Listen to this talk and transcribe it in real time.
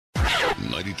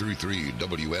93.3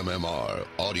 WMMR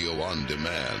Audio on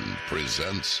Demand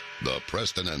presents the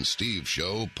Preston and Steve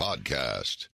Show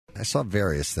podcast. I saw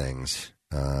various things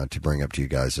to bring up to you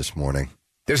guys this morning.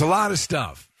 There's a lot of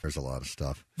stuff.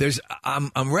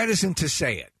 I'm reticent to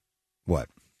say it. What?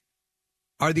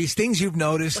 Are these things you've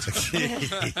noticed?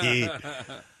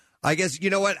 I guess, you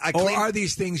know what? Or are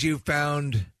these things you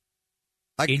found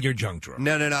in your junk drawer?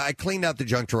 No. I cleaned out the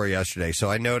junk drawer yesterday,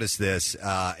 so I noticed this.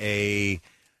 A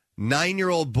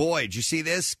 9-year-old boy, did you see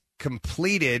this?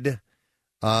 Completed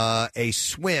a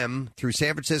swim through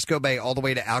San Francisco Bay all the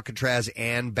way to Alcatraz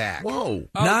and back. Whoa.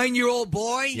 9-year-old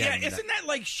boy? Yeah, isn't that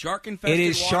like shark-infested It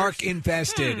is waters?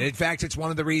 shark-infested. In fact, it's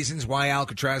one of the reasons why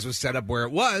Alcatraz was set up where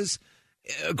it was.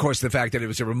 Of course, the fact that it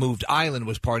was a removed island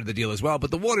was part of the deal as well,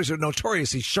 but the waters are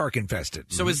notoriously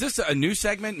shark-infested. So is this a new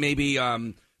segment? Maybe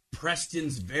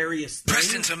Preston's Various Things?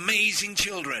 Preston's Amazing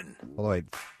Children. Oh, wait.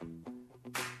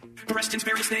 Preston's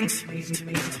Various Things.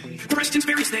 Preston's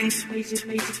Various Things.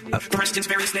 Preston's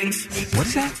Various Things. What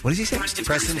is that? What does he say?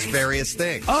 Preston's Various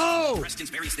Things. Oh!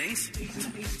 Preston's Various Things.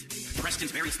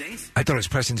 Preston's Various Things. I thought it was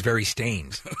Preston's Very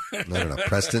Stains. No.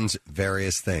 Preston's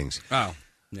Various Things. Oh,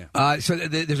 yeah. So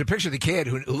there's a picture of the kid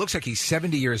who looks like he's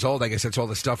 70 years old. I guess that's all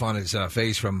the stuff on his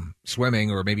face from swimming,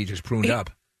 or maybe just pruned up.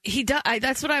 He does.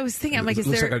 That's what I was thinking. I'm like,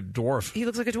 looks like a dwarf. He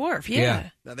looks like a dwarf. Yeah.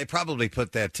 Now, they probably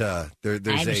put that. There's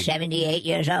I'm 78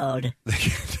 years old.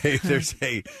 There's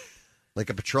a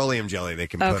petroleum jelly they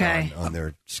can put on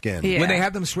their skin. Yeah. When they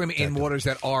have them swim in waters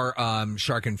that are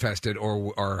shark infested,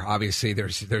 or obviously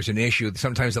there's an issue.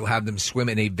 Sometimes they'll have them swim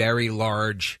in a very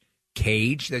large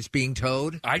cage that's being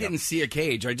towed. I didn't see a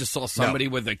cage. I just saw somebody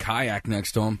with a kayak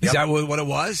next to him. Is that what it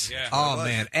was? Yeah. Oh,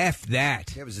 man. F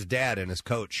that. It was his dad and his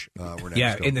coach were next to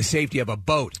him. In the safety of a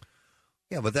boat.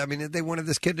 Yeah, but I mean, they wanted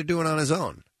this kid to do it on his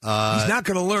own. He's not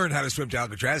going to learn how to swim to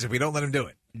Alcatraz if we don't let him do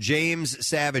it. James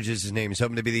Savage is his name. He's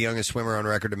hoping to be the youngest swimmer on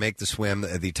record to make the swim.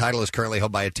 The title is currently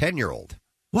held by a 10-year-old.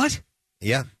 What?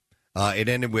 Yeah. It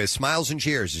ended with smiles and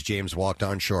cheers as James walked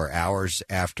on shore hours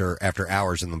after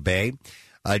hours in the bay.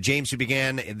 James, who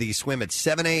began the swim at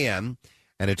 7 a.m.,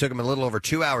 and it took him a little over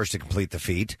 2 hours to complete the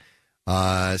feat,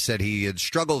 said he had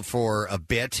struggled for a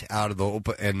bit out of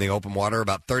the open water,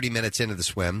 about 30 minutes into the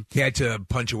swim. He had to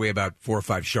punch away about 4 or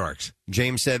 5 sharks.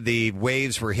 James said the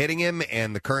waves were hitting him,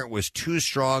 and the current was too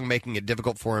strong, making it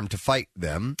difficult for him to fight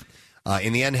them.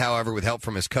 In the end, however, with help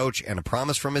from his coach and a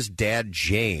promise from his dad,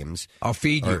 James, I'll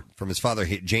feed you. From his father,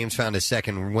 James found his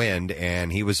second wind,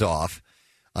 and he was off.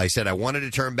 I said, I wanted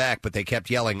to turn back, but they kept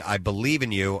yelling, I believe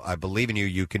in you,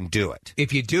 you can do it.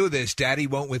 If you do this, Daddy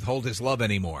won't withhold his love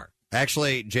anymore.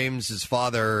 Actually, James's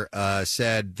father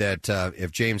said that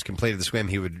if James completed the swim,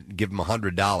 he would give him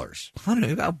 $100.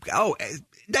 Oh,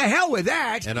 the hell with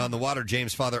that. And on the water,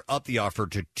 James' father upped the offer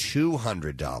to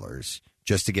 $200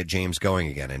 just to get James going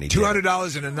again. And he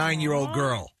 $200 and a 9-year-old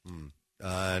girl.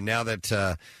 Now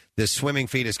that this swimming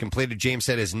feat is completed, James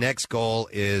said his next goal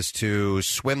is to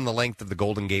swim the length of the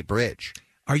Golden Gate Bridge.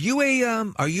 Are you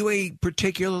a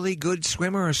particularly good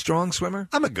swimmer, a strong swimmer?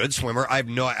 I'm a good swimmer. I've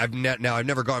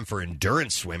never gone for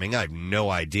endurance swimming. I have no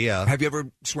idea. Have you ever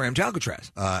swam to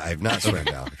Alcatraz? I've not swam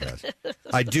to Alcatraz.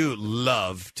 I do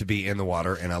love to be in the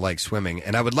water, and I like swimming.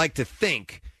 And I would like to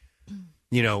think,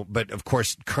 but of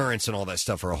course currents and all that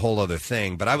stuff are a whole other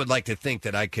thing. But I would like to think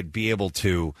that I could be able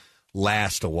to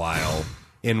last a while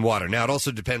in water. Now, it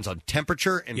also depends on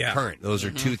temperature and current. Those are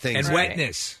two things. And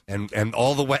wetness. And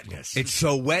all the wetness. It's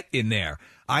so wet in there.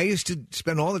 I used to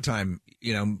spend all the time,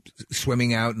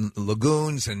 swimming out in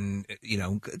lagoons and,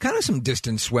 kind of some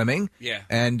distance swimming. Yeah.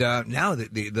 And now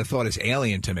the thought is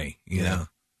alien to me, you know.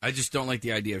 I just don't like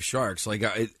the idea of sharks. Like,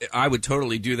 I would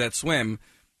totally do that swim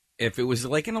if it was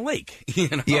like in a lake,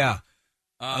 Yeah.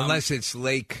 Unless it's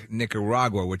Lake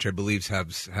Nicaragua, which I believe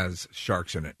has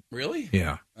sharks in it. Really?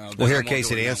 Yeah. Well, here,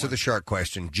 Casey, to answer the shark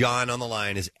question, John on the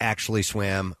line is actually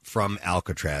swam from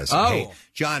Alcatraz. Oh. Hey,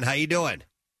 John, how you doing?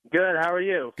 Good. How are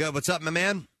you? Good. What's up, my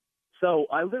man? So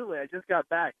I just got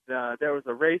back. There was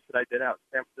a race that I did out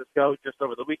in San Francisco just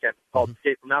over the weekend called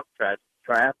Escape from Alcatraz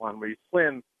Triathlon, where you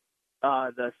swim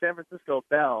the San Francisco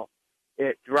Bell.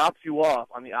 It drops you off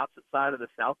on the opposite side of the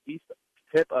southeast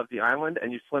tip of the island,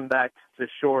 and you swim back to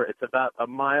shore. It's about 1.75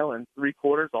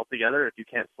 miles altogether if you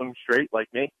can't swim straight like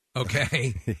me.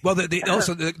 Okay. Well,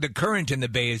 also the current in the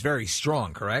bay is very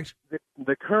strong, correct?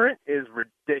 The current is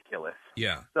ridiculous.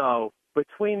 Yeah. So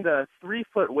between the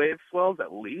 3-foot wave swells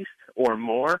at least or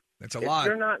more, that's a lot. If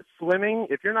you're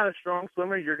not a strong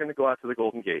swimmer, you're going to go out to the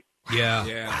Golden Gate.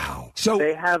 Yeah. Wow. So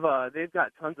they've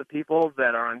got tons of people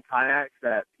that are on kayaks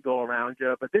that go around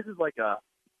you, but this is like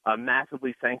a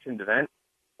massively sanctioned event.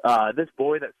 This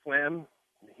boy that swam,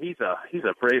 he's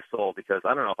a brave soul, because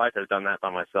I don't know if I could have done that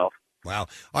by myself. Wow.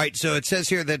 All right, so it says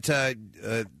here that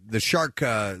the shark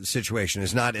situation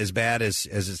is not as bad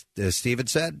as Steve had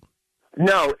said?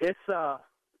 No, it's the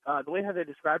way how they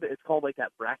describe it, it's called like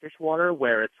that brackish water,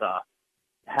 where it's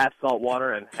half salt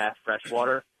water and half fresh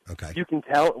water. Okay. You can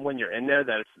tell when you're in there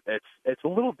that it's a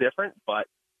little different, but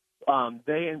all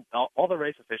the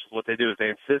race officials, what they do is they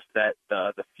insist that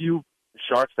the few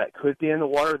sharks that could be in the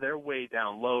water, they're way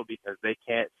down low because they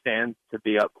can't stand to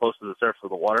be up close to the surface of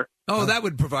the water. Oh, that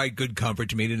would provide good comfort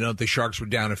to me to know that the sharks were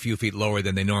down a few feet lower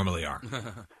than they normally are.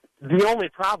 The only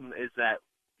problem is that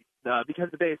because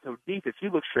the bay is so deep, if you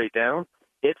look straight down,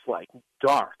 it's like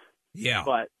dark. Yeah.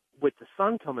 But with the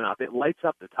sun coming up, it lights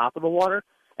up the top of the water.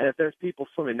 And if there's people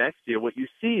swimming next to you, what you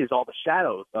see is all the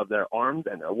shadows of their arms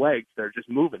and their legs. They're just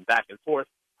moving back and forth.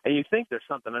 And you think there's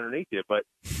something underneath you, but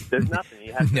there's nothing.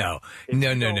 You have No. If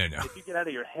you get out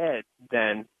of your head,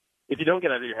 then if you don't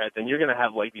get out of your head, then you're going to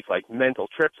have like these like mental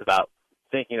trips about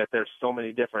thinking that there's so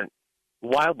many different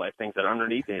wildlife things that are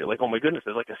underneath you. You're like, oh my goodness,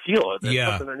 there's like a seal. There's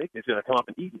something underneath me. It's going to come up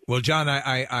and eat me. Well, John,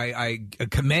 I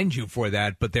commend you for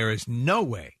that, but there is no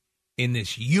way in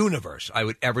this universe I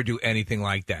would ever do anything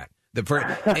like that.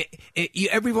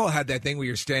 We've all had that thing where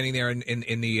you're standing there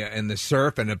in the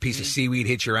surf and a piece of seaweed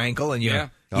hits your ankle and you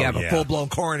have a full-blown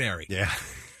coronary. Yeah.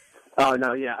 Oh,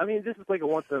 no, yeah. I mean, this is like a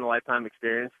once-in-a-lifetime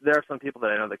experience. There are some people that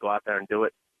I know that go out there and do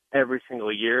it every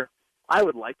single year. I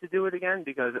would like to do it again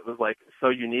because it was, like, so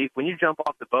unique. When you jump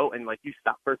off the boat and, like, you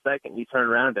stop for a second, you turn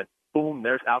around and, boom,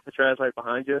 there's Alcatraz right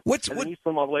behind you. Then you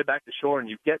swim all the way back to shore and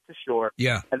you get to shore.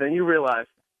 Yeah. And then you realize,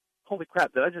 holy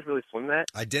crap, did I just really swim that?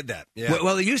 I did that. Yeah.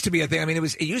 Well, it used to be a thing. I mean,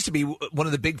 it used to be one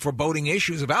of the big foreboding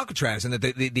issues of Alcatraz, and that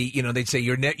they'd say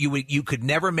you could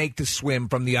never make the swim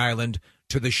from the island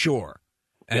to the shore,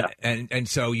 and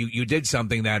so you did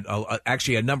something that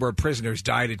actually a number of prisoners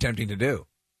died attempting to do.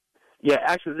 Yeah,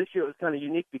 actually, this year it was kind of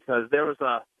unique because there was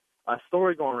a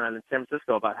story going around in San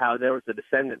Francisco about how there was a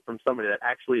descendant from somebody that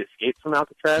actually escaped from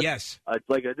Alcatraz. Yes.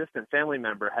 Like a distant family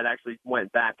member had actually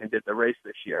went back and did the race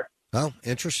this year. Oh,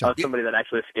 interesting. Somebody that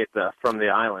actually escaped from the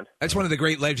island. That's one of the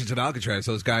great legends of Alcatraz,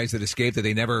 those guys that escaped that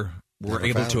they never were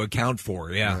able to account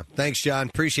for. Yeah. Thanks, John.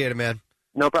 Appreciate it, man.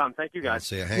 No problem. Thank you, guys. Let's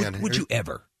see. Hang on. Would you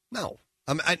ever? No.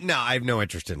 I have no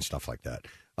interest in stuff like that.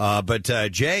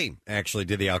 But Jay actually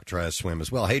did the Alcatraz swim as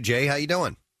well. Hey, Jay, how you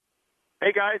doing?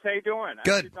 Hey, guys. How you doing?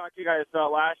 Good. I actually talked to you guys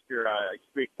last year. I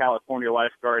speak California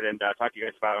lifeguard and talked to you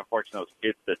guys about, unfortunately, those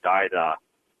kids that died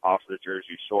off the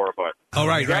Jersey Shore. But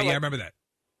right. Yeah, I remember that.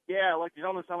 Yeah, like the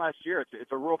gentleman said last year,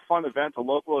 it's a real fun event, a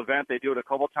local event. They do it a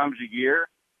couple times a year.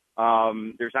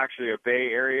 There's actually a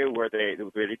bay area where they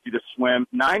do the swim.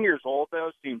 9 years old,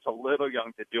 though, seems a little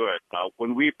young to do it.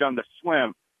 When we've done the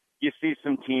swim, you see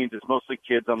some teens. It's mostly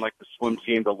kids on, like, the swim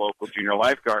team, the local junior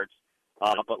lifeguards.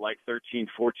 But like 13,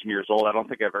 14 years old, I don't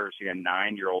think I've ever seen a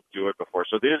 9-year-old do it before.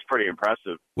 So it is pretty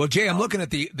impressive. Well, Jay, I'm looking at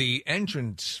the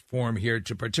entrance form here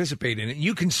to participate in it.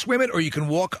 You can swim it or you can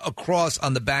walk across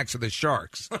on the backs of the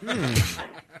sharks.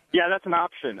 Yeah, that's an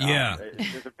option. Yeah.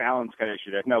 There's a balance kind of issue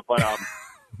there. No, but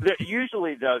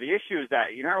usually, though, the issue is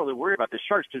that you're not really worried about the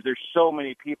sharks because there's so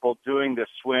many people doing the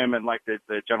swim. And like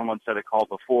the gentleman said it called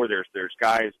before, there's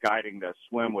guys guiding the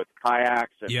swim with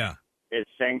kayaks. And it's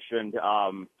sanctioned.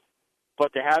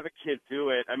 But to have a kid do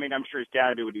it, I mean, I'm sure his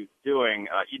dad knew what he was doing.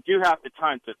 You do have to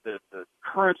time it. The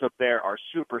currents up there are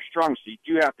super strong, so you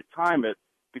do have to time it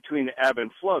between the ebb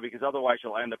and flow because otherwise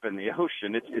you'll end up in the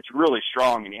ocean. It's really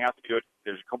strong, and you have to do it.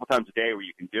 There's a couple times a day where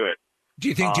you can do it. Do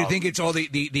you think it's all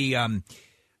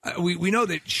we know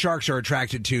that sharks are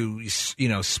attracted to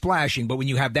splashing, but when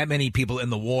you have that many people in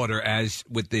the water, as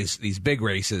with these big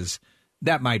races,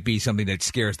 that might be something that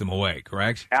scares them away,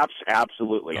 correct?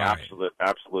 Absolutely. Right.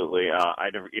 Absolutely.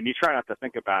 And you try not to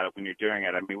think about it when you're doing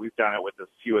it. I mean, we've done it with as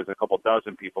few as a couple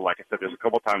dozen people. Like I said, there's a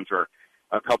couple times where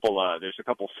there's a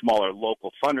couple smaller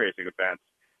local fundraising events,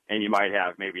 and you might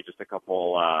have maybe just a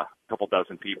couple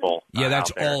dozen people. Yeah, that's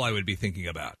all I would be thinking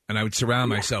about, and I would surround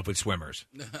myself with swimmers.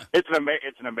 It's an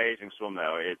amazing swim,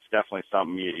 though. It's definitely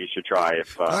something you should try.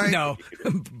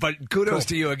 But kudos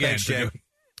to you again. Thanks, Jay.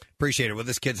 Appreciate it. Well,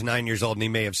 this kid's 9 years old, and he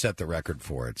may have set the record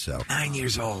for it. So 9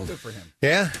 years old. Good for him.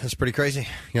 Yeah, that's pretty crazy.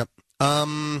 Yep.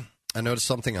 I noticed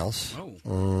something else. Oh.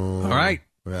 All right.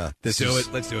 Yeah. Let's do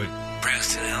it.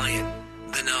 Preston Elliott,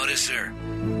 the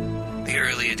Noticer, the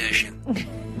early edition.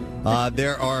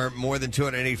 There are more than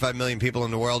 285 million people in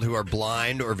the world who are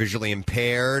blind or visually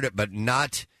impaired, but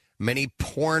not many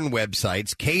porn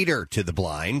websites cater to the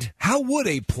blind. How would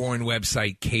a porn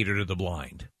website cater to the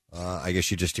blind? I guess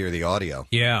you just hear the audio.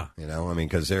 Yeah.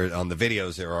 Because on the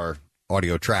videos there are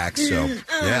audio tracks. So,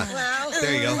 yeah.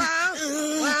 There you go.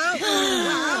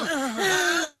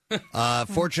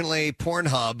 Fortunately,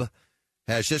 Pornhub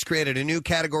has just created a new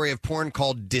category of porn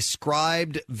called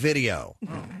described video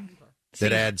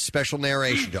that adds special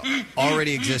narration to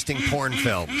already existing porn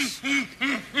films. We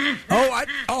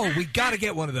got to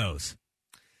get one of those.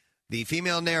 The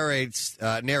female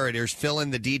narrators fill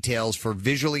in the details for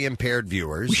visually impaired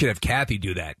viewers. We should have Kathy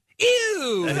do that.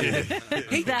 Ew!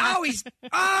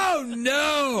 Oh,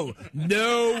 no!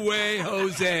 No way,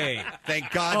 Jose.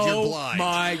 Thank God you're blind. Oh,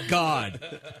 my God.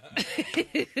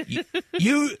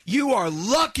 You are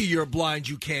lucky you're blind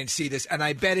you can't see this, and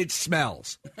I bet it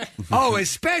smells. Oh,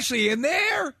 especially in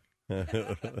there?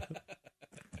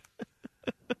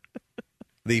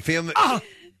 The film...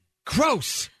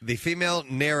 Gross. The female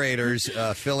narrators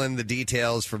fill in the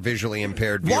details for visually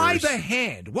impaired viewers. Why the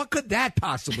hand? What could that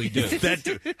possibly do?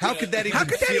 How could that even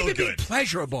feel good? Be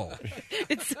pleasurable?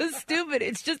 It's so stupid.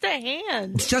 It's just a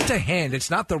hand. It's just a hand.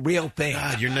 It's not the real thing.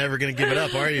 God, you're never going to give it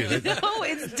up, are you? No,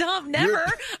 it's dumb. Never.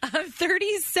 I'm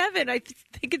 37. I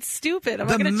think it's stupid. I'm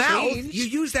not going to change. You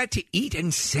use that to eat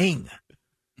and sing.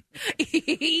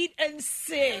 Eat and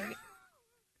sing.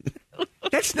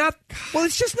 That's not. Well,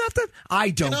 it's just not the. I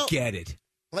don't get it.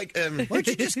 Like, why don't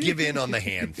you just give in on the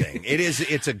hand thing?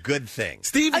 It's a good thing.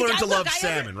 Steve learned to love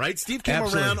salmon, right? Steve came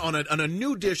around on a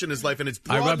new dish in his life, and it's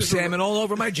I rub salmon all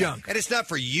over my junk. And it's not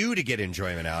for you to get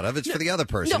enjoyment out of. It's for the other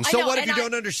person. So what if you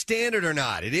don't understand it or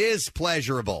not? It is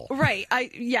pleasurable. Right.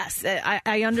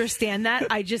 I understand that.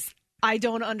 I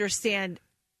don't understand.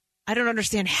 I don't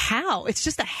understand how. It's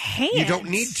just a hand. You don't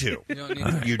need to. You don't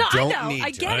need to. I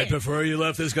get it. I prefer you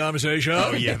left this conversation.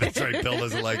 Oh, yeah, that's right. Bill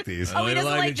doesn't like these. Oh, he doesn't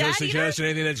like to just that suggest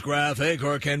anything that's graphic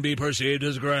or can be perceived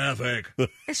as graphic.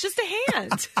 It's just a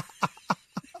hand.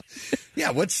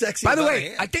 Yeah, what's sexy By the about way, a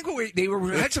hand? I think they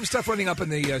had some stuff running up on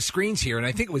the screens here, and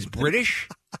I think it was British.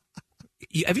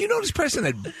 Have you noticed, Preston,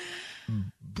 that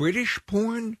British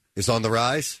porn is on the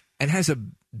rise and has a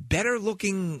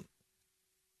better-looking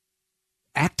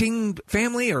acting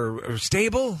family or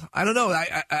stable? I don't know.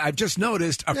 I've just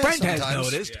noticed. A friend has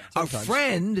noticed. A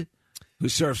friend who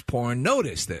surfs porn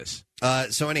noticed this.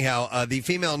 So anyhow, the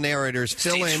female narrators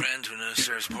fill in. Friend who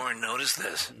surfs porn noticed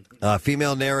this.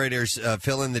 Female narrators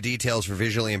fill in the details for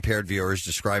visually impaired viewers,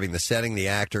 describing the setting, the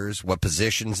actors, what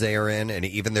positions they are in, and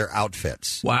even their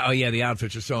outfits. Wow. Oh, yeah, the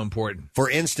outfits are so important. For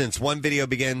instance, one video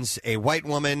begins: a white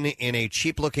woman in a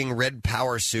cheap-looking red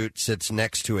power suit sits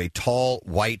next to a tall,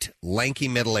 white, lanky,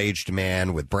 middle-aged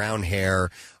man with brown hair,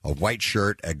 a white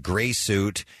shirt, a gray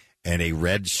suit, and a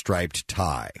red striped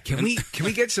tie. Can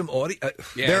we get some audio?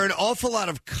 There are an awful lot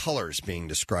of colors being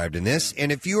described in this,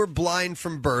 and if you were blind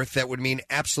from birth, that would mean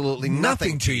absolutely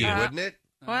nothing to you, wouldn't it?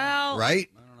 Well, right?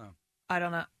 I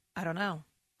don't know.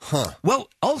 Huh. Well,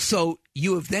 also,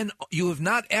 you have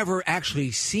not ever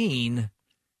actually seen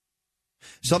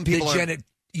some people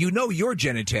you know your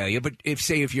genitalia, but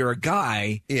if you're a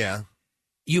guy, yeah,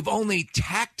 you've only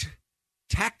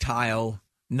tactile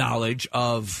knowledge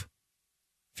of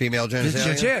female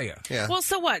genitalia. Yeah. Well,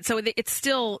 so what? So it's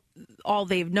still all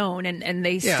they've known, and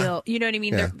they still, you know what I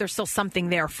mean? Yeah. There's still something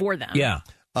there for them. Yeah.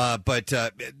 But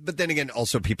then again,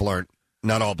 also people aren't.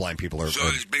 Not all blind people are.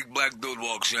 So this big black dude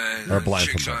walks in, Or blind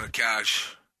chick's from on the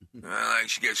couch,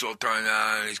 she gets all turned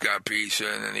on, he's got a piece,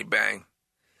 and then he bang.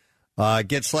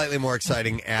 Gets slightly more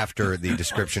exciting after the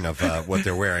description of what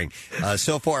they're wearing.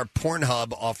 So far,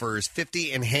 Pornhub offers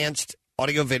 50 enhanced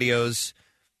audio videos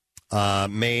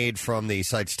made from the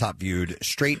site's top viewed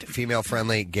straight,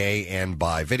 female-friendly, gay, and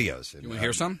bi videos. You want to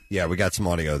hear some? Yeah, we got some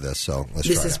audio of this, so let's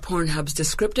This try is it. Pornhub's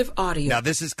descriptive audio. Now,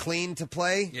 this is clean to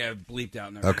play? Yeah, bleeped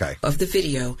out. Okay. Of the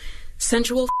video,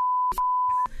 Sensual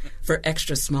for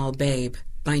Extra Small Babe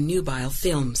by Nubile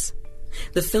Films.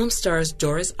 The film stars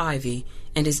Doris Ivy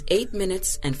and is 8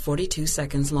 minutes and 42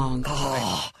 seconds long.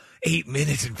 8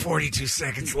 minutes and 42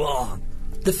 seconds long.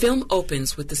 The film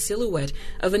opens with the silhouette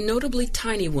of a notably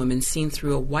tiny woman seen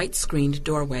through a white-screened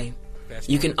doorway.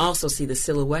 You can also see the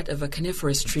silhouette of a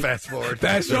coniferous tree. Fast forward,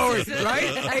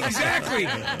 right? Exactly.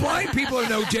 Blind people are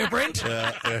no different.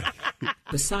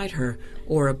 Beside her,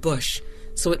 or a bush.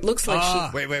 So it looks like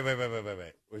she... Wait.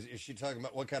 Is she talking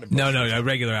about what kind of bush? No, a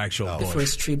regular actual The bush.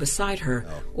 first tree beside her,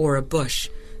 or a bush.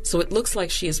 So it looks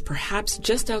like she is perhaps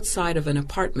just outside of an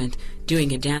apartment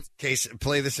doing a dance. Case,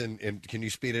 play this and can you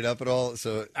speed it up at all?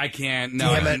 So I can't.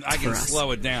 No, I can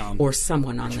slow it down. Or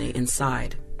someone on the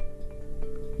inside.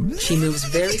 She moves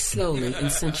very slowly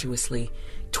and sensuously,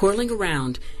 twirling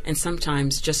around and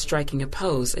sometimes just striking a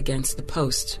pose against the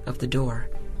post of the door.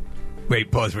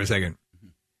 Wait, pause for a second.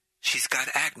 She's got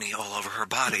acne all over her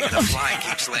body, and a fly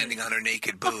keeps landing on her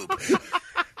naked boob.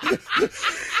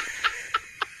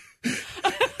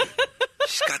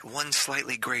 She's got one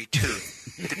slightly gray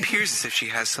tooth. It appears as if she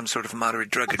has some sort of moderate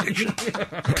drug addiction.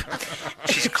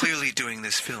 She's clearly doing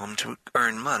this film to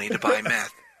earn money to buy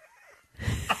meth.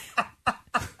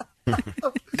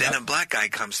 Then a black guy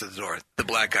comes to the door. The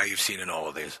black guy you've seen in all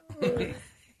of these.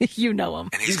 You know him.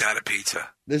 And he's got a pizza.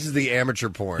 This is the amateur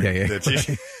porn. Yeah.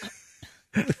 That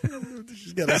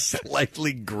she's got a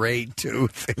slightly gray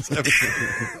tooth.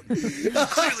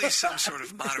 Clearly some sort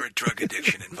of moderate drug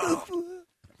addiction involved.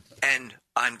 And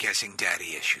I'm guessing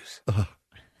daddy issues.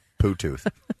 Poo tooth.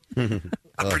 A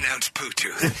pronounced poo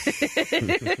tooth.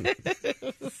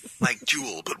 Like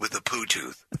Jewel, but with a poo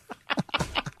tooth.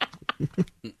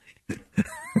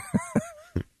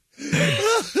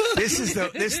 This is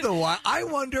the one. I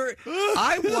wonder, and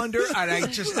I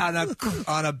just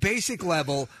on a basic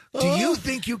level, do you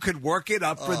think you could work it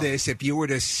up for this if you were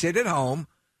to sit at home,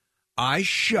 eyes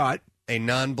shut, a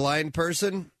non-blind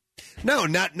person? No,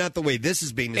 not the way this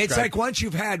is being described. It's like once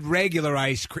you've had regular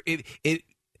ice cream.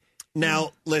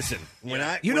 Now listen, when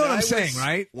I you know what I'm saying,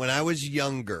 right? When I was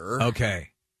younger, okay,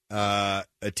 a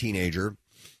teenager.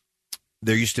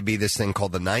 There used to be this thing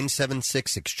called the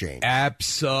 976 exchange.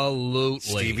 Absolutely.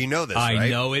 Steve, you know this, right? I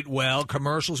know it well.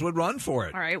 Commercials would run for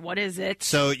it. All right, what is it?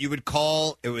 So you would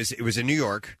call, it was in New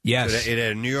York. Yes. It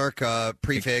had a New York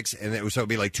prefix, and so it would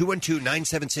be like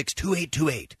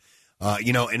 212-976-2828.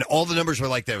 And all the numbers were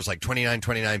like that. It was like 29,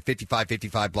 29, 55,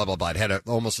 55, blah, blah, blah. It had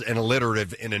almost an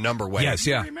alliterative in a number way. Yes,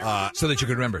 yeah. So that you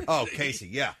could remember. Oh, Casey,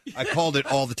 yeah. I called it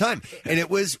all the time. And it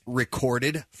was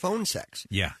recorded phone sex.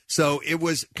 Yeah. So it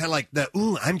was kind of like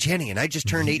I'm Jenny, and I just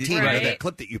turned 18. Right. Right. That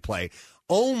clip that you play.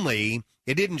 Only,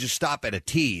 it didn't just stop at a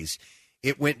tease.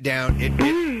 It went down.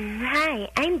 Hi,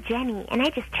 I'm Jenny, and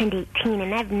I just turned 18,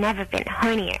 and I've never been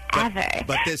hornier ever.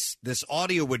 But this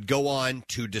audio would go on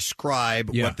to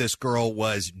describe what this girl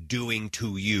was doing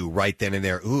to you right then and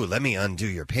there. Ooh, let me undo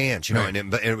your pants, Right.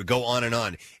 and it would go on.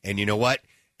 And you know what?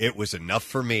 It was enough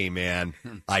for me, man.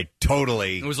 I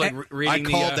totally. It was like reading I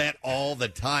called the, that all the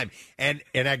time, and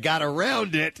I got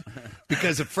around it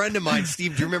because a friend of mine,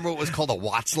 Steve. Do you remember what was called a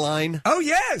Watts line? Oh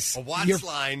yes, a Watts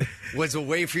line was a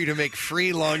way for you to make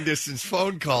free long distance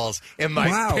phone calls, and my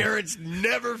parents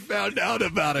never found out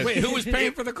about it. Wait, who was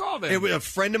paying for the call then? It was a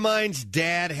friend of mine's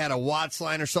dad had a Watts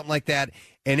line or something like that.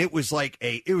 And it was like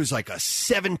a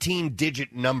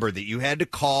 17-digit number that you had to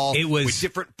call. It was with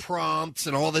different prompts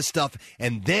and all this stuff.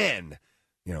 And then,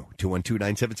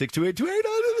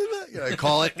 212-976-2828. I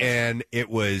call it, and it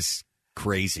was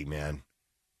crazy, man.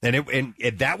 And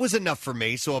that was enough for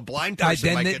me. So a blind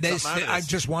person might get something out of this. I'm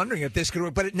just wondering if this could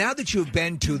work. But now that you've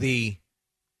been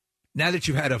now that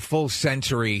you've had a full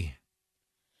sensory.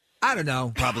 I don't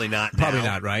know. Probably not. Probably now.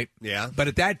 not, right? Yeah. But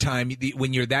at that time,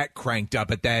 when you're that cranked up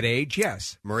at that age,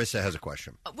 yes. Marissa has a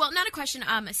question. Well, not a question.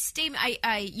 A statement.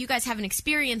 You guys haven't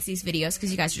experienced these videos because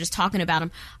you guys are just talking about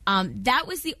them. That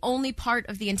was the only part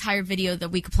of the entire video that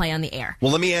we could play on the air.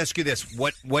 Well, let me ask you this: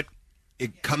 what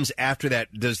it comes after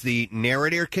that? Does the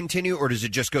narrator continue, or does it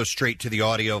just go straight to the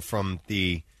audio from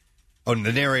the? Oh,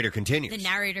 the narrator continues. The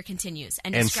narrator continues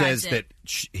and says it. that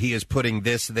he is putting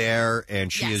this there,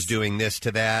 and she is doing this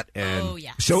to that. And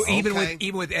yeah. So even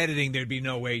with editing, there'd be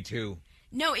no way to.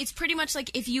 No, it's pretty much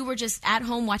like if you were just at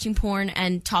home watching porn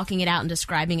and talking it out and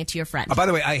describing it to your friend. By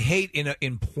the way, I hate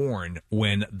in porn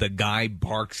when the guy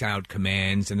barks out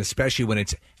commands, and especially when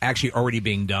it's actually already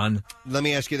being done. Let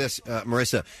me ask you this,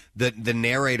 Marissa: the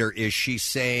narrator, is she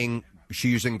saying? She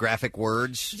using graphic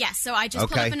words? Yes, so I just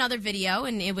put up another video,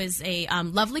 and it was a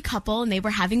lovely couple, and they were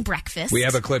having breakfast. We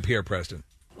have a clip here, Preston.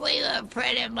 We were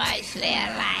pretty much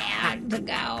there long to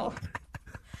go.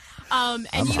 And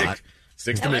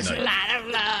Six to there was a midnight. lot of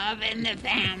love in the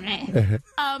family.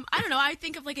 I don't know. I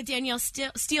think of like a Danielle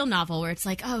Steele novel where it's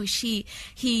like,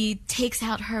 he takes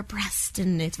out her breast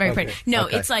and it's very pretty. No,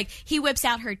 it's like he whips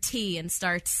out her tea and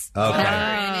starts. Okay.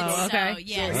 And it's, okay. So,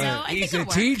 yeah. So I He's think a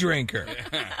it'll tea work. drinker.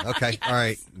 Okay, all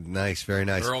right, nice, very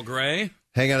nice. Earl Grey.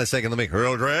 Hang on a second, let me.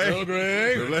 Earl Grey. Earl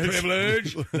Grey.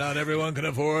 Privilege. Not everyone can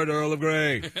afford Earl of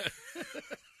Grey.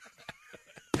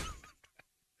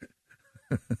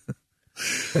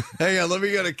 Hang on, let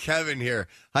me go to Kevin here.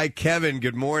 Hi, Kevin.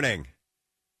 Good morning.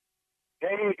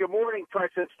 Hey, good morning,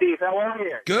 Preston, Steve. How are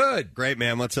you? Good. Great,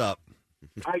 man. What's up?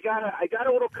 I got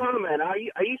a little comment. I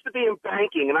used to be in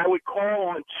banking, and I would call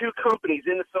on two companies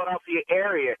in the Philadelphia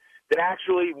area that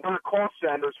actually weren't call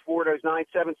centers for those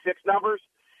 976 numbers.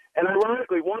 And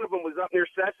ironically, one of them was up near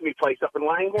Sesame Place up in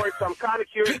Langhorne. So I'm kind of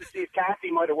curious to see if Kathy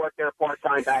might have worked there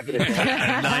part-time back in the day.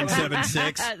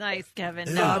 976. Nice,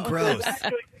 Kevin. No, No. gross.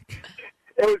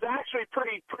 It was actually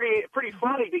pretty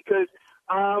funny because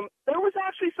there was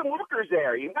actually some workers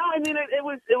there. You know, I mean, it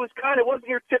wasn't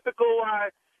your typical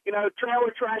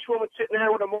trailer trash woman sitting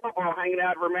there with a Marlboro hanging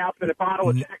out of her mouth and a bottle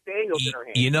of Jack Daniels in her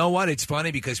hand. You know what? It's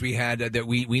funny because we had that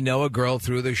we know a girl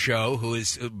through the show who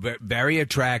is very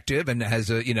attractive and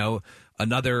has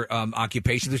another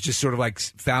occupation that's just sort of like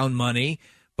found money.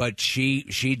 But she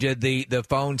did the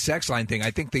phone sex line thing.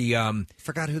 I think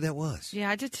forgot who that was. Yeah,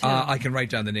 I did too. I can write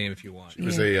down the name if you want. She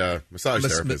was a massage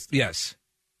therapist. Yes.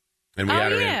 And we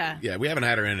had her yeah. in. Yeah, we haven't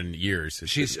had her in years.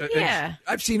 She's Yeah.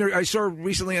 I've seen her. I saw her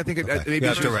recently. I think maybe You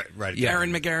have to write it down.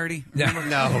 Aaron McGarity.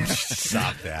 No,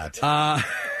 stop that.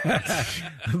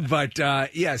 But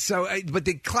yeah. So, but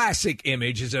the classic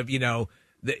image is of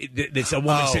it's a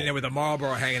woman sitting there with a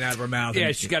Marlboro hanging out of her mouth.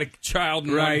 Yeah, she's got a child.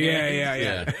 In Right. one Yeah.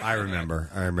 hand. I remember.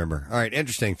 All right,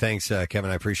 interesting. Thanks,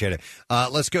 Kevin. I appreciate it.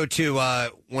 Let's go to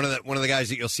one of the guys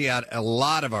that you'll see at a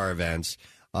lot of our events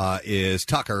is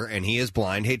Tucker, and he is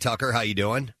blind. Hey, Tucker, how you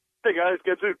doing? Hey guys,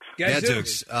 Gadzooks.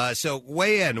 Gadzooks. So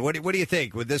weigh in. What do you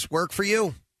think? Would this work for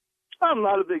you? I'm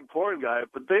not a big porn guy,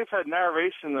 but they've had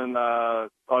narration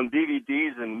on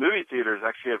DVDs and movie theaters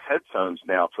actually have headphones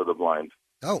now for the blind.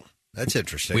 Oh, that's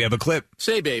interesting. We have a clip.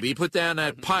 Say, baby, put down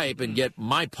that pipe and get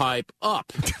my pipe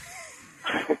up.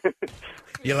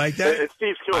 You like that?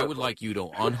 I would like you to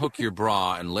unhook your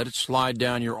bra and let it slide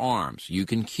down your arms. You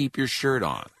can keep your shirt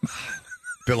on.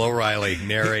 Bill O'Reilly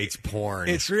narrates porn.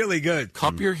 It's really good.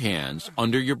 Cup your hands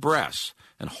under your breasts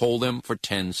and hold them for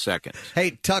 10 seconds.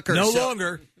 Hey, Tucker. No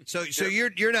longer. So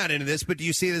you're not into this, but do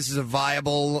you see this as a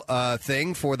viable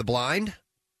thing for the blind?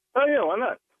 Oh yeah, why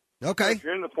not? Okay. If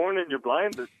you're into porn and you're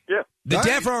blind, yeah. The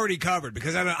deaf are already covered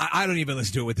because I don't even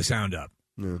listen to it with the sound up.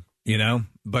 Yeah.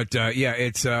 But yeah,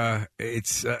 it's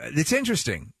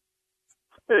interesting.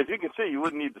 Yeah, if you can see, you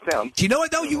wouldn't need the sound. Do you know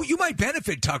what though? You might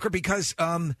benefit, Tucker, because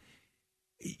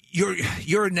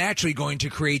you're naturally going to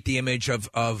create the image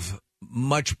of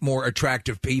much more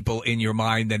attractive people in your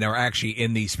mind than are actually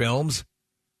in these films.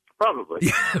 Probably.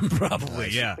 Yeah,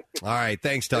 probably. Yeah. All right.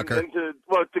 Thanks, Tucker. And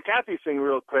to Kathy's thing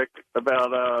real quick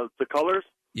about the colors.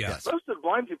 Yes. Most of the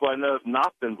blind people I know have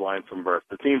not been blind from birth.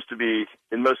 It seems to be,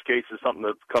 in most cases, something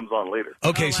that comes on later.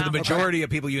 Okay, so the majority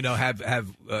of people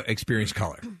have experienced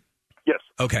color. Yes.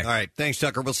 Okay. All right. Thanks,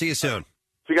 Tucker. We'll see you soon.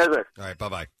 See you guys there. All right.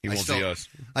 Bye-bye. He won't see us.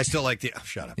 I still like the... Oh,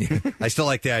 shut up. I still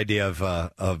like the idea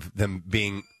of them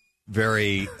being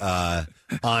very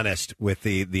honest with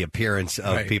the appearance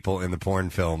of people in the porn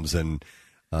films, and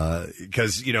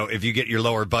because if you get your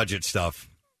lower budget stuff,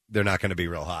 they're not going to be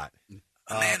real hot.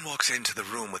 A man walks into the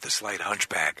room with a slight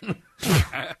hunchback.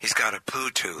 He's got a poo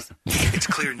tooth. It's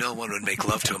clear no one would make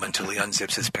love to him until he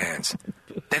unzips his pants.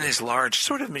 Then his large,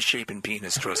 sort of misshapen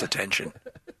penis draws attention.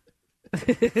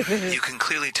 You can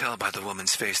clearly tell by the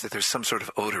woman's face that there's some sort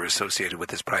of odor associated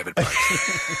with his private part.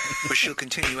 But she'll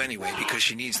continue anyway because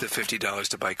she needs the $50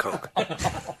 to buy Coke.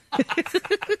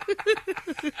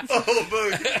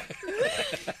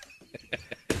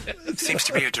 Seems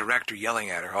to be a director yelling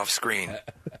at her off screen.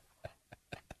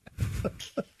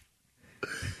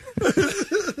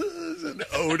 There's an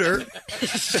odor.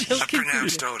 A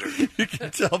pronounced odor. You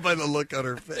can tell by the look on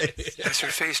her face. As her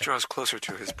face draws closer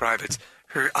to his privates,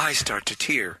 her eyes start to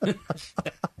tear,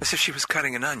 as if she was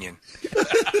cutting an onion.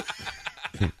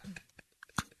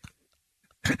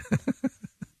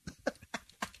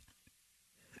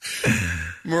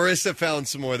 Marissa found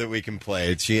some more that we can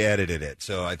play. She edited it,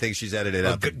 so I think she's edited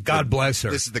out. God bless her.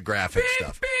 This is the graphic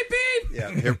stuff.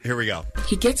 Yeah, here we go.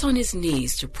 He gets on his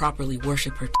knees to properly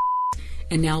worship her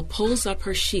and now pulls up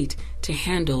her sheet to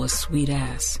handle a sweet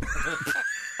ass.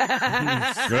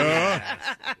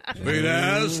 Sweet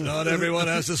ass. Not everyone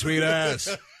has a sweet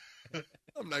ass.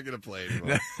 I'm not going to play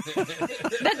anymore.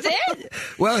 That's it?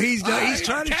 Well, he's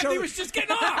trying to show. He was just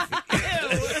getting off.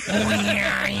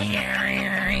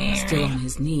 Still on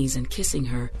his knees and kissing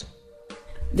her.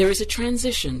 There is a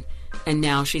transition, and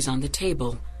now she's on the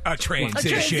table. A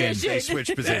transition. They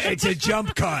switch positions. It's a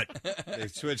jump cut. They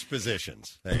switch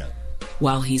positions. Hang on.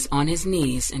 While he's on his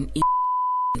knees and eating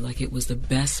like it was the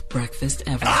best breakfast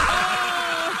ever.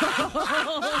 Oh,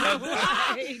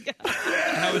 my God.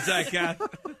 How was that, Kath?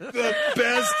 The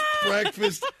best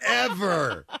breakfast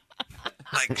ever.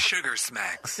 Like sugar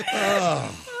smacks.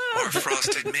 Oh. Or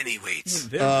frosted mini wheats.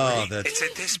 Oh, that's... It's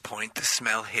at this point the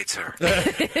smell hits her.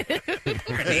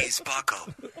 Her knees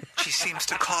buckle. She seems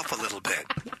to cough a little bit.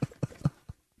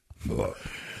 But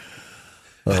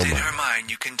in her mind,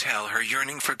 you can tell her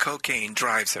yearning for cocaine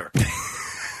drives her.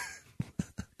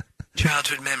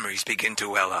 Childhood memories begin to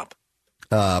well up.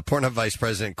 Pornhub Vice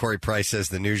President Corey Price says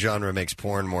the new genre makes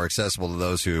porn more accessible to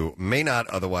those who may not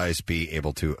otherwise be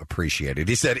able to appreciate it.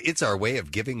 He said, it's our way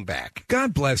of giving back.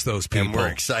 God bless those people. And we're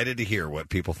excited to hear what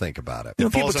people think about it.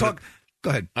 People talk. Go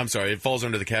ahead. I'm sorry. It falls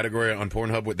under the category on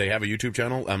Pornhub. They have a YouTube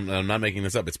channel. I'm not making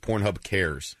this up. It's Pornhub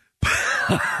Cares.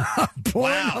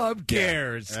 Pornhub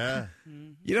Cares.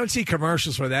 You don't see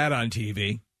commercials for that on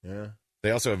TV. Yeah. They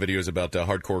also have videos about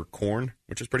hardcore corn,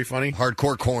 which is pretty funny.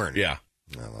 Hardcore corn. Yeah.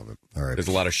 I love it. All right. There's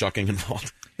a lot of shucking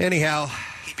involved. Anyhow.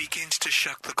 He begins to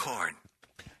shuck the corn.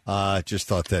 Just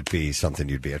thought that'd be something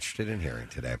you'd be interested in hearing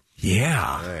today.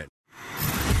 Yeah. All right.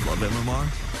 Love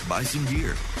MMR? Buy some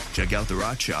gear. Check out the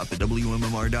rock shop at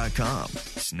WMMR.com.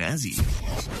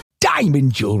 Snazzy.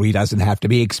 Diamond jewelry doesn't have to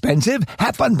be expensive.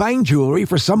 Have fun buying jewelry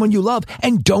for someone you love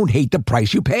and don't hate the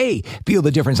price you pay. Feel the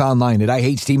difference online at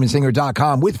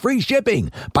IHateStevenSinger.com with free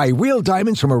shipping. Buy real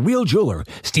diamonds from a real jeweler.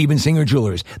 Steven Singer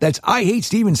Jewelers. That's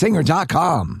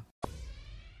IHateStevenSinger.com.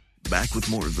 Back with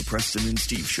more of the Preston and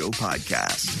Steve Show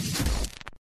podcast.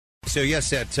 So, yes,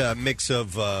 that mix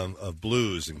of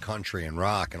blues and country and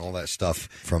rock and all that stuff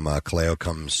from Kaleo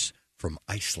comes from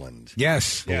Iceland.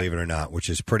 Yes. Believe it or not, which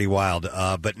is pretty wild.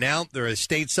 But now they're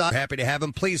stateside. Happy to have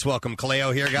him. Please welcome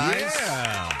Kaleo here, guys.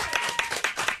 Yeah.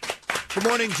 Good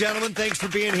morning, gentlemen. Thanks for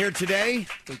being here today.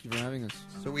 Thank you for having us.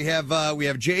 So we have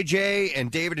JJ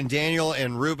and David and Daniel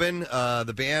and Ruben,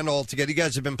 the band all together. You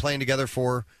guys have been playing together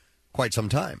for quite some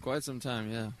time. Quite some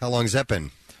time, yeah. How long has that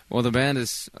been? Well, the band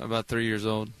is about 3 years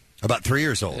old. About 3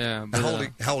 years old? Yeah. But,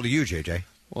 how old are you, JJ?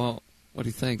 Well, what do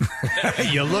you think?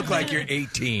 You look like you're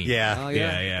 18. Yeah. Oh,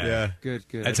 yeah. Good.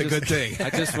 That's a good thing. I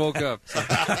just woke up.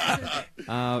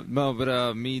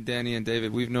 Me, Danny, and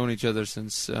David, we've known each other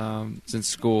since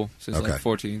school, since like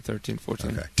 13,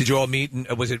 14. Okay. Did you all meet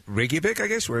was it Reykjavik, I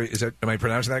guess? Am I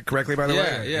pronouncing that correctly, by the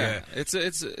way? Yeah. It's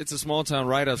a small town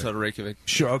right outside of Reykjavik.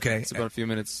 Sure, okay. It's about a few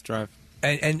minutes drive.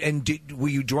 And were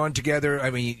you drawn together? I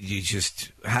mean, you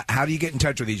just how do you get in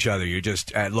touch with each other? You're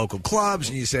just at local clubs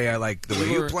and you say, I like the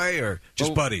way you play, or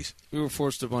just buddies? We were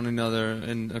forced upon another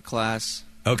in a class.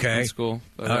 Okay. In school,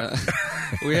 but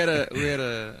we had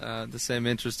the same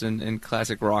interest in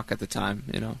classic rock at the time,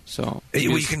 So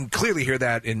you can clearly hear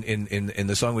that in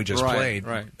the song we just played.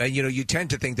 Right. And you tend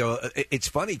to think though it's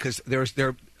funny because there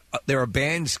are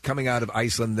bands coming out of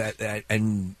Iceland that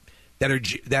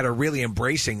are really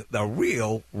embracing the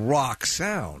real rock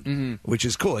sound, which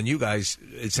is cool. And you guys,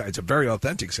 it's a very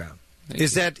authentic sound.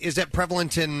 Is that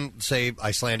prevalent in, say,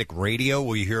 Icelandic radio?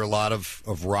 Will you hear a lot of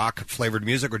rock flavored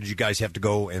music, or did you guys have to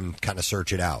go and kind of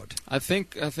search it out? I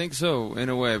think so in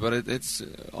a way, but it's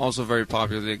also very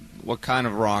popular. Like, what kind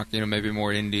of rock? Maybe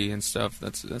more indie and stuff.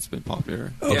 That's been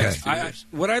popular. Okay.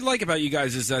 What I like about you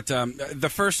guys is that the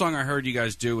first song I heard you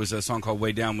guys do was a song called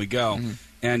 "Way Down We Go."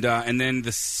 And then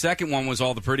the second one was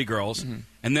All the Pretty Girls.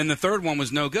 And then the third one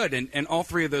was No Good. And all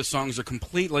three of those songs are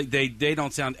completely, they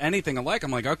don't sound anything alike.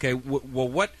 I'm like, okay, well,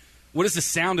 what is the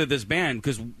sound of this band?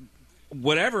 Because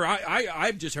whatever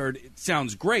I've just heard, it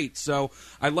sounds great. So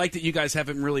I like that you guys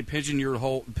haven't really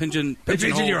pigeonholed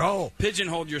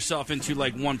yourself into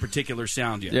like one particular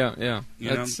sound yet. Yeah.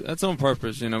 That's on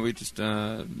purpose. We just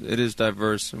it is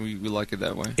diverse, and we like it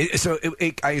that way.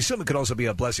 I assume it could also be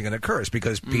a blessing and a curse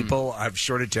because people have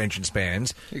short attention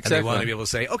spans, and they want to be able to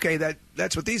say, okay,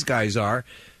 that's what these guys are.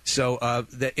 So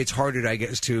that it's harder, I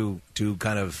guess, to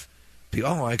kind of be,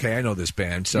 oh, okay, I know this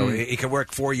band. So it can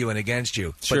work for you and against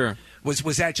you. Sure. But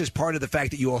was that just part of the fact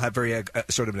that you all have very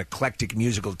sort of an eclectic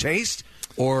musical taste,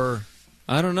 or?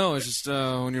 I don't know. It's just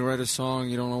when you write a song,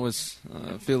 you don't always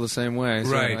feel the same way.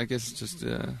 So right. I guess it's just.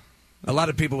 A lot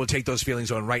of people will take those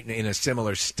feelings on writing in a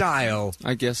similar style.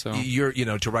 I guess so. You're,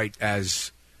 to write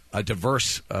as a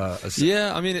diverse.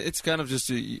 Yeah, I mean, it's kind of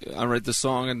just I write the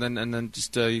song and then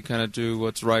just you kind of do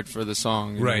what's right for the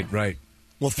song. Right, right.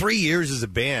 Well, 3 years as a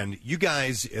band, you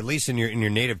guys, at least in your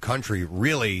native country,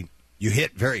 really. You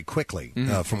hit very quickly,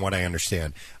 from what I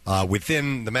understand.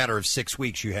 Within the matter of 6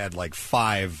 weeks, you had like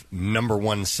 5 number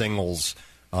one singles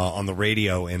on the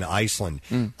radio in Iceland.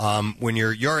 When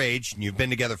you're your age and you've been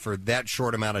together for that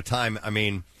short amount of time, I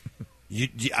mean,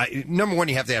 number one,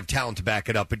 you have to have talent to back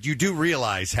it up, but you do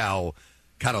realize how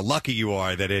kind of lucky you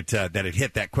are that it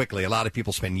hit that quickly. A lot of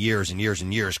people spend years and years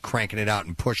and years cranking it out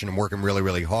and pushing and working really,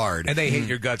 really hard. And they hate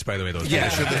your guts, by the way. Those yeah,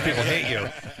 people. sure, those people hate you.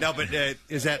 No, but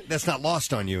that's not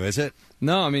lost on you, is it?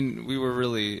 No, I mean, we were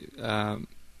really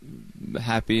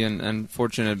happy and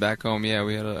fortunate back home. Yeah,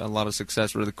 we had a lot of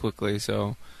success really quickly.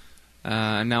 So,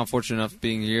 and now fortunate enough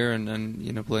being here and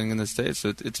playing in the States.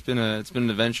 So it's been an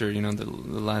adventure. The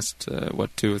last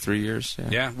 2 or 3 years.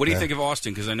 Yeah. What do you think of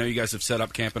Austin? Because I know you guys have set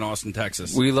up camp in Austin,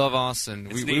 Texas. We love Austin.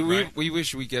 Right? We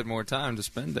wish we get more time to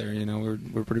spend there.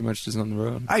 We're pretty much just on the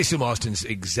road. I assume Austin's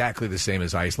exactly the same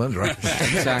as Iceland, right?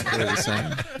 Exactly the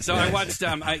same. So I watched.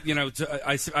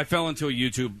 I fell into a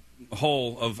YouTube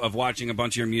hole of watching a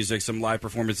bunch of your music, some live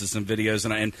performances, some videos,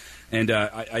 and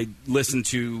I listened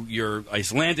to your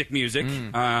Icelandic music,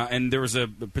 and there was a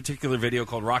particular video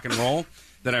called Rock and Roll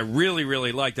that I really,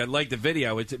 really liked. I liked the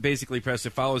video. It basically,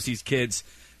 Preston, follows these kids.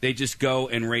 They just go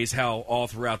and raise hell all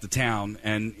throughout the town,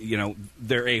 and,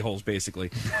 they're a-holes,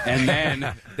 basically. And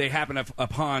then they happen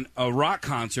upon a rock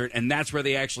concert, and that's where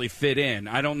they actually fit in.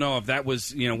 I don't know if that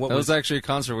was, what that was actually a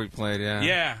concert we played,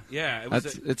 yeah. Yeah.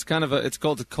 It's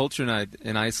called a culture night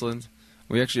in Iceland.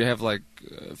 We actually have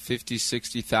 50,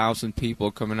 60,000 people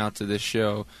coming out to this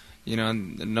show,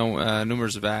 and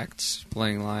numerous of acts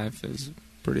playing live. Is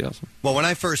pretty awesome. Well, when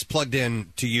I first plugged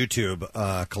in to YouTube,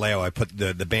 Kaleo, I put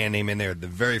the band name in there. The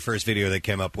very first video that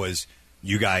came up was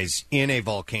you guys in a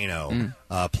volcano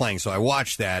playing. So I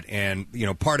watched that, and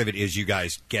part of it is you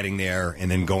guys getting there and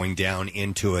then going down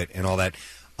into it and all that.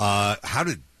 How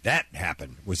did that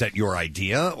happen? Was that your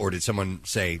idea, or did someone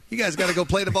say, you guys got to go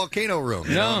play the volcano room?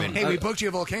 Hey, we booked you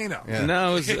a volcano. Yeah.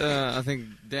 No, it was, I think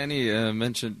Danny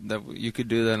mentioned that you could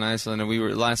do that in Iceland, and we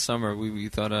were last summer. We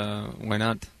thought, why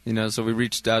not? So we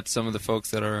reached out to some of the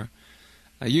folks that are.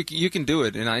 You can do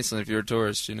it in Iceland if you're a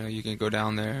tourist. You can go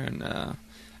down there, and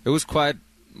it was quite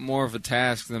more of a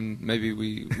task than maybe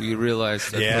we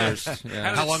realized at first.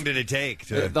 Yeah. How long did it take?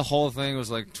 The whole thing was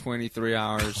 23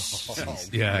 hours.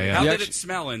 How did it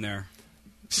smell in there?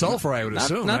 Sulfur, I would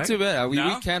assume. Not right? too bad. We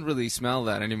No? can't really smell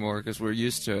that anymore because we're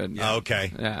used to it. Yeah.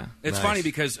 Okay. Yeah. It's funny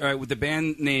because with the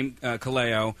band name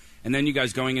Kaleo, and then you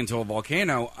guys going into a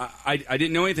volcano, I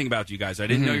didn't know anything about you guys. I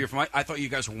didn't know you're from. I thought you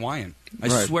guys were Hawaiian. I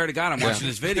Right. swear to God, I'm watching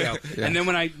this video, Yeah. and then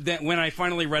when I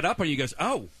finally read up on you guys,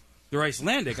 they're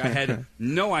Icelandic. I had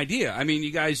no idea. I mean,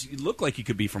 you guys look like you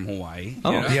could be from Hawaii.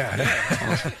 Oh,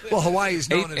 yeah. Well, Hawaii is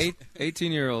known as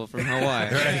 18-year-old from Hawaii.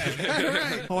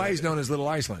 Hawaii is known as Little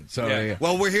Iceland. So, yeah.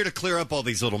 Well, we're here to clear up all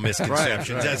these little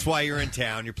misconceptions. Right. That's why you're in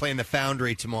town. You're playing the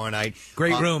Foundry tomorrow night.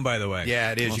 Great room, by the way.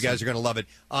 Yeah, it is. Awesome. You guys are going to love it.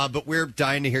 But we're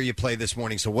dying to hear you play this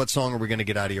morning. So what song are we going to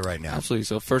get out of you right now? Absolutely.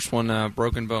 So first one,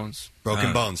 Broken Bones.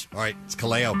 Broken Bones. All right. It's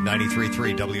Kaleo,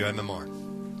 93.3 WMMR.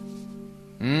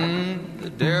 The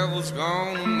devil's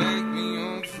gonna make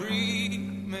me a free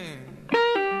man.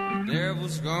 The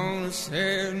devil's gonna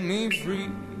set me free.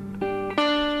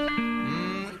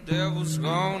 The devil's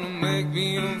gonna make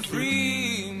me a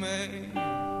free man.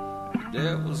 The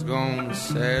devil's gonna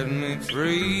set me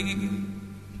free.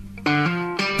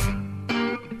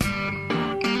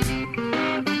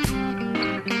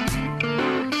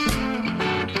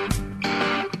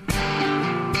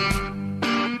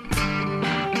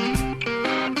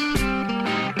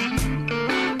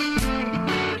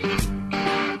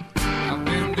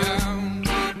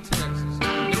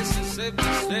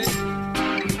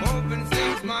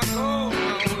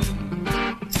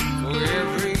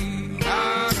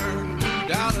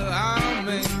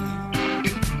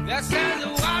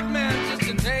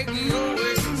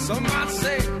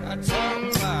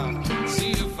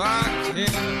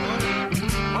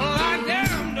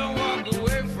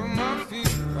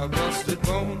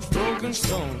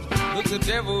 Stones, look the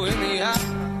devil in the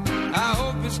eye. I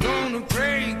hope it's gonna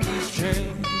break this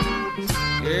chain.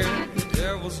 Yeah, the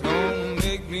devil's gonna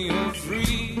make me a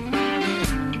free.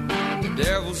 The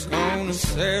devil's gonna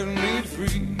set me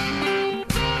free.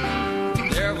 The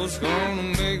devil's gonna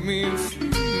make me a free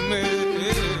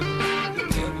man. The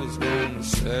devil's gonna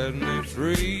set me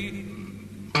free.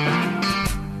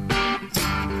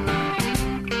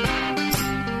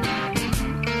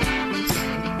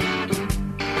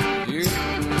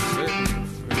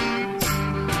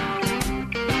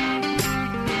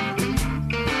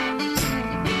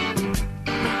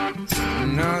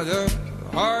 Another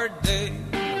hard day,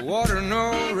 water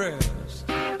no rest.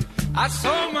 I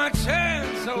saw my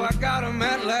chance, so I got him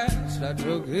at last. I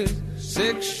took his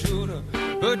 6-shooter,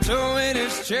 put two in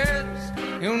his chest.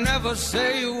 He'll never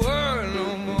say a word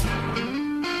no more.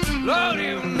 Lord,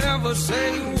 he'll never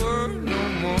say a word no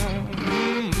more.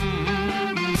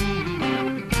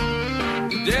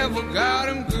 The devil got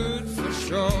him good for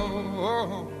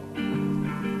sure.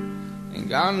 Ain't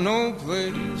got no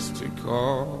place to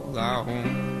call our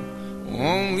home.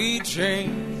 Only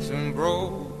chains and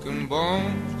broken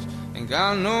bones. Ain't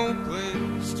got no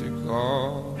place to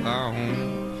call our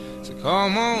home. So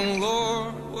come on,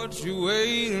 Lord, what you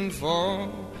waiting for?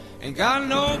 Ain't got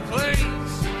no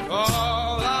place to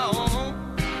call our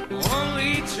home.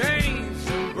 Only chains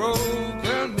and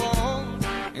broken bones.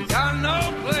 Ain't got no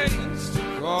place to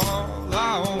call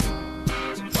our home.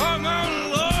 So come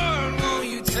on, Lord, won't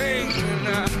you take me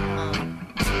now?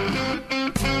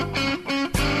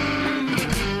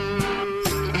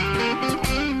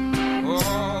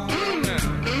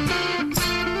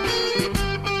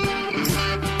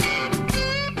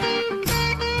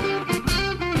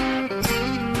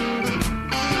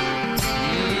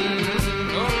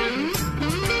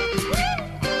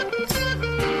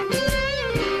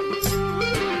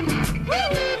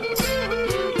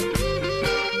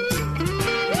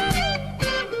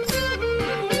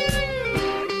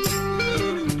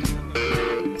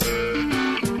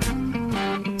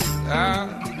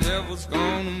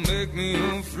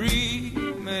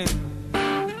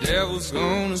 devil's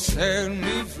gonna set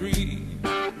me free.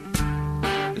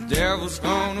 The devil's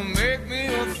gonna make me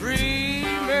a free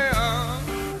man.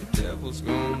 The devil's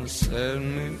gonna set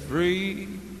me free.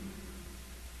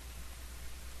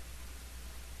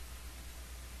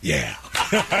 Yeah.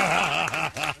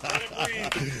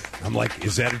 I'm like,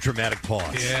 is that a dramatic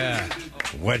pause? Yeah.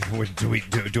 What do we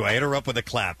do? Do I interrupt with a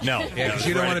clap? No. Yeah, because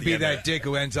you don't want to be that dick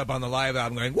who ends up on the live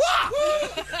album going, "Wah!"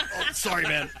 Oh, sorry,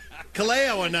 man.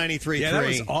 Kaleo on 93.3. Yeah, that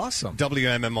was awesome.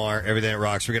 WMMR, Everything That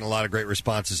Rocks. We're getting a lot of great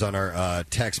responses on our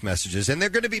text messages. And they're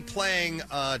going to be playing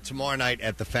tomorrow night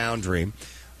at the Foundry,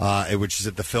 which is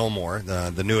at the Fillmore,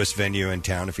 the newest venue in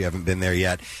town, if you haven't been there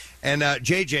yet. And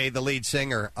JJ, the lead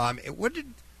singer,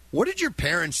 what did your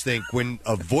parents think when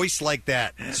a voice like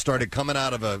that started coming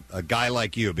out of a guy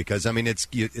like you? Because, I mean,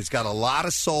 it's got a lot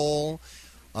of soul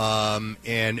and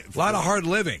a lot of hard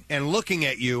living. And looking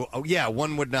at you,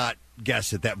 one would not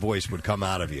guess that voice would come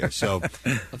out of you. So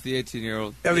Of the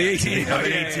 18-year-old. Of the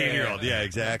 18-year-old. Yeah,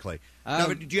 exactly. Now,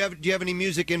 but do you have any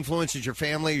music influences your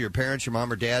family, your parents, your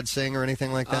mom or dad sing or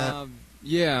anything like that?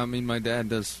 Yeah, I mean, my dad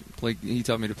does play. He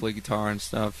taught me to play guitar and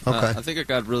stuff. Okay. I think I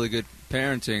got really good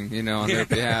parenting, on their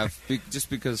behalf,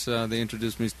 just because they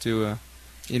introduced me to,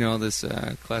 this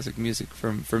classic music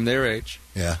from their age.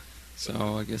 Yeah.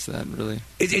 So I guess that really.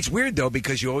 It's weird though,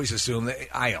 because you always assume that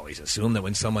I always assume that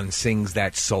when someone sings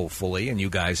that soulfully, and you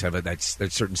guys have that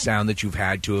certain sound that you've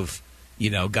had to have.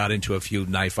 Got into a few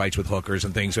knife fights with hookers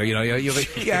and things. So, you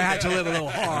had to live a little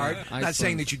hard. Not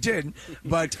saying that you didn't,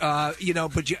 but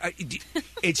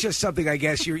it's just something, I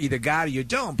guess, you're either got or you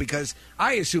don't, because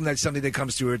I assume that's something that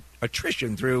comes through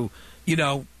attrition, through,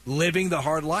 living the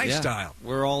hard lifestyle. Yeah,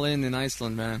 we're all in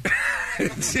Iceland, man.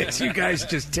 You guys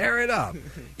just tear it up.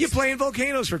 You're playing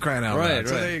volcanoes for crying out loud. Right.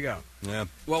 So there you go. Yeah.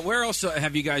 Well, where else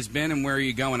have you guys been, and where are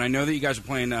you going? I know that you guys are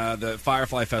playing the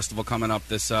Firefly Festival coming up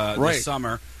this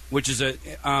summer, which is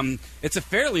it's a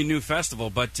fairly new festival,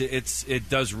 but it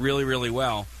does really, really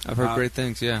well. I've heard great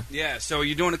things. Yeah. Yeah. So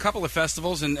you're doing a couple of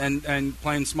festivals and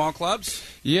playing small clubs.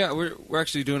 Yeah, we're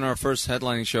actually doing our first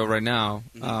headlining show right now.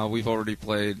 We've already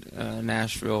played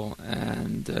Nashville,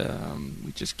 and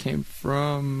we just came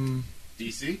from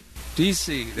DC.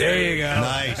 There you go.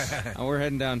 Nice. We're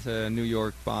heading down to New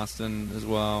York, Boston as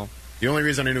well. The only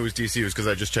reason I knew it was DC was because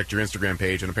I just checked your Instagram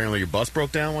page, and apparently your bus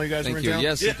broke down while you guys were in town.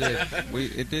 Yes, it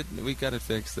did. We got it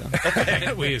fixed,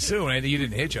 though. We assume you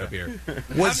didn't hitch up here.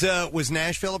 Was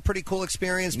Nashville a pretty cool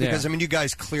experience? Because, I mean, you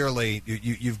guys clearly,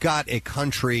 you've got a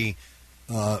country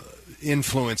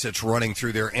influence that's running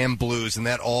through there, and blues, and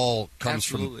that all comes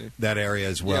from that area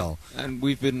as well. Yep. And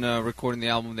we've been recording the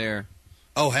album there.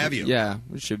 Oh, have you? Yeah,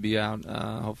 it should be out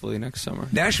hopefully next summer.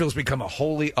 Nashville's become a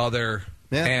wholly other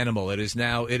animal. It is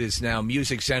now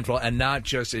Music Central, and not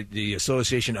just the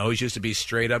association always used to be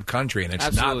straight up country, and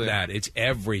it's not that. It's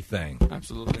everything.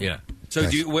 Absolutely. Yeah. So,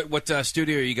 what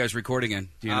studio are you guys recording in?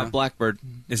 Do you know? Blackbird.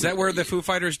 Is that where the Foo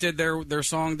Fighters did their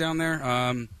song down there?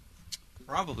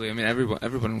 Probably. I mean,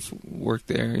 everyone's worked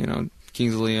there.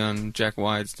 Kings of Leon, Jack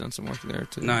White's done some work there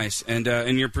too. Nice. And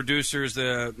your producer's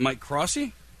Mike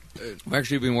Crossy? We've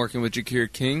actually been working with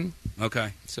Jakir King.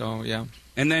 Okay. So, yeah.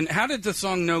 And then how did the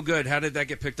song No Good, how did that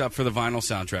get picked up for the vinyl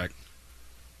soundtrack?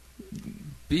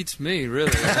 Beats me,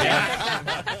 really.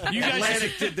 You guys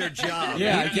Atlantic did their job.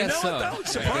 Yeah, I guess so. What, though?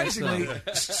 Surprisingly,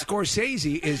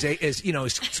 Scorsese is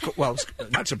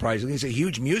not surprisingly, he's a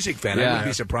huge music fan. Yeah. I wouldn't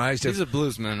be surprised if he's a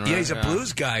bluesman, right? Yeah, he's a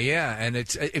blues guy. Yeah, and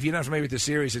it's if you're not familiar with the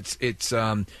series, it's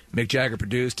Mick Jagger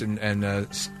produced and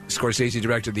Scorsese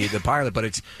directed the pilot, but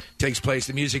it takes place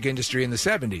in the music industry in the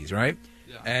 70s, right?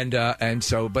 And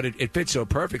so, but it fits so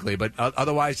perfectly. But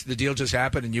otherwise, the deal just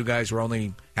happened, and you guys were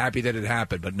only happy that it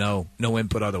happened, but no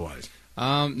input otherwise.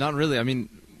 Not really. I mean,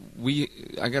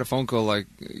 I got a phone call like,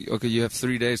 okay, you have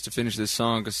 3 days to finish this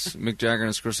song because Mick Jagger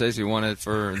and Scorsese want it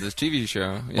for this TV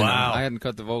show. You know, I hadn't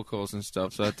cut the vocals and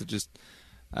stuff, so I had to just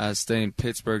stay in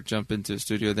Pittsburgh, jump into the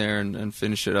studio there, and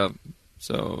finish it up.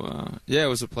 So, it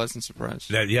was a pleasant surprise.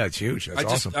 It's huge. That's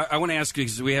awesome. I want to ask you,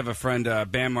 because we have a friend,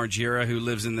 Bam Margera, who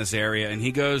lives in this area, and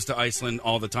he goes to Iceland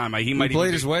all the time. He might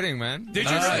played his wedding, man. Did you?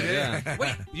 Yeah.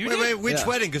 Wait, which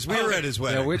wedding? Because we were at his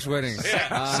wedding. Yeah, which wedding?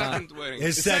 Second wedding.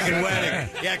 His second wedding.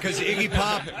 Yeah, because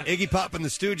Iggy Pop and the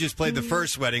Stooges played the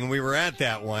first wedding, and we were at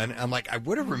that one. I'm like, I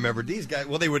would have remembered these guys.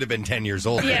 Well, they would have been 10 years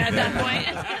old. Yeah, at that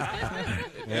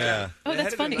point. Yeah. Oh,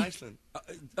 that's funny.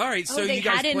 All right, so they you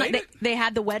guys played it? They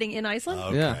had the wedding in Iceland?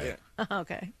 Okay. Yeah.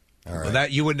 Okay. All right. Well,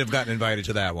 that you wouldn't have gotten invited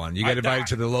to that one. You got invited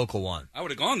to the local one. I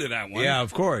would have gone to that one. Yeah,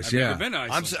 of course. I've yeah. never been to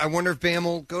Iceland. I wonder if Bam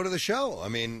will go to the show. I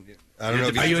mean, I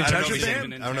don't know. Are you in touch with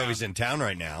him? Bam? I don't know if he's in town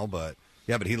right now, but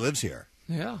he lives here.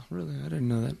 Yeah, really. I didn't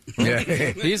know that. Yeah.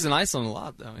 He's in Iceland a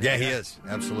lot, though. Yeah, he is.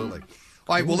 Absolutely.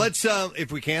 All right, well, let's,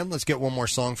 if we can, let's get one more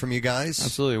song from you guys.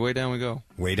 Absolutely. Way Down We Go.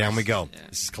 Way Down We Go.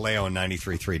 This is Kaleo on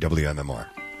 93.3 WMMR.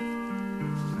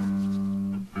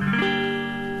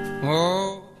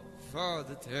 Oh,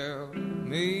 Father, tell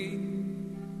me,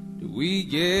 do we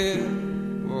get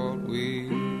what we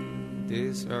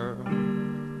deserve?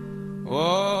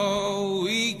 Oh,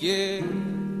 we get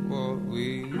what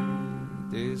we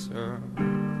deserve.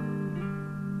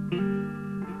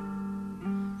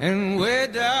 And way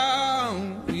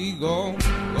down we go,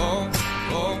 go,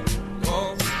 go,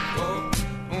 go, go.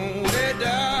 Way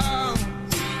down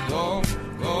we go,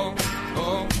 go,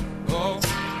 go, go,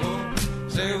 go.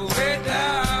 Say way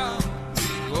down we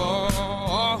go,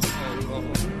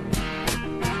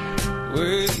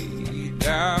 way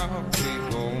down we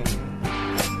go.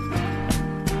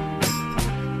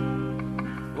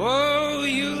 Oh,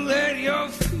 you let your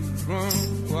feet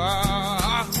run wild.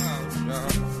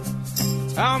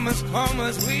 How much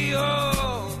we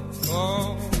all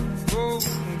go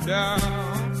down.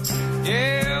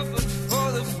 Yeah, but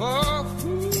for the fall,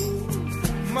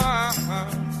 my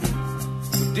heart.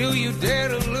 But do you dare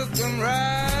to look them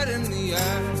right in the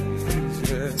eyes?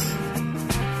 Yeah.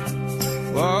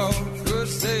 Well, could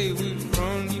say we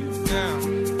run you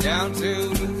down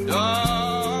till the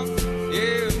dark.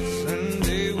 Yeah,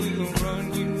 someday we'll run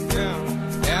you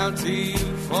down till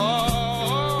you fall.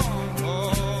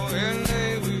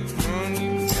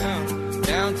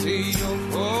 Till you're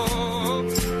poor,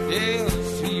 yeah,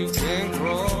 so you can't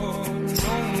grow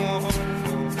no more.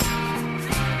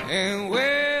 And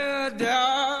where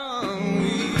down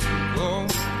we go,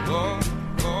 go,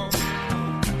 go.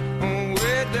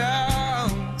 Where down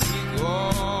we go,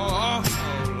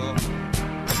 Lord.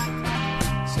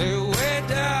 Say where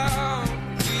down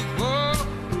we go.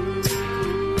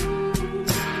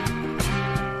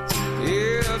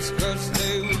 Yes, 'cause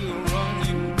they will run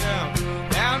you down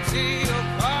till you're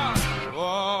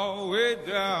way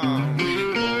down we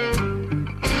go.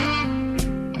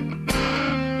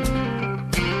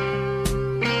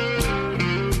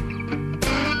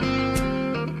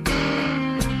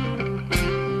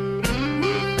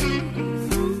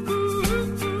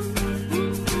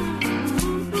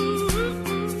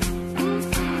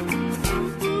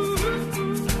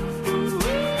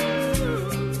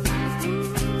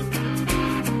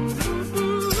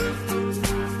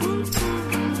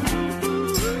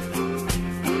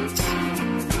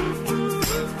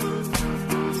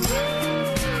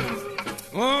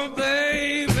 Oh,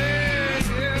 baby,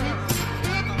 yeah.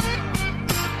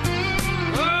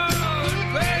 Oh,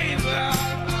 baby,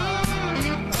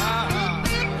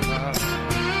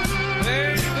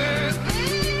 baby.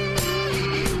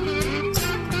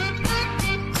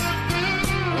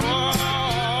 Oh,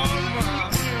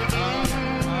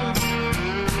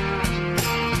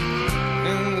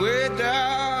 and way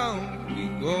down we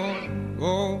go,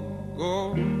 go, go,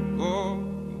 go.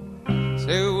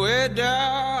 Say way down.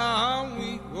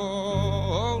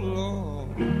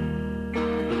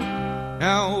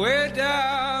 Now way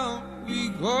down we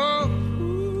go,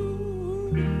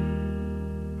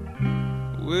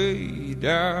 way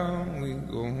down we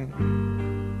go.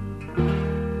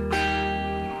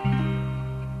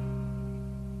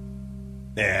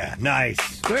 Yeah, nice.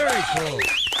 Very cool.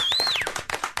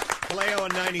 Kaleo on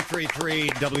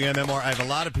 93.3 WMMR. I have a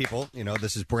lot of people,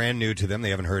 this is brand new to them. They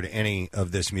haven't heard any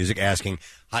of this music, asking,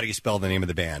 how do you spell the name of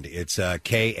the band? It's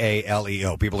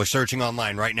Kaleo. People are searching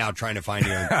online right now trying to find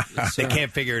you. They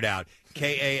can't figure it out.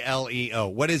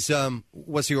 Kaleo.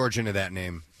 What's the origin of that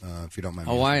name, if you don't mind?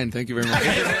 Hawaiian, thank you very much.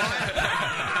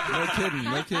 No kidding,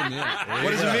 yeah.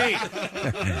 What does it mean?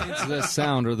 It's the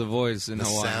sound or the voice in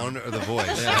Hawaii. The sound or the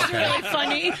voice. Yeah. Okay. Really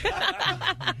funny.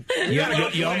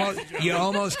 You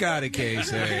almost got it, Case.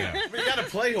 We got to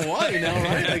play Hawaii now,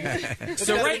 right?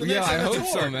 So yeah, I hope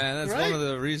so, man. That's one of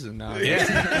the reasons now.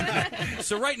 Yeah.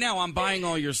 So right now, I'm buying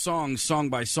all your songs, song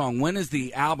by song. When is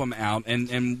the album out?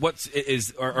 And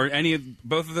are any of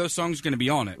both of those songs going to be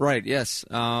on it? Right. Yes.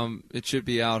 It should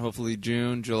be out hopefully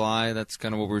June, July. That's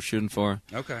kind of what we're shooting for.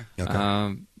 Okay.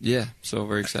 Yeah. So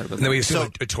very excited about And that. then we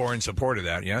assume a tour in support of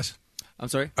that. Yes. I'm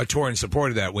sorry. A tour in support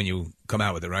of that when you come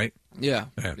out with it, right? Yeah.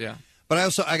 Yeah. But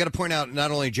I got to point out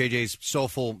not only JJ's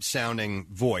soulful sounding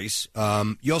voice,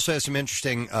 you also have some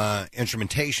interesting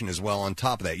instrumentation as well on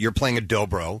top of that. You're playing a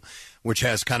dobro, which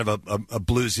has kind of a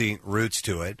bluesy roots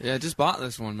to it. Yeah, I just bought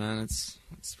this one, man.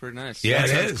 It's pretty nice. Yeah,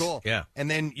 it is cool. Yeah,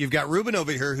 and then you've got Ruben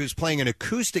over here who's playing an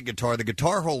acoustic guitar. The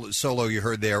guitar solo you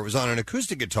heard there was on an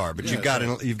acoustic guitar, but you've got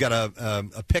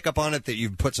a pickup on it that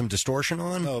you've put some distortion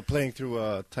on. Oh, playing through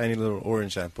a tiny little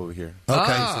orange amp over here.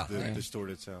 Okay, the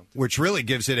distorted sound, which really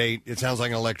gives it it sounds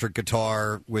like an electric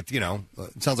guitar with it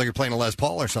sounds like you're playing a Les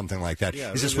Paul or something like that.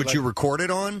 Yeah, is this really what you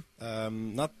recorded on?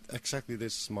 Not exactly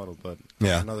this model, but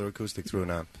Yeah. another acoustic through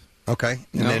an amp. Okay,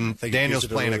 and then Think it Daniel's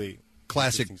gives it playing really a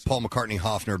classic Paul McCartney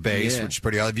Hofner bass, Yeah. which is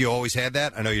pretty. Have you always had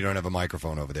that? I know you don't have a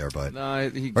microphone over there, but No,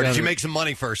 he or got did you it. make some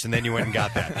money first and then you went and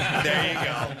got that? There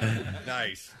you go.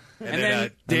 Nice. And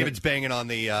then David's banging on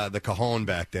the cajon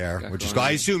back there, which is.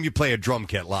 I assume you play a drum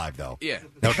kit live, though. Yeah.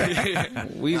 Okay.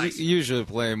 we usually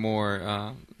play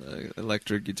more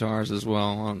electric guitars as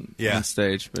well on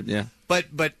stage, but yeah. But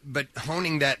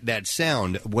honing that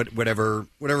sound, whatever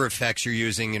effects you're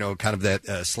using, kind of that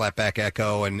slapback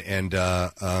echo and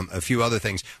a few other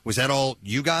things. Was that all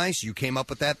you guys? You came up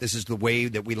with that? This is the way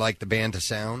that we like the band to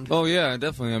sound. Oh yeah,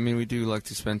 definitely. I mean, we do like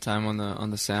to spend time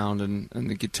on the sound and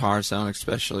the guitar sound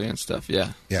especially and stuff.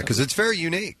 Yeah. Yeah, because it's very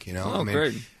unique. Oh,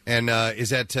 great. And is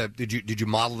that did you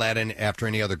model that in after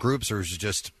any other groups, or is it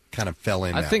just kind of fell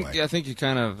in? I that think way? I think you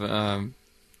kind of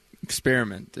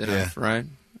experiment enough, right?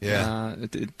 Yeah.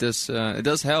 It does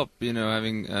help,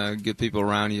 having good people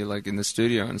around you, like in the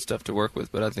studio and stuff to work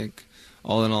with. But I think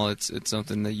all in all, it's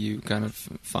something that you kind of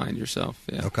find yourself.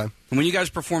 Yeah. Okay. And when you guys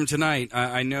perform tonight,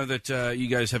 I know that you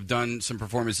guys have done some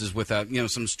performances with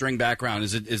some string background.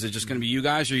 Is it just going to be you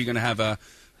guys, or are you going to have a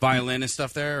violin and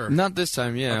stuff there? Or? Not this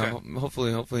time, yeah. Okay.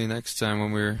 Hopefully next time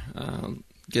when we're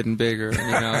getting bigger.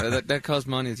 That costs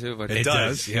money too. But It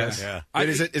does, yes. Yeah. Wait,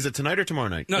 is it tonight or tomorrow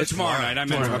night? No, it's tomorrow night. I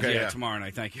meant Okay, yeah. tomorrow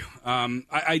night. Thank you.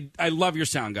 I love your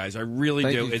sound, guys. I really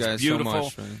Thank do. you It's guys so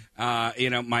beautiful.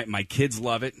 much, My kids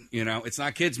love it. It's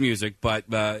not kids music,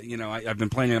 but I've been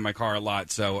playing it in my car a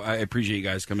lot. So I appreciate you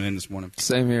guys coming in this morning.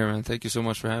 Same here, man. Thank you so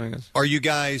much for having us. Are you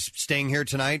guys staying here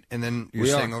tonight, and then you're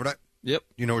We are. staying overnight? Yep.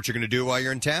 You know what you're going to do while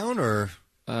you're in town, or?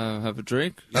 Have a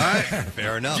drink. All right,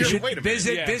 fair enough. You should Wait a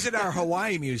minute. visit our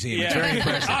Hawaii museum. It's Yeah. very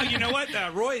impressive. Oh, you know what?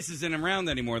 Royce isn't around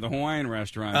anymore. The Hawaiian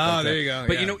restaurant. Oh, there you go,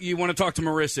 But yeah. you want to talk to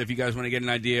Marissa if you guys want to get an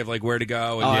idea of where to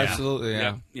go. And, Oh, absolutely,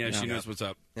 yeah. Yeah, she knows what's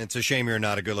up. It's a shame you're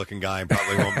not a good-looking guy and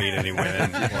probably won't meet any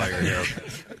women while you're here.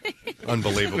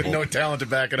 Unbelievable. No talent to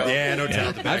back it up. Yeah, no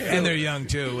talent to back it up. And they're young,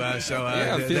 too. Yeah,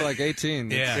 I feel like 18.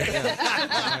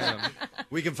 Yeah.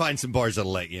 We can find some bars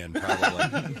that'll let you in,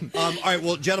 probably. All right,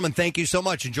 well, gentlemen, thank you so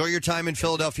much. Enjoy your time in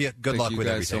Philadelphia. Good Thank luck you with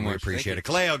guys so everything. We much. appreciate it.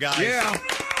 Thank Kaleo, guys. Yeah.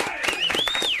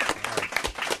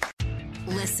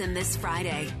 Listen this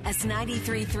Friday as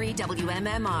 93.3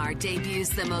 WMMR debuts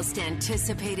the most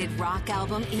anticipated rock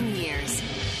album in years,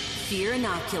 Fear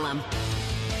Inoculum.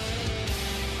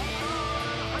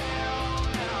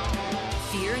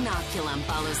 Fear Inoculum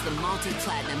follows the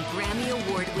multi-platinum Grammy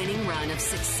Award-winning run of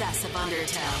success of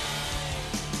Undertow,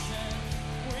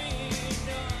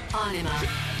 Anima,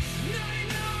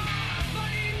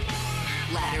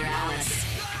 Lateralis,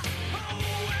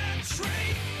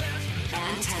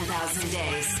 and 10,000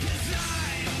 Days.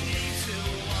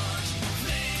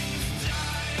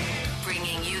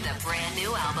 Bringing you the brand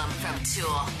new album from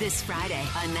Tool this Friday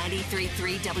on 93.3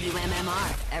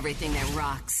 WMMR. Everything that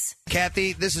rocks.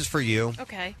 Kathy, this is for you.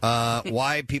 Okay.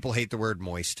 Why people hate the word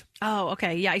moist. Oh,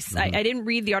 okay. Yeah, I didn't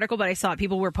read the article, but I saw it.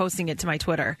 People were posting it to my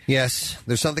Twitter. Yes,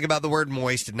 there's something about the word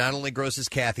moist. It not only grosses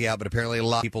Kathy out, but apparently a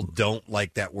lot of people don't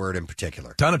like that word in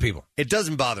particular. Ton of people. It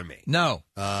doesn't bother me. No.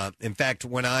 In fact,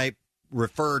 when I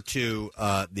refer to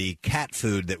the cat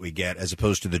food that we get as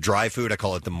opposed to the dry food, I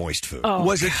call it the moist food. Oh,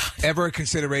 Was it ever a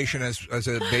consideration as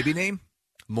a baby name?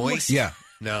 Moist? Yeah.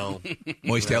 No.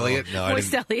 Moist No, Elliott? No,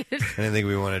 Moist Elliott. I didn't think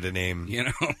we wanted to name,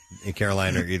 in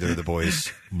Carolina, either of the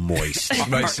boys Moist.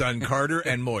 My son Carter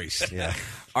and Moist. Yeah.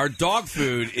 Our dog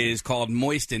food is called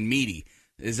moist and meaty.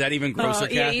 Is that even grosser,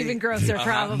 Kathy? Yeah, even grosser,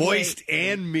 probably. Moist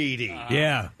and meaty.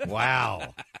 Yeah.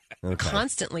 Wow. Okay.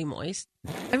 Constantly moist.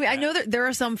 I mean, I know that there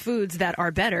are some foods that are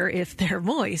better if they're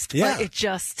moist, Yeah. but it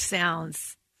just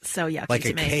sounds so yucky Like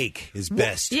to a me. cake is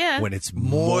best Yeah. when it's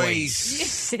moist.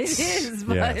 Yes, it is,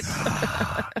 but Yes.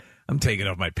 I'm taking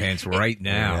off my pants right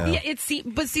now. yeah,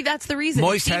 but see, that's the reason.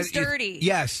 Moist it seems has dirty.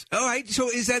 Yes. All right. So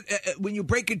is that when you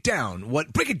break it down? What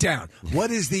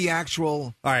is the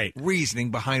actual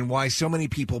reasoning behind why so many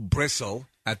people bristle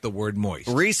at the word moist?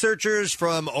 Researchers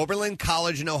from Oberlin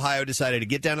College in Ohio decided to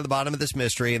get down to the bottom of this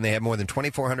mystery, and they had more than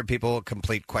 2,400 people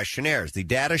complete questionnaires. The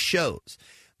data shows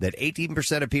that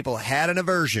 18% of people had an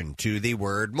aversion to the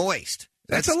word moist.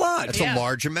 That's a lot. That's Yeah. a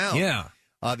large amount. Yeah.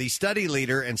 The study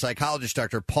leader and psychologist,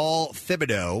 Dr. Paul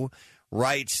Thibodeau,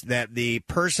 writes that the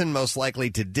person most likely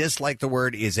to dislike the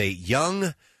word is a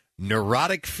young,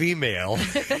 neurotic female.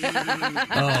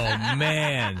 Oh,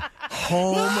 man.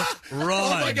 Home run.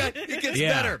 Oh, my God. It gets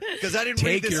Yeah. better because I didn't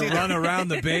read Take this your either. run around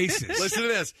the bases. Listen to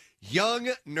this. Young,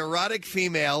 neurotic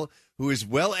female who is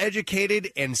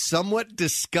well-educated and somewhat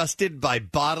disgusted by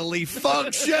bodily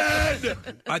function.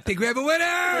 I think we have a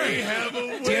winner. We have a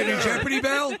winner. Do you have your Jeopardy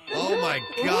bell? Oh, my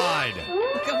God.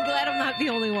 Look, I'm glad I'm not the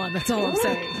only one. That's all I'm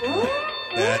saying.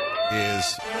 That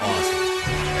is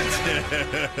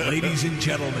awesome. Ladies and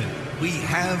gentlemen, we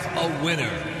have a winner.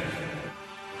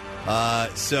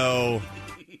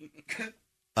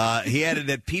 He added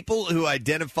that people who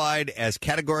identified as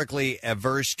categorically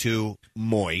averse to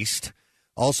moist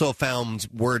also found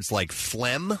words like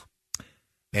phlegm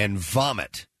and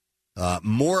vomit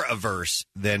more averse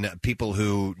than people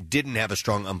who didn't have a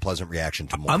strong, unpleasant reaction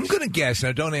to moist. I'm going to guess.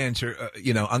 Now, don't answer.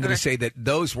 I'm going to say that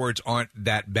those words aren't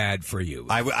that bad for you.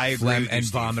 I agree Phlegm with you, and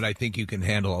Steve. vomit, I think you can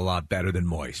handle a lot better than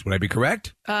moist. Would I be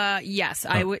correct? Yes,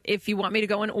 I would. If you want me to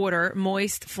go in order,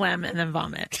 moist, phlegm, and then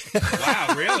vomit.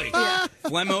 Wow, really?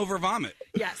 Phlegm over vomit.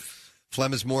 Yes.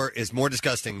 Phlegm is more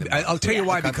disgusting than I'll tell you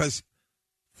why. Okay. Because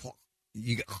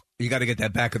you got to get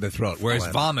that back of the throat. Whereas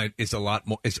Phlegm. vomit is a lot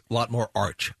more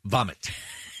arch. Vomit.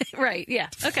 Right. Yeah.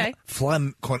 Okay.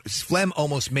 Phlegm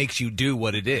almost makes you do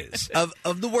what it is.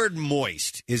 Of the word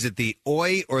moist, is it the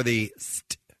oi or the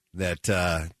st that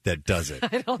does it?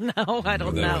 I don't know. I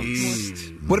don't know.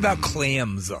 What about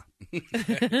clams?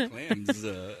 Clams.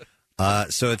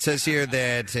 So it says here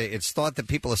that it's thought that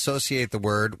people associate the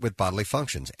word with bodily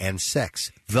functions and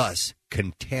sex, thus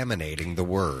contaminating the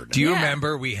word. Do you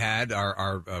remember we had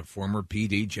our former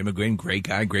PD, Jim McGuinn, great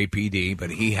guy, great PD,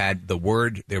 but he had the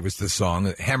word, there was the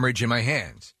song, hemorrhage in my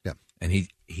hands. Yeah. And he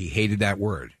hated that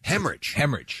word. Hemorrhage.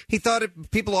 Hemorrhage. He thought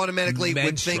people automatically would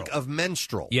Menstrual. think of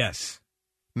menstrual. Yes.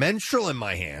 Menstrual in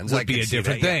my hands. Would I be could a see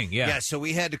different that, thing, yeah. Yeah, so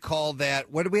we had to call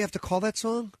that, what did we have to call that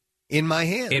song? In my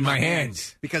hands. In my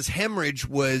hands. Because hemorrhage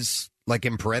was like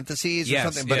in parentheses or Yes,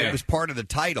 something, but yeah. it was part of the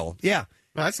title. Yeah.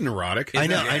 Well, that's neurotic. I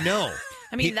know.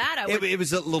 I mean, that I would. It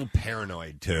was a little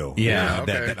paranoid, too. Yeah, You know,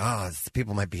 okay. that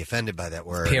people might be offended by that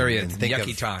word. Periods, And think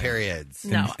yucky of time. periods.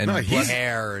 No. And And blood-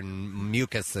 hair and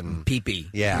mucus and... pee-pee.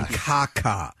 Yeah. And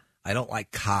caca. I don't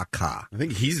like caca. I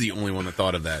think he's the only one that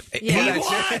thought of that. Yeah. He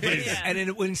was.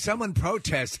 And when someone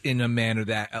protests in a manner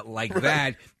that like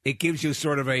that, it gives you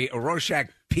sort of a Rorschach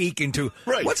peek into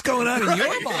what's going on in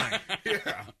your mind.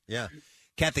 Yeah.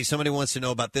 Kathy, somebody wants to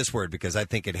know about this word because I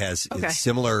think it has Okay. a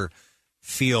similar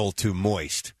feel to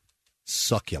moist.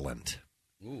 Succulent.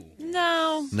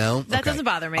 No. No? That Okay. doesn't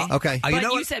bother me. Okay. But you know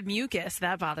you what? said mucus.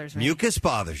 That bothers me. Mucus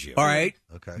bothers you. All right.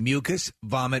 Okay. Mucus,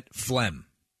 vomit, phlegm.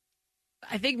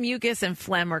 I think mucus and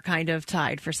phlegm are kind of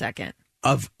tied for second.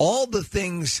 Of all the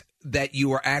things that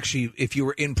you are actually, if you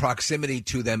were in proximity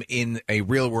to them in a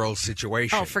real world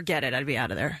situation. Oh, forget it. I'd be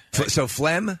out of there. So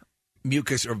phlegm,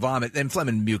 mucus, or vomit, and phlegm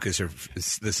and mucus are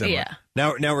the similar. Yeah.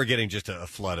 Now we're getting just a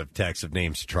flood of texts of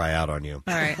names to try out on you.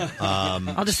 All right.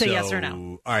 I'll just say yes or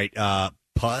no. All right.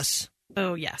 Pus.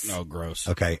 Oh, yes. Oh, gross.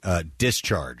 Okay.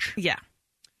 Discharge. Yeah.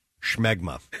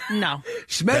 Schmegma. No.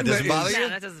 That doesn't bother you? No,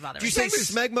 that doesn't bother Do me. you say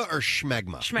smegma or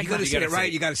schmegma? Schmegma. You got to say it gotta right.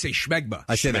 say- You got to say schmegma.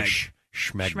 I say that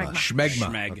Schmegma. schmegma.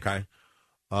 Schmegma.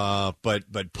 Okay.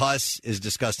 But pus is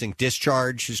disgusting.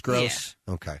 Discharge is gross.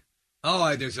 Okay.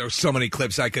 Oh, there's so many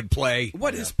clips I could play.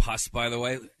 What is pus, by the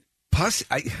way? Pus?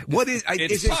 What is?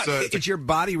 It's is pus. It's your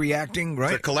body reacting, It's a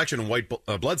right? collection of white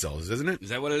blood cells, isn't it? Is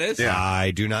that what it is? Yeah. I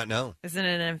do not know. Isn't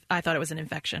it? I thought it was an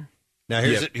infection. Now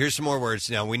here's some more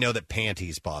words. Now we know that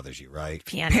panties bothers you, right?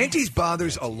 Panties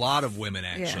bothers a lot of women,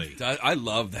 actually. I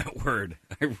love that word.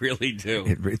 I really do.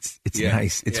 It's Yeah.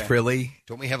 nice. It's Yeah. frilly.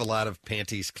 Don't we have a lot of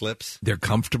panties clips? They're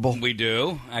comfortable. We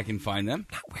do. I can find them.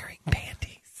 Not wearing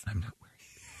panties. I'm not wearing.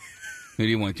 Who do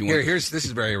you want? Do you want? This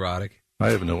is very erotic. I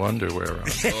have no underwear on.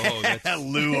 Oh, that's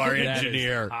Lou, our that is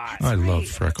engineer. hot. I love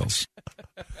freckles.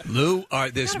 Lou,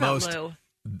 this Forgot about most Lou.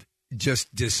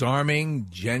 just disarming,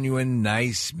 genuine,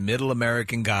 nice, middle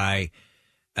American guy.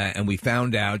 And we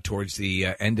found out towards the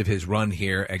end of his run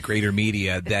here at Greater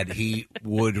Media that he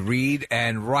would read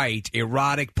and write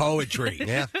erotic poetry.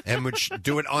 Yeah, and would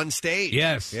do it on stage.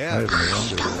 Yes. I Yeah. have no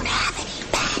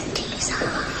underwear.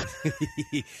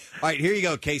 All right, here you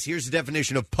go, Case. Here's the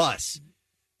definition of pus.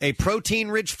 A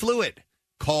protein-rich fluid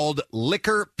called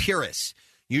liquor purus,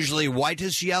 usually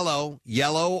whitish yellow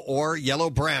or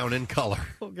yellow-brown in color.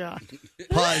 Oh, God.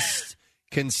 Pus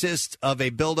consists of a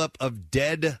buildup of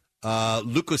dead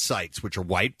leukocytes, which are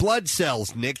white blood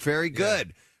cells, Nick, very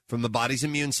good, from the body's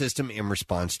immune system in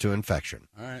response to infection.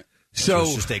 All right. So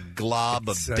it's just a glob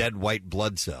of dead white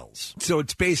blood cells. So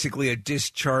it's basically a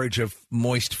discharge of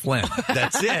moist phlegm.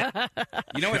 That's it.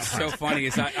 You know what's so funny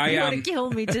is You want to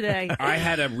kill me today. I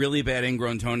had a really bad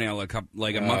ingrown tonenail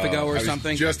a month ago or I was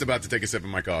something. Just about to take a sip of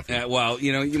my coffee. Well,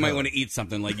 you might want to eat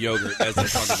something like yogurt as I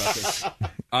talk about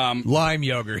this. Lime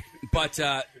yogurt. But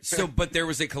there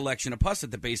was a collection of pus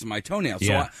at the base of my toenail. So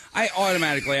Yeah. I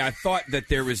automatically I thought that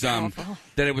there was that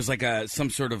it was like some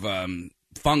sort of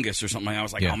fungus or something. I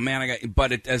was like, Yeah. oh man,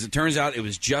 but as it turns out, it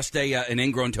was just an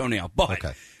ingrown toenail. But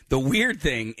the weird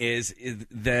thing is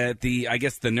that I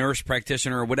guess the nurse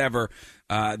practitioner or whatever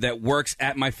that works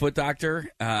at my foot doctor,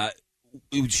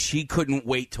 she couldn't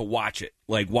wait to watch it,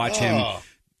 watch him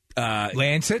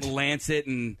lance it,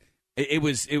 and. It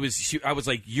was. I was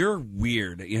like, "You're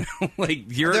weird," There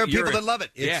are people that love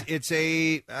it. It's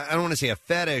I don't want to say a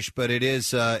fetish, but it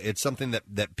is. It's something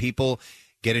that people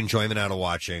get enjoyment out of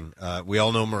watching. We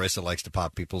all know Marissa likes to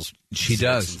pop people's. She zits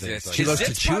does. and things like She loves that.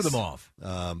 to chew them off.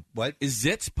 What is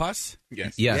zits pus?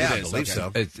 Yes. Yeah, Yeah, it I is. believe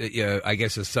so. It's, I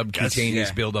guess a subcutaneous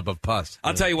Yeah. buildup of pus.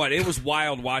 I'll tell you what, it was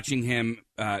wild watching him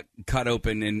cut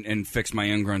open and fix my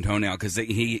ingrown toenail because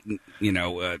he,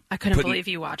 I couldn't believe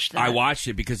you watched that. I watched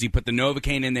it because he put the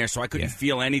Novocaine in there, so I couldn't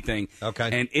feel anything. Okay,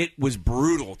 and it was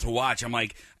brutal to watch. I'm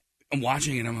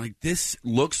watching it. I'm like, this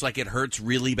looks like it hurts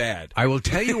really bad. I will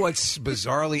tell you what's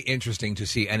bizarrely interesting to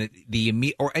see, and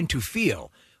and to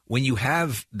feel when you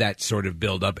have that sort of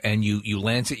buildup and you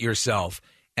lance it yourself,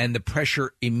 and the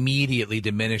pressure immediately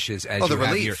diminishes as the you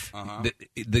have relief.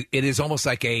 it is almost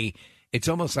like a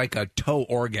toe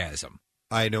orgasm.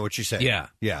 I know what you say. Yeah,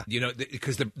 yeah.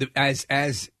 Because as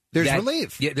there's that-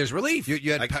 relief. Yeah, there's relief.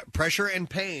 You had pressure and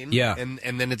pain. Yeah. and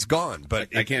then it's gone.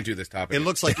 But I can't do this topic. It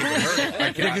looks like it would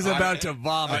hurt. Nick is about to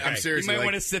vomit. I'm serious. You might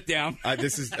want to sit down.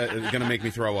 This is going to make me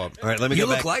throw up. All right, let me You go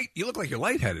look back. you look like you're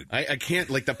lightheaded. I can't,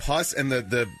 the pus and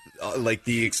the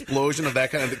explosion of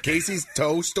that kind of Casey's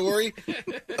toe story.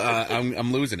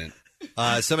 I'm losing it.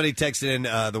 Somebody texted in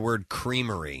the word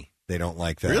creamery. They don't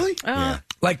like that. Really? Yeah.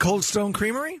 Like Cold Stone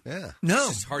Creamery? Yeah. No.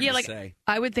 It's hard Yeah, to like say.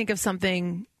 I would think of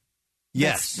something.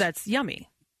 Yes. That's yummy.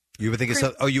 You would think of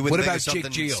something. Oh, you would What think about of something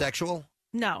Jake Geel? sexual?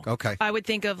 No. Okay. I would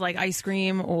think of ice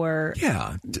cream or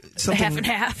Yeah. half and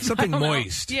half. Something I don't know.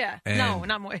 moist. Yeah. and No,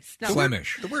 not moist. No.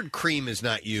 Flemish. The word cream is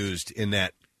not used in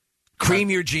that Cream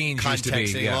your jeans used context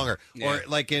to be. any Yeah. longer. Yeah. Or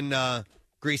like in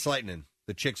Grease Lightning,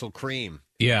 the chicks will cream.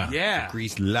 Yeah. Yeah.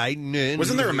 Grease Lightning.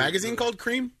 Wasn't there a magazine called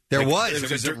Cream? There was. It It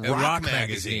was was a a rock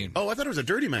magazine. Oh, I thought it was a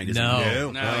dirty magazine.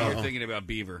 No. No, you're thinking about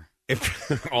Beaver.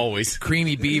 Always.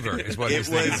 Creamy Beaver is what It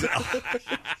it was.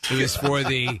 It was for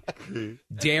the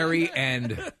dairy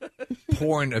and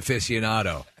porn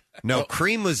aficionado. No,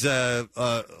 Cream was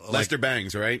Lester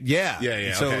Bangs, right? Yeah,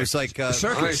 Yeah. So okay. it was like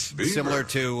Circus. similar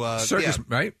to Circus,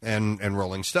 right? And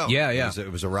Rolling Stone. Yeah. It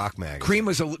was a rock magazine. Cream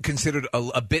was considered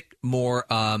a bit more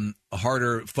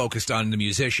harder focused on the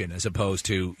musician as opposed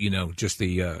to just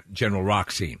the general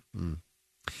rock scene.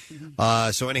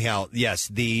 So anyhow, yes,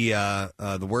 the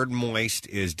word moist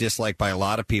is disliked by a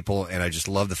lot of people, and I just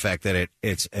love the fact that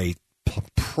it's a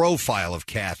profile of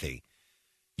Kathy.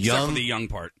 Except for the young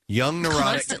part. Young neurotic,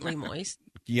 Constantly moist.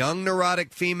 young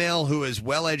neurotic female who is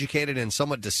well educated and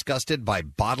somewhat disgusted by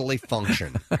bodily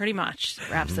function. Pretty much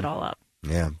wraps it all up.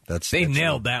 Yeah, They that's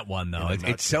nailed that one though.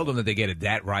 It's seldom that they get it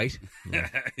that right.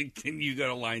 Can you go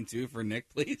to line 2 for Nick,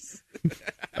 please?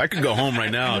 I could go home right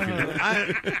now.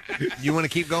 You want to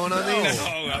keep going on these? No,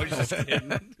 I was just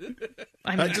kidding.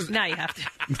 I mean, now you have to.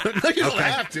 You don't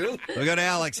have to. We'll go to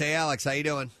Alex. Hey, Alex, how you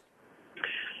doing?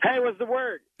 Hey, what's the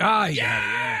word? Ah,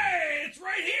 yeah. It's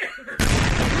right here.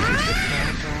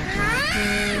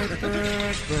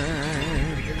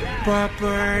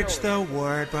 Bird's the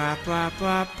word. Bird.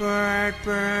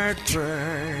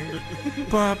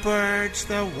 Bird's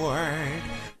the word.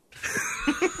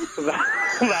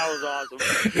 That was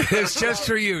awesome. It's just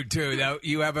for you too. Now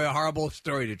you have a horrible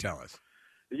story to tell us.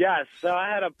 Yes, so I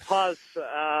had a pus.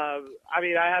 I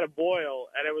had a boil,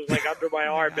 and it was like under my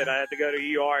armpit. I had to go to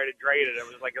ER to drain it. It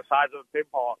was like the size of a ping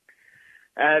pong.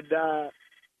 And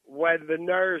when the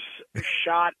nurse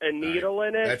shot a needle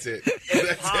in it, That's it.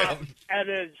 it popped, and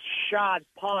it shot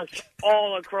pus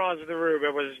all across the room.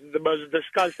 It was the most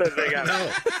disgusting thing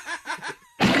ever.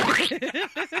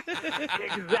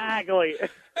 Exactly.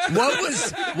 What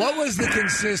was the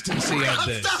consistency of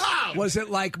this? Was it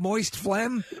like moist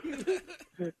phlegm?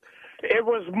 It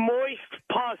was moist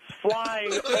pus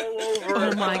flying all over.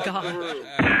 Oh my God.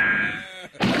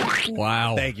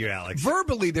 Wow. Thank you, Alex.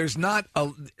 Verbally, there's not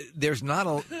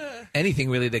anything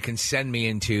really that can send me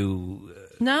into.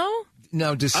 No?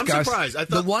 No, disgust. I'm surprised. I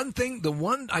thought the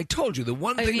one I told you, the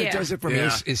one thing that does it for me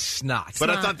is snot. But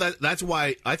I thought that's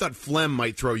why I thought phlegm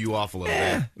might throw you off a little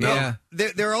bit. No? Yeah.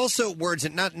 There are also words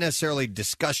that not necessarily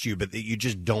disgust you, but that you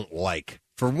just don't like.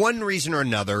 For one reason or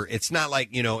another, it's not like,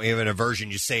 you know, an aversion,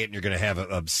 you say it and you're going to have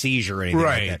a seizure or anything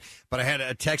like that. But I had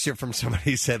a text here from somebody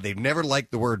who said they've never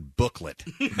liked the word booklet.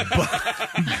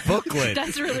 Booklet.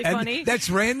 That's really And funny. That's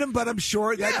random, but I'm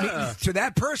sure that to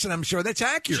that person, I'm sure that's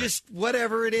accurate. Just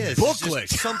whatever it is. Booklet.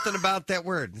 It's just something about that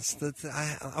word.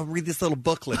 I'll read this little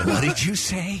booklet. What did you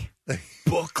say?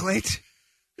 Booklet?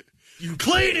 You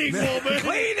cleaning woman!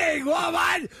 Cleaning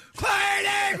woman!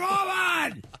 Cleaning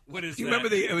woman! What is Do you that?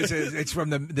 remember it's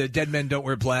from the Dead Men Don't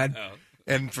Wear Plaid? Oh.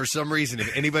 And for some reason,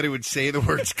 if anybody would say the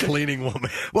words cleaning woman,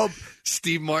 well,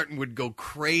 Steve Martin would go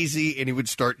crazy and he would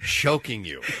start choking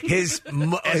you. His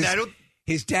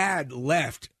dad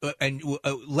left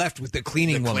left with the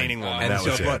cleaning woman. Cleaning woman. And That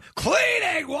was it.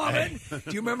 Cleaning woman! Do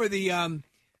you remember the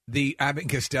Abbott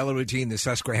and Costello routine, the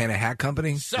Susquehanna Hat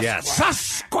Company? Yes.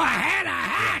 Susquehanna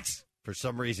hats! For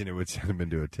some reason, it would send him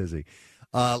into a tizzy.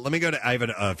 Let me go to. I have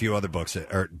a few other books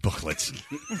or booklets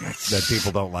that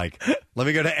people don't like. Let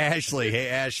me go to Ashley. Hey,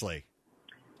 Ashley.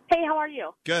 Hey, how are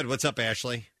you? Good. What's up,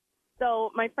 Ashley?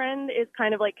 So my friend is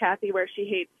kind of like Kathy, where she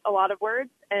hates a lot of words,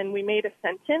 and we made a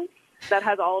sentence that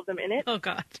has all of them in it. Oh,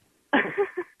 God.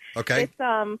 Okay.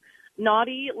 It's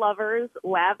naughty lovers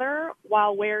lather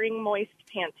while wearing moist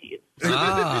panties.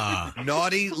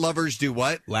 Naughty lovers do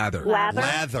what? Lather.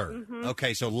 Lather. Mhm.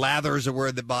 Okay, so lather is a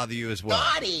word that bother you as well.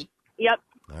 Naughty. Yep.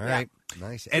 All right.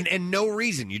 Nice. And no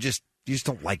reason. You just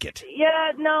don't like it.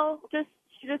 Yeah, no,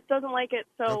 she just doesn't like it,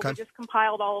 so Okay. we just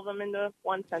compiled all of them into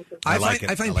one sentence. I like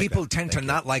find it. I like people that. tend to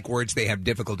not like words they have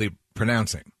difficulty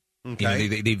pronouncing. Okay. You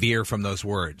know, they veer from those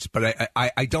words. But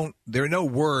I don't. There are no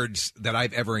words that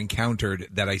I've ever encountered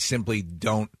that I simply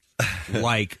don't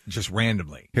like just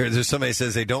randomly. There's somebody who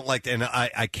says they don't like, and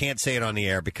I can't say it on the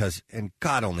air because, and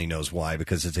God only knows why,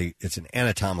 because it's an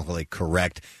anatomically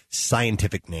correct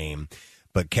scientific name.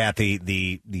 But Kathy,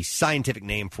 the scientific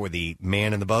name for the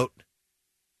man in the boat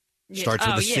starts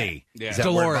with a C. Yeah. Does that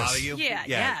Dolores. word bother you? Yeah,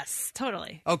 yes,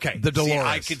 totally. Okay. The See, Dolores.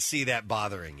 I could see that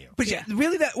bothering you. But yeah,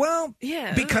 really,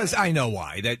 Yeah. because I know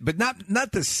why. But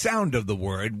not the sound of the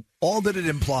word, all that it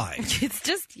implies. It's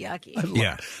just yucky.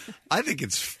 Yeah. I think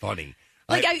it's funny.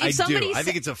 Like, I if somebody do. I sa-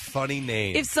 think it's a funny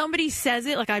name. If somebody says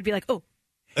it, like I'd be like, oh.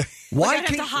 Why I'd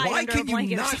have to hide under a can you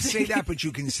blanket or not something. say that, but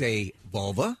you can say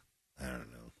vulva? I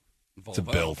don't know. It's a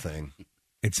Bill thing.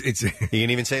 It's You can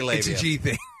even say labia. It's a G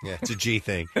thing. Yeah, it's a G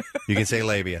thing. You can say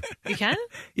labia. You can?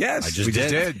 Yes, I just we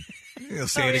did. You'll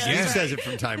say it yeah. again. Steve says it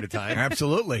from time to time.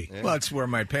 Absolutely. Yeah. Well, that's where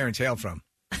my parents hail from.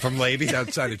 From labia? It's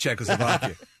outside of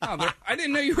Czechoslovakia. Oh, I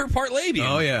didn't know you were part Labian.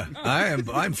 Oh yeah,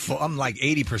 I'm like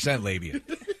 80% labia.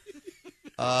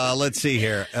 Let's see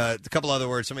here. A couple other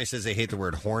words. Somebody says they hate the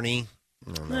word horny.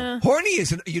 Horny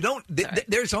is you don't.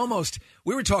 There's almost.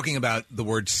 We were talking about the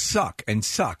word suck and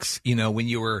sucks. You know, when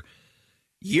you were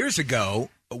years ago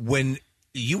when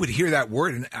you would hear that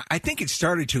word, and I think it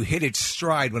started to hit its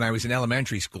stride when I was in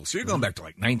elementary school. So you're going back to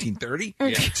like 1930.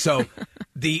 Yeah. So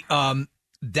the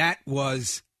that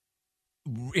was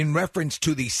in reference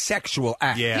to the sexual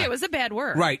act. Yeah, it was a bad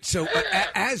word. Right. So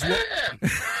as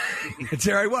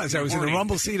there I was. I was in the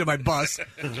rumble seat of my bus.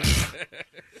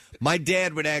 My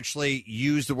dad would actually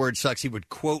use the word sucks. He would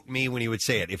quote me when he would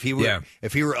say it. If he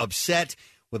were upset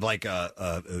with like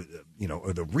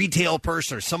the retail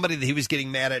person or somebody that he was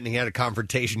getting mad at and he had a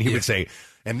confrontation, he would say,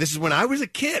 and this is when I was a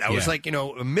kid. I was like,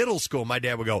 middle school. My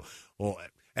dad would go, well,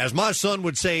 as my son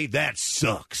would say, that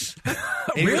sucks. And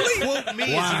he would Really? quote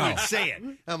me as he would say it.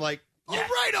 I'm like,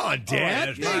 right on, Dad.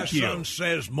 As Thank my you. son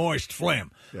says, moist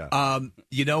phlegm. Yeah.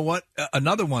 You know what?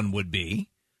 Another one would be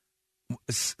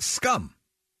scum.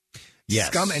 Yes.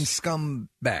 Scum and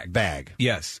scumbag. Bag.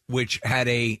 Yes, which had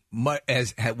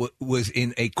was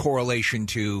in a correlation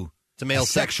to It's a male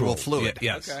sexual fluid.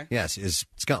 Yes. Okay. Yes, is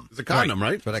scum. It's a condom,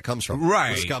 right? That's where that comes from.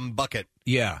 Right. The scum bucket.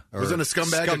 Yeah. Or Wasn't a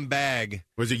scumbag Scumbag.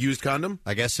 Was it used condom?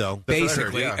 I guess so. That's what I heard,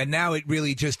 Basically, yeah. and now it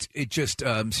really just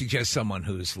suggests someone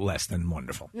who's less than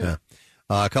wonderful. Yeah.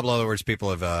 A couple other words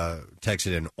people have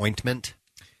texted in. Ointment.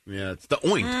 Yeah, it's the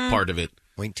oint part of it.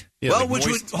 Oint. Yeah, well, like which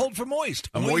moist- would hold for moist.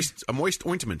 a moist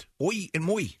ointment. Oi and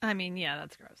moi. I mean, yeah,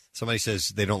 that's gross. Somebody says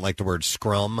they don't like the word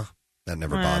scrum. That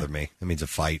never bothered me. That means a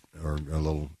fight or a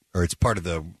little, or it's part of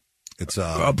the. It's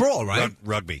a brawl, right?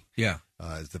 Rugby. Yeah.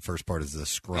 Is the first part is the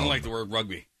scrum. I don't like the word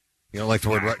rugby. You don't like the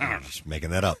word rugby? You're just making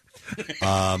that up.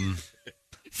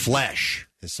 Flesh.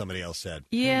 as somebody else said.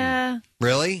 Yeah.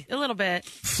 Really? A little bit.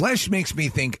 Flesh makes me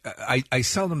think. I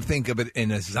seldom think of it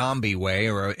in a zombie way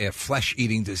or a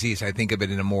flesh-eating disease. I think of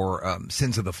it in a more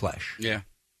sins of the flesh. Yeah.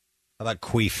 How about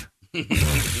queef?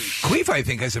 Queef, I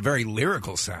think, has a very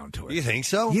lyrical sound to it. You think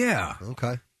so? Yeah.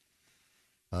 Okay.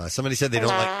 Somebody said they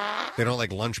don't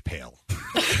like lunch pail.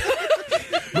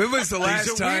 When was the last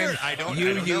These are time weird. I don't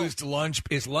you know. used lunch?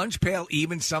 Is lunch pail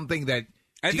even something that?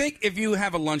 I think if you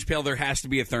have a lunch pail, there has to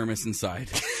be a thermos inside.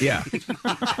 Yeah.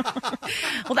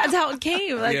 Well, that's how it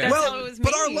came. Like, that's how it was made.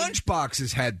 But our lunch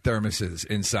boxes had thermoses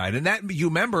inside, and that you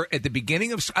remember at the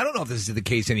beginning of. I don't know if this is the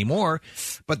case anymore,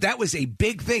 but that was a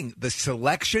big thing. The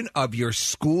selection of your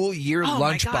school year Oh, my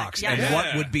lunch God, box yes. and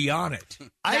what would be on it.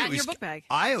 That and your book bag.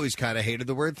 I always kind of hated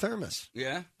the word thermos.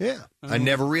 Yeah? Yeah. I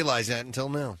never realized that until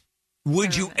now.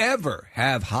 Would you ever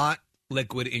have hot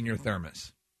liquid in your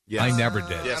thermos? Yes. I never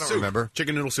did. Yeah, I don't soup. remember.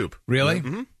 Chicken noodle soup. Really?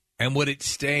 Mm-hmm. And would it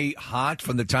stay hot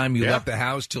from the time you Yeah. left the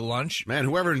house to lunch? Man,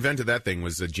 whoever invented that thing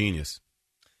was a genius.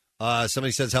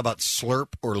 Somebody says, how about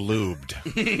slurp or lubed?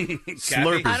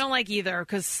 Slurp. I don't like either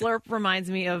because slurp reminds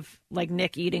me of like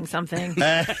Nick eating something. Oh,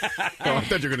 I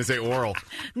thought you were going to say oral.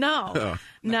 No, Oh.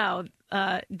 no,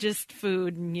 just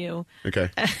food and you.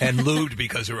 Okay. And lubed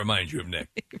because it reminds you of Nick.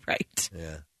 Right.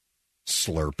 Yeah.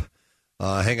 Slurp.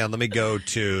 Hang on. Let me go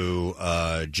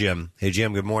to Jim. Hey,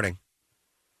 Jim, good morning.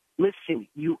 Listen,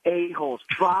 you a-holes,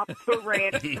 drop the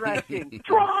ranch dressing.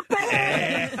 Drop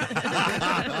it!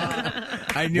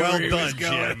 I knew Well where he done, was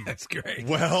going. Jim. That's great.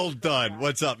 Well done.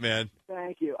 What's up, man?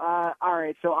 Thank you. All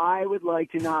right, so I would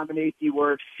like to nominate the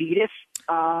word fetus.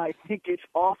 I think it's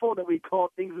awful that we call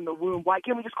things in the womb. Why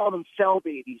can't we just call them cell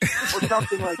babies or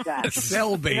something like that?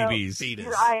 Cell babies. Fetus.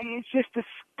 It's just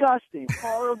disgusting.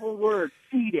 Horrible word.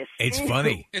 Fetus. It's Ew.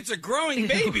 funny. It's a growing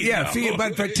baby. Yeah, though.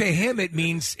 but to him it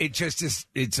means it just is.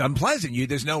 It's unpleasant.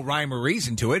 There's no rhyme or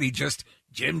reason to it.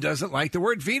 Jim doesn't like the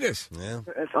word fetus. Yeah.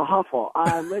 It's awful.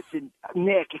 Listen,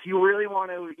 Nick, if you really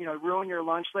want to, ruin your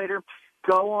lunch later,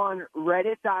 go on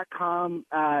Reddit.com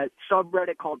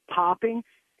subreddit called Popping.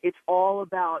 It's all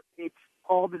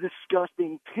the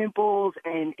disgusting pimples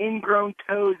and ingrown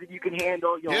toes that you can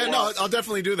handle. I'll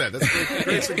definitely do that. That's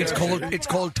great. It's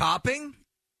called topping.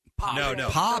 No.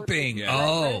 Popping. Yeah.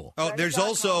 Oh. There's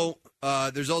also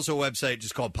a website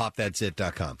just called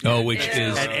popthatsit.com. Oh, which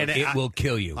is And it will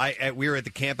kill you. We were at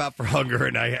the Camp Out for Hunger,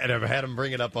 and I've had them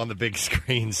bring it up on the big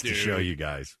screens to show you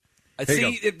guys.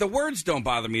 See, the words don't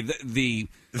bother me.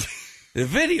 The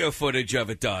video footage of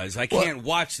it does. I can't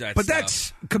watch that But stuff.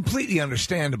 that's completely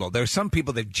understandable. There's some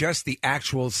people that just the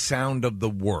actual sound of the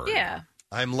word. Yeah.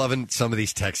 I'm loving some of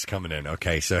these texts coming in.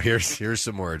 Okay, so here's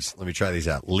some words. Let me try these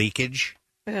out. Leakage.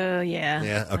 Yeah.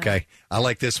 Yeah. Okay. I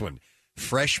like this one.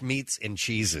 Fresh meats and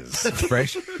cheeses.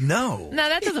 Fresh? No. No,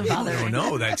 that doesn't bother me.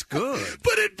 No, that's good.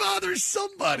 But it bothers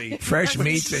somebody. Fresh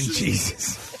meats and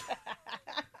cheeses.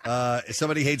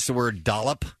 Somebody hates the word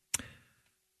dollop.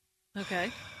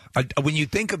 Okay. When you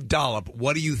think of dollop,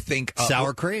 what do you think of?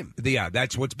 Sour cream. Yeah,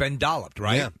 that's what's been dolloped,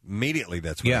 right? Yeah, immediately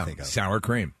that's what I think of. Sour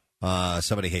cream.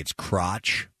 Somebody hates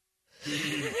crotch.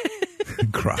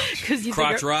 Crotch.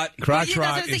 Crotch rot. Crotch Well,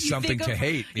 rot is something to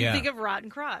hate. You Yeah. think of rotten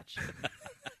crotch.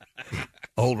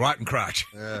 Old rotten crotch.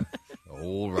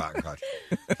 Old rotten crotch.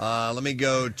 Let me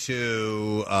go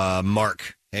to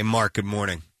Mark. Hey, Mark, good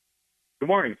morning. Good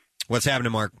morning. What's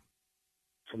happening, Mark?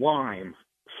 Slime.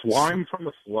 Slime from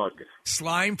a slug.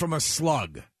 Slime from a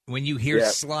slug. When you hear Yeah.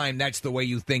 slime, that's the way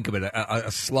you think of it,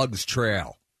 a slug's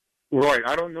trail. Right.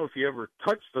 I don't know if you ever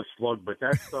touched the slug, but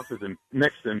that stuff is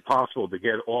next to impossible to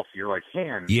get off your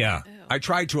hand. Yeah. I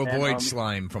tried to avoid And,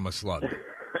 slime from a slug.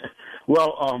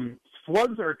 Well,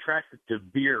 slugs are attracted to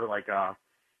beer. Like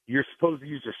you're supposed to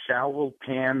use a shallow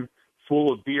pan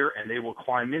full of beer, and they will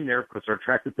climb in there because they're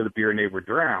attracted to the beer, and they would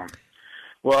drown.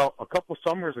 Well, a couple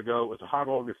summers ago, it was a hot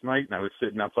August night, and I was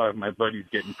sitting outside with my buddies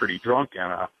getting pretty drunk,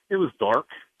 and it was dark.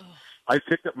 I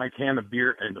picked up my can of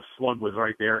beer, and the slug was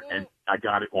right there, and I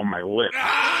got it on my lip.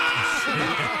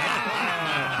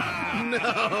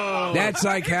 No. That's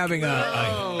like having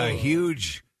a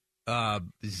huge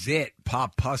zit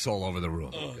pop pus all over the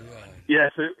room.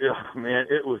 Yes, man,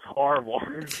 it was horrible.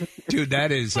 Dude,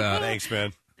 that is... Thanks,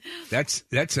 man. That's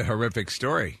a horrific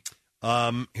story.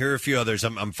 Here are a few others.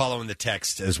 I'm following the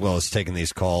text as well as taking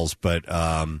these calls, but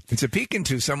it's a peek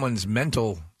into someone's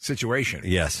mental situation.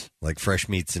 Yes, like fresh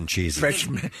meats and cheeses.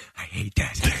 I hate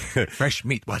that. Fresh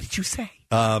meat. What did you say?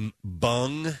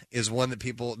 Bung is one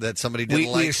that somebody didn't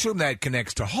We like. assume that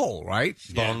connects to hole, right?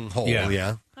 Bung hole,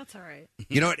 yeah. That's all right.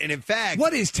 You know what? And in fact,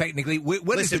 What is technically,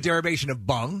 what is the derivation of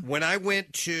bung? when I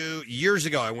went to, years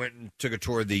ago, I went and took a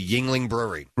tour of the Yingling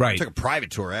Brewery. Right. Took a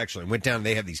private tour, actually. Went down,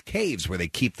 they have these caves where they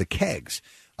keep the kegs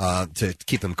to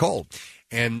keep them cold.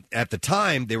 And at the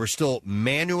time, they were still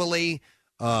manually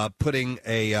putting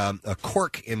a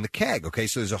cork in the keg. Okay,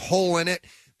 so there's a hole in it.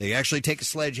 They actually take a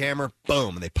sledgehammer,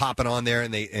 boom, and they pop it on there,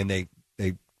 and they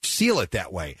seal it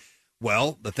that way.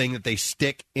 Well, the thing that they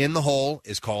stick in the hole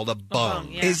is called a bung.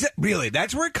 yeah. Is it really?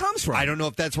 That's where it comes from. I don't know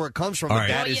if that's where it comes from, All but right.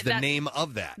 that Well, is yeah, the that- name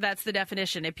of that. That's the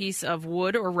definition: a piece of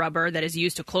wood or rubber that is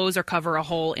used to close or cover a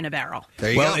hole in a barrel.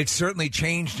 There you Well, go. it's certainly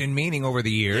changed in meaning over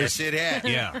the years. Yes, it has.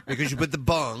 Yeah. Because you put the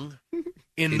bung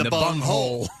in the bung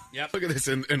hole. Yep. Look at this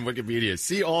in Wikipedia.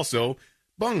 See also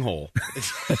bunghole.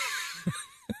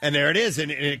 And there it is,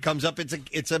 and it comes up.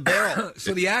 It's a barrel.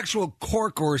 So the actual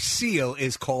cork or seal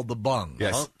is called the bung.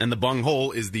 Yes. And the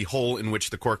bunghole is the hole in which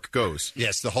the cork goes.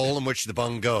 Yes, the hole in which the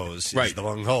bung goes is the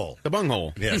bung hole. The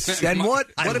bunghole. Yes. Then what?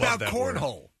 I What love about that word.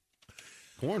 cornhole?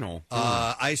 Cornhole.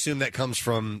 I assume that comes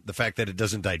from the fact that it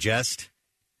doesn't digest.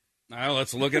 Now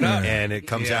let's look it up. And it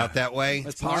comes Yeah. out that way.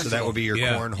 That's So that possible. would be your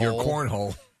Yeah, cornhole. your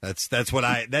cornhole. That's what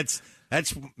I. That's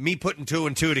me putting two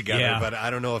and two together. Yeah. But I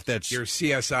don't know if that's. You're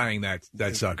CSIing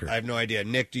that sucker. I have no idea.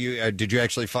 Nick, did you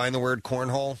actually find the word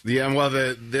cornhole? Yeah. Well,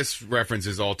 this reference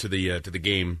is all to the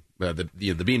game. The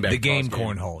beanbag. The game toss game.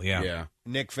 cornhole, yeah. Yeah.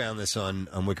 Nick found this on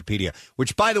Wikipedia,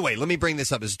 which, by the way, let me bring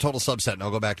this up as a total subset, and I'll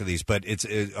go back to these. But it's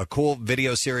a cool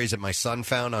video series that my son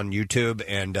found on YouTube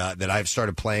and that I've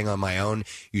started playing on my own.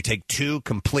 You take two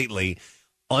completely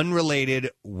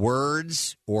unrelated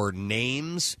words or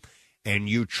names, and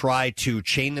you try to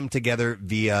chain them together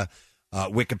via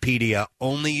Wikipedia,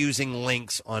 only using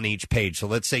links on each page. So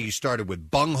let's say you started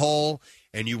with bunghole,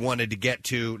 and you wanted to get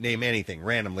to name anything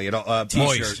randomly at all,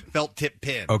 T-shirt, felt tip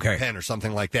pin, Okay. pen, or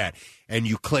something like that, and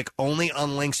you click only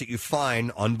on links that you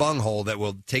find on bunghole that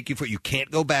will take you for. You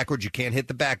can't go backwards. You can't hit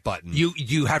the back button.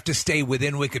 You have to stay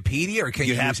within Wikipedia, or can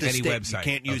you have use to any stay, website? You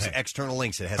can't use Okay. external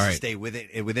links. It has All to right. stay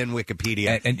within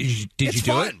Wikipedia. And did It's you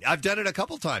do fun. it? I've done it a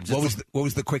couple times. What It's-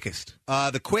 was the quickest?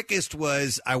 The quickest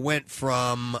was I went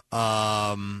from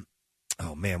oh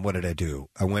man, what did I do?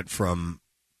 I went from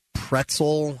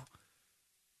pretzel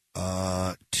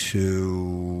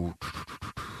to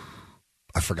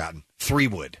I've forgotten. Three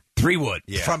wood.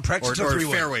 Yeah. From pretzel to or three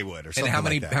wood. fairway wood or And something how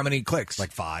many like that. how many clicks?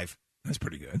 Like 5. That's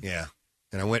pretty good. Yeah.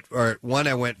 And I went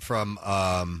from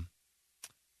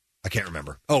I can't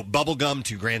remember. Oh, Bubblegum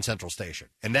to Grand Central Station.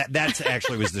 And that's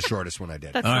actually was the shortest one I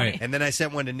did. That's funny. And then I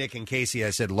sent one to Nick and Casey. I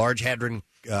said Large Hadron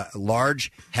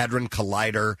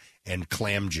Collider and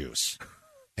clam juice.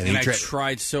 And he I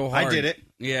tried so hard. I did it.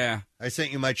 Yeah. I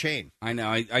sent you my chain. I know.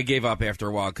 I gave up after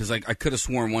a while because I could have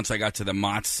sworn once I got to the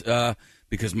Mott's,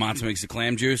 because Mott's makes the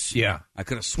clam juice. Yeah. I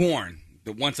could have sworn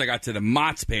that once I got to the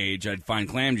Mott's page, I'd find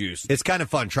clam juice. It's kind of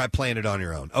fun. Try playing it on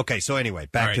your own. Okay, so anyway,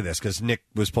 back All to right. this because Nick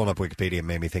was pulling up Wikipedia and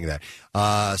made me think of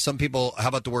that. Some people, how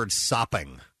about the word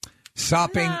sopping?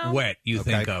 Sopping wet, you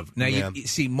Okay. think of. Now, Yeah. you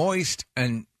see, moist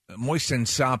and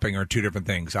sopping are two different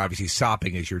things. Obviously,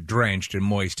 sopping is you're drenched, and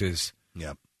moist is,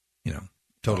 Yep.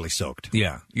 totally soaked.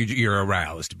 Yeah, you're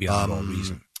aroused beyond all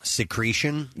reason.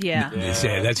 Secretion? Yeah.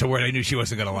 That's a word I knew she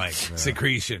wasn't going to like.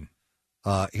 Secretion.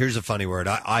 Here's a funny word.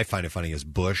 I find it funny is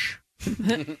bush.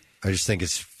 I just think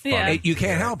it's funny. You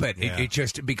can't help it. Yeah. It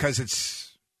just, because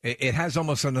it has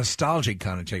almost a nostalgic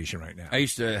connotation right now. I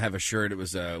used to have a shirt. It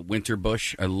was a winter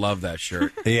bush. I love that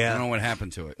shirt. Yeah. I don't know what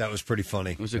happened to it. That was pretty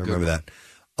funny. It was a I good remember one. that.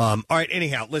 All right.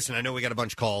 Anyhow, listen, I know we got a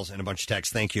bunch of calls and a bunch of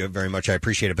texts. Thank you very much. I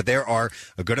appreciate it. But there are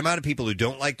a good amount of people who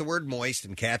don't like the word moist.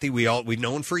 And Kathy, we've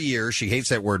known for years she hates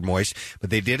that word moist. But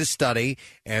they did a study,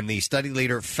 and the study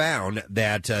leader found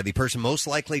that the person most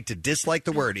likely to dislike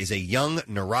the word is a young,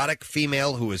 neurotic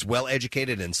female who is well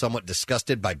educated and somewhat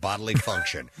disgusted by bodily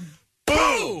function.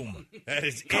 Boom! That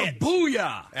is it.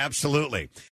 Booyah! Absolutely.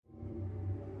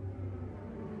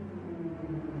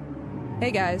 Hey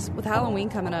guys, with Halloween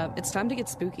coming up, it's time to get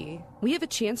spooky. We have a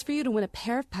chance for you to win a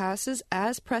pair of passes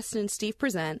as Preston and Steve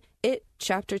present It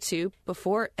Chapter 2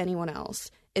 before anyone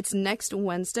else. It's next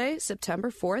Wednesday,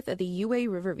 September 4th at the UA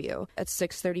Riverview at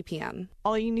 6:30 p.m.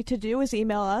 All you need to do is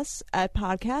email us at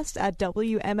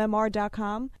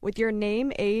podcast@wmmr.com with your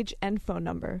name, age, and phone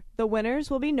number. The winners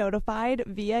will be notified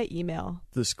via email.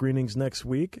 The screening's next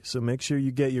week, so make sure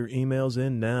you get your emails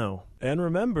in now. And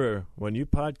remember, when you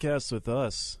podcast with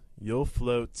us, you'll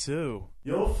float too.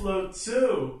 You'll float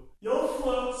too. You'll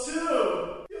float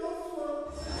too.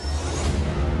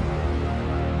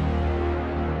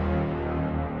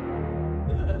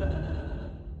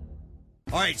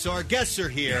 All right, so our guests are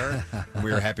here.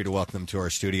 We are happy to welcome them to our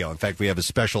studio. In fact, we have a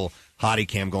special hottie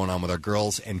cam going on with our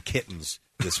girls and kittens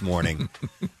this morning.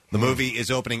 The movie is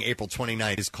opening April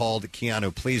 29th. It's called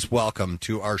Keanu. Please welcome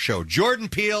to our show Jordan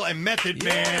Peele and Method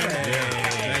Man.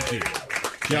 Thank you,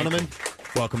 gentlemen.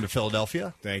 Welcome to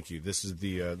Philadelphia. Thank you. This is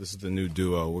the new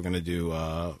duo. We're going to do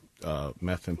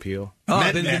Meth and Peele.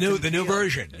 Oh, the new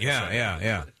version.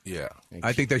 Yeah.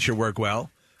 I think that should work well.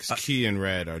 Key and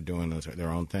Red are doing their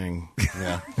own thing.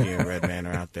 Yeah, Key and Red Man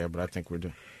are out there, but I think we're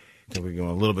doing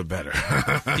a little bit better.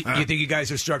 You think you guys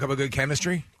have struck up a good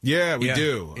chemistry? Yeah, we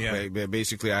do. Yeah.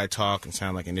 Basically, I talk and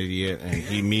sound like an idiot, and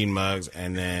he mean mugs,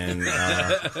 and then the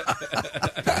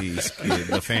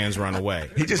fans run away.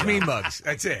 He just mean mugs.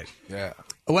 That's it. Yeah.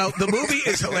 Well, the movie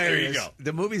is hilarious. There you go.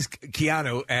 The movie's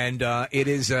Keanu, and it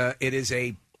is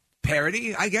a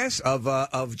parody, I guess,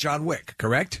 of John Wick.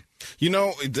 Correct? You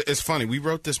know, it's funny. We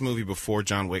wrote this movie before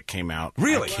John Wick came out.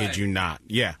 Really? I kid you not.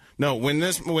 Yeah. No,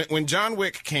 when John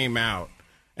Wick came out,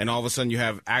 and all of a sudden you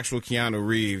have actual Keanu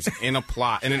Reeves in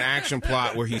an action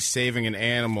plot where he's saving an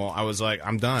animal, I was like,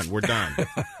 I'm done. We're done.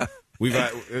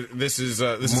 This is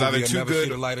either too good.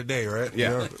 See the light of day, right?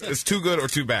 Yeah, it's too good or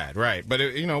too bad, right? But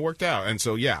it worked out, and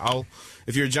so yeah,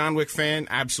 if you're a John Wick fan,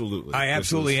 absolutely. I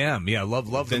absolutely am. Yeah, love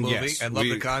the movie yes, and love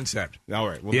the concept. All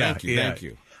right. Well, thank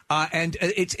you. And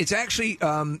it's actually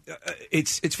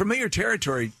it's familiar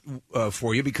territory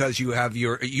for you because you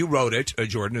wrote it.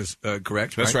 Jordan is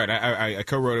correct. That's right. I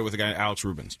co-wrote it with a guy, Alex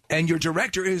Rubens. And your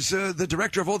director is the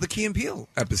director of all the Key and Peele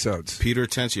episodes, Peter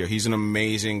Tencio. He's an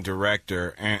amazing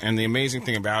director, and the amazing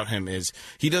thing about him is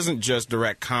he doesn't just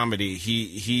direct comedy.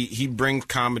 He brings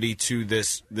comedy to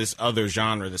this other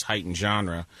genre, this heightened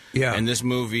genre. Yeah. And this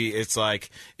movie, it's like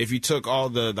if you took all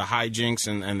the hijinks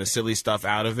and the silly stuff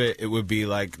out of it, it would be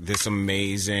like this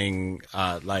amazing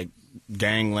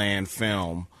gangland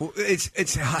film. Well,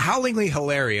 it's howlingly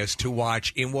hilarious to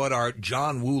watch in what are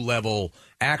John Woo level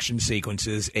action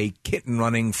sequences. A kitten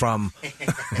running from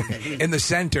in the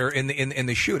center in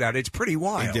the shootout. It's pretty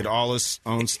wild. He did all his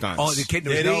own stunts. Oh, the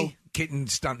kitten. There was no kitten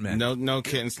stuntmen. No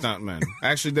kitten stuntmen.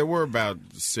 Actually, there were about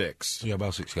 6. Yeah,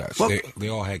 about 6 guys. Well, they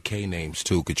all had K names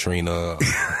too. Katrina.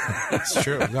 It's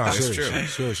true. No, it's true.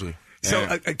 Seriously.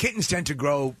 So kittens tend to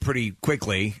grow pretty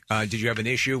quickly. Did you have an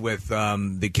issue with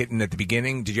the kitten at the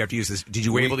beginning? Did you have to use this? Did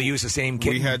you were able to use the same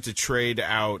kitten? We had to trade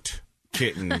out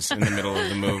kittens in the middle of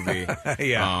the movie.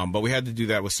 Yeah. But we had to do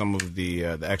that with some of the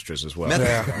extras as well.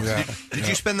 Did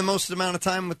you spend the most amount of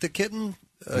time with the kitten?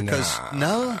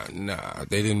 Nah,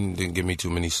 they didn't give me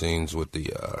too many scenes with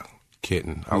the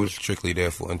kitten. I was strictly there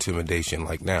for intimidation,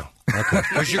 like now. Okay.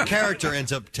 Because your character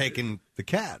ends up taking the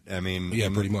cat. I mean, yeah,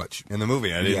 pretty much in the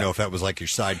movie. I didn't know if that was like your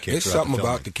sidekick. It's something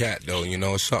about the cat, though. You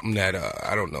know, it's something that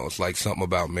I don't know. It's like something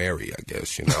about Mary, I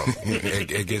guess. You know,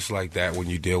 it gets like that when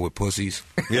you deal with pussies.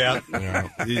 Yeah,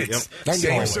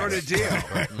 same sort of deal.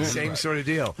 Same sort of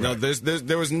deal. No,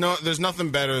 there's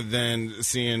nothing better than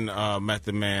seeing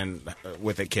Method Man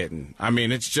with a kitten. I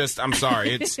mean, it's just. I'm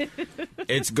sorry.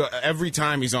 Every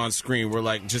time he's on screen, we're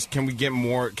like, just can we get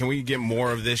more? Can we get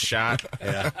more of this shot?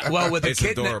 Yeah. Well, with it's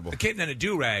adorable. The kitten and a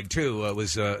do rag too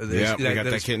was. We got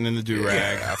that kitten in the do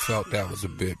rag. Yeah, I felt that was a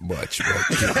bit much.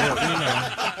 But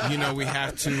well, you know, we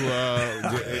have to.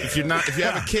 If you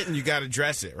have a kitten, you got to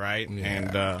dress it right. Yeah.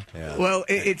 And well,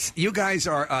 it's you guys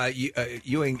are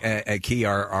you and Key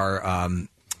are.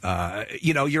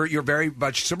 You're very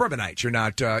much suburbanites. You're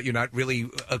not really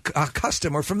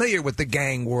accustomed or familiar with the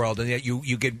gang world, and yet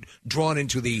you get drawn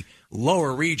into the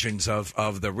lower regions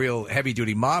of the real heavy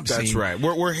duty mob scene. That's right.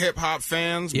 We're hip hop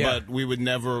fans, Yeah. but we would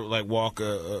never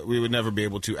we would never be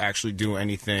able to actually do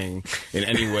anything in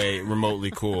any way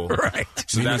remotely cool. Right.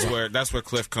 So that's where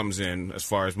Cliff comes in as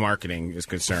far as marketing is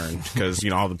concerned, because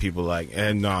all the people I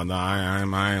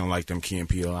don't like them Key and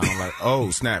Peele. I don't like. Oh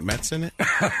snap, Mets in it.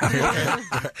 Okay.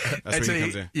 That's where he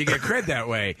comes in. You get cred that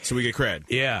way. So we get cred.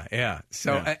 Yeah.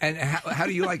 So and how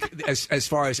do you like as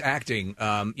far as acting?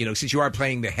 Since you are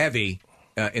playing the heavy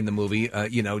in the movie,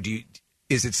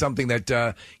 is it something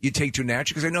that you take too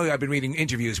naturally? Because I know I've been reading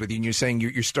interviews with you, and you're saying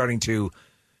you're starting to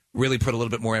really put a little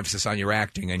bit more emphasis on your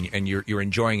acting, and you're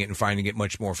enjoying it and finding it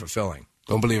much more fulfilling.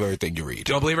 Don't believe everything you read.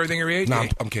 Don't believe everything you read? No,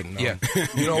 I'm kidding. No. Yeah.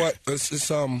 You know what? It's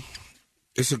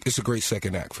a great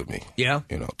second act for me. Yeah.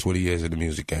 20 years in the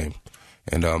music game,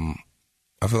 and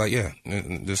I feel like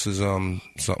this is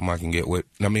something I can get with.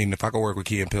 I mean, if I could work with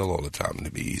Key and Peele all the time,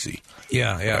 it'd be easy.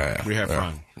 Yeah. We have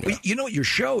fun. Well, you know what your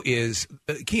show is?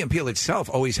 Key and Peele itself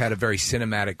always had a very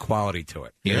cinematic quality to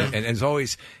it. You know? And it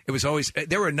was always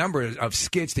there were a number of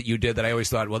skits that you did that I always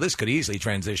thought, well, this could easily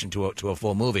transition to a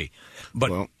full movie.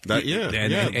 But and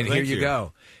here you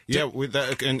go. Yeah, with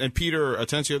that, and Peter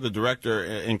Atencio, the director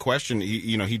in question,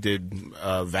 he did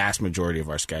a vast majority of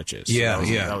our sketches.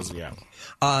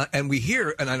 And we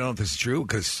hear, and I don't know if this is true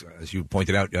because, as you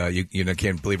pointed out, you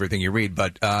can't believe everything you read.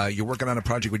 But you're working on a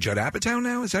project with Judd Apatow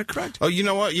now. Is that correct? Oh, you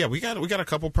know what? Yeah, we got a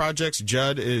couple projects.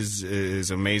 Judd is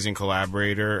an amazing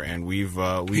collaborator, and we've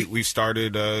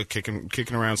started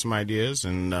kicking around some ideas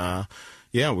and.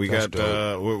 Yeah, we that's got.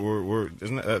 Dope. We're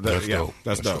isn't that, that's dope.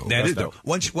 That's dope. That is dope.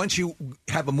 Once you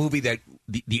have a movie that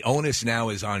the onus now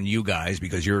is on you guys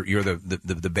because you're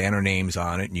the banner names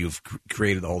on it and you've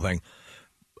created the whole thing.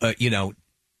 I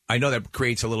know that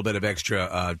creates a little bit of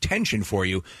extra tension for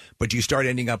you, but do you start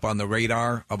ending up on the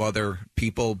radar of other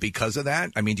people because of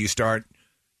that? I mean,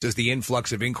 does the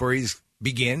influx of inquiries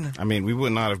begin? I mean, we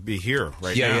would not be here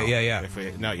right now.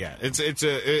 Yeah.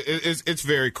 It's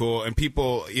very cool, and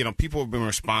people have been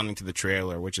responding to the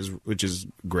trailer, which is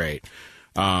great.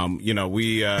 It's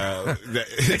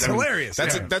hilarious.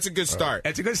 That's a good start.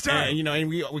 It's a good start. And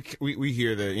we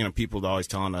hear that people always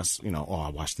telling us, I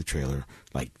watched the trailer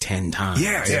like 10 times.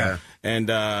 Yeah. And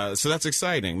so that's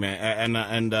exciting, man.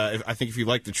 And I think if you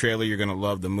like the trailer, you're gonna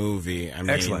love the movie. I mean,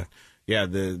 excellent. Yeah,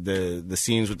 the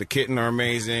scenes with the kitten are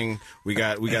amazing. We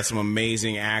got some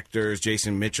amazing actors.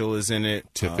 Jason Mitchell is in it.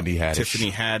 Tiffany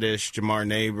Haddish, Jamar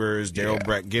Neighbors, Daryl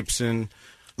Brett Gibson,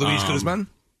 Luis Guzman.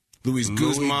 Luis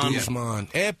Guzman.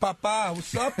 Hey, Papa,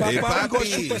 what's up, Papa? Hey, I'm going to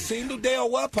Papi. shoot the scene today or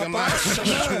what, Papa?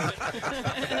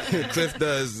 Cliff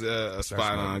does a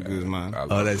spot on Guzman.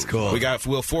 Oh, that's cool. We got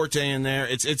Will Forte in there.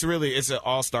 It's an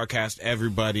all-star cast.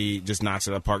 Everybody just knocks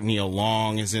it out of the park. Neil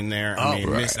Long is in there.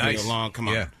 Miss Neil Long. Come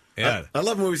on. Yeah. I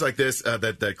love movies like this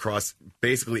that cross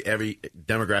basically every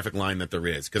demographic line that there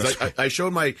is. Because I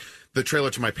showed the trailer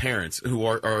to my parents, who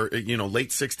are late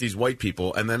 60s white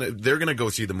people, and then they're going to go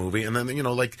see the movie, and then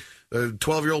like a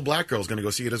 12-year-old black girl's going to go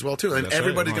see it as well too, and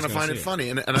everybody's going to find it funny.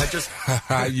 And I just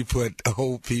how you put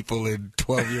old people and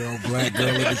 12-year-old black girl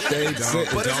in the stage. Don't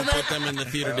put them in the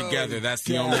theater together. That's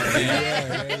the only thing.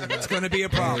 It's going to be a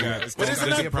problem.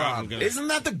 Isn't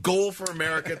that the goal for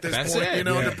America at this point?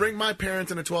 To bring my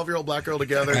parents and a 12-year-old black girl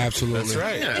together. Absolutely, that's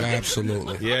right.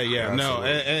 Absolutely. Yeah. No,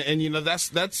 and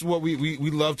that's what we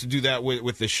love to do that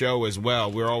with the show as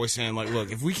well. We're always saying, like,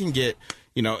 look, if we can get,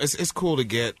 it's cool to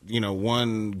get,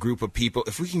 one group of people.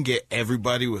 If we can get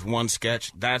everybody with one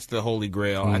sketch, that's the holy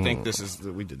grail. I think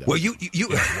we did that. Well,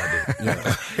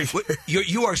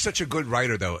 you are such a good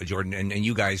writer, though, Jordan, and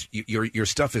you guys, your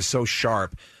stuff is so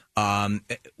sharp. I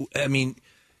mean,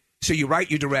 so you write,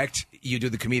 you direct, you do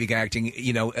the comedic acting.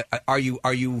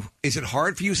 Is it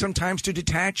hard for you sometimes to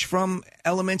detach from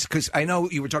elements? Because I know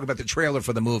you were talking about the trailer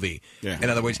for the movie. Yeah.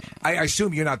 In other words, I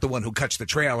assume you're not the one who cuts the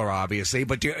trailer, obviously,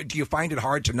 but do you find it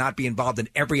hard to not be involved in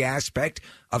every aspect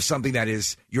of something that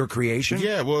is your creation?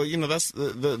 Yeah, well, that's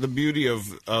the beauty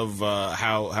of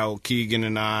how Keegan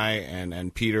and I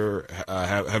and Peter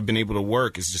have been able to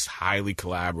work is just highly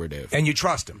collaborative. And you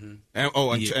trust them. And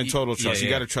total trust. You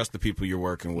got to trust the people you're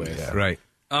working with. Yeah. Right.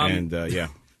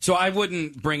 So I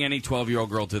wouldn't bring any 12-year-old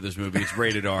girl to this movie. It's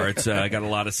rated R. It's got a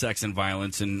lot of sex and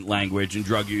violence and language and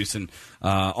drug use and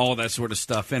all that sort of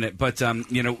stuff in it. But,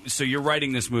 so you're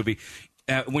writing this movie.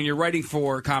 When you're writing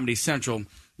for Comedy Central,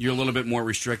 you're a little bit more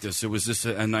restrictive. So was this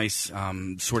a nice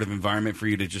sort of environment for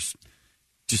you to just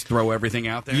throw everything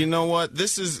out there? You know what?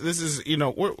 This is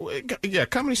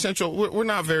Comedy Central, we're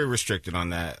not very restricted on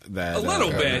that. A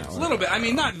little bit. I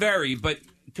mean, not very, but...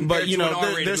 But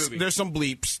there's some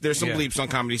bleeps. There's some bleeps on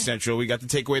Comedy Central. We got to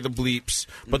take away the bleeps.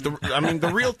 But the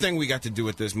real thing we got to do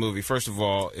with this movie, first of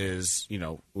all, is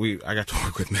I got to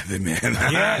work with Method Man.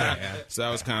 So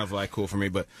that was kind of like cool for me.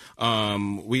 But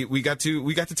we got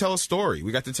to tell a story.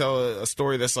 We got to tell a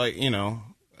story that's like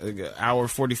hour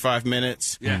 45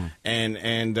 minutes. Yeah.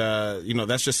 And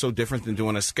that's just so different than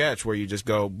doing a sketch where you just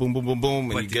go boom, boom, boom,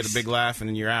 boom, and you get a big laugh and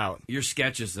then you're out. Your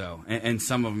sketches, though, and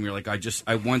some of them you're like,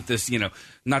 I want this,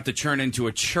 not to turn into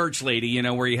a church lady,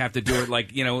 where you have to do it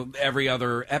like, every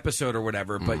other episode or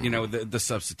whatever, but, the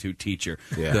substitute teacher.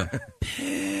 Yeah. The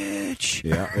pitch.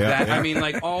 Yeah. I mean,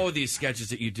 like, all of these sketches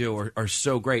that you do are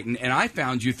so great. And I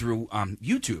found you through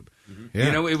YouTube.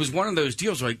 Yeah. It was one of those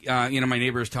deals where, my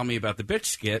neighbors tell me about the bitch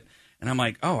skit, and I'm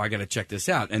like, oh, I got to check this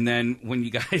out. And then when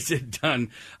you guys had done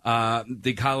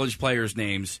the college players'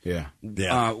 names,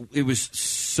 it was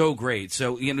so great.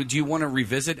 So, do you want to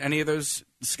revisit any of those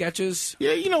sketches?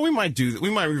 Yeah, we might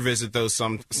revisit those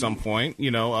some point,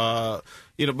 but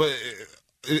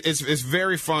it's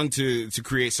very fun to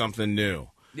create something new.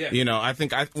 Yeah. You know, I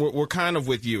think we're kind of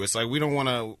with you. It's like we don't want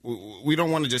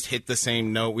to just hit the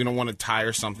same note. We don't want to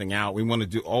tire something out. We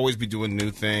want to always be doing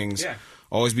new things. Yeah.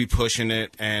 Always be pushing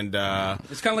it. And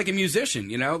it's kind of like a musician,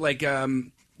 you know, like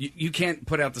you can't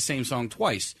put out the same song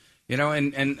twice, you know,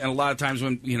 and a lot of times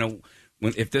when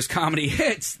if this comedy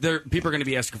hits, people are going to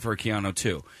be asking for a Keanu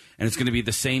too, and it's going to be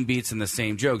the same beats and the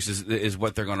same jokes is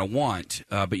what they're going to want.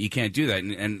 But you can't do that,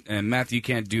 and Matthew, you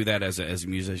can't do that as a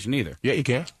musician either. Yeah, you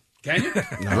can. Can you?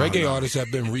 Reggae artists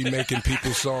have been remaking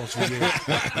people's songs for years.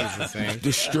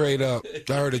 Just straight up.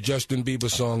 I heard a Justin Bieber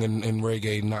song in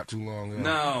reggae not too long ago.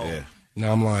 No. Yeah.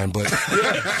 No, I'm lying, but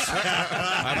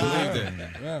I believed it.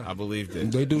 Yeah. I believed it.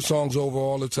 They do songs over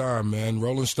all the time, man.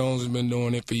 Rolling Stones have been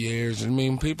doing it for years. I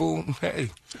mean, people, hey.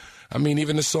 I mean,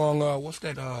 even the song, what's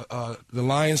that? The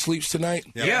Lion Sleeps Tonight?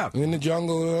 Yeah. In the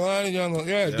jungle, the lion in the jungle.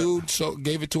 Yeah, dude. So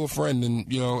gave it to a friend,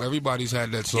 and, you know, everybody's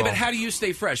had that song. Yeah, but how do you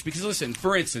stay fresh? Because, listen,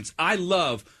 for instance, I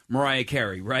love Mariah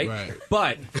Carey, right?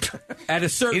 But at a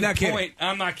certain point,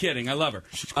 I'm not kidding, I love her.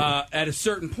 At a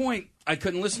certain point, I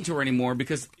couldn't listen to her anymore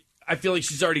because I feel like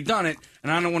she's already done it,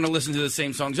 and I don't want to listen to the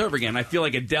same songs over again. I feel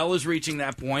like Adele is reaching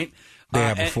that point. They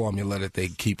have a formula that they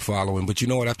keep following. But you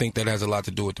know what? I think that has a lot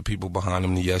to do with the people behind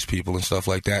them, the yes people and stuff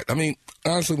like that. I mean,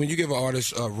 honestly, when you give an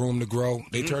artist room to grow,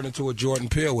 they turn into a Jordan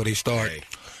Peele where they start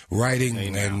writing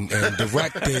and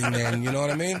directing and, you know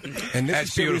what I mean? And this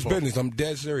is serious business. I'm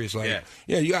dead serious. Like,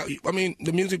 I mean,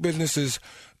 the music business is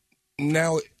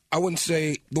now, I wouldn't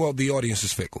say, well, the audience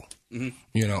is fickle. Mm-hmm.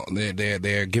 You know,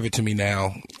 they're give it to me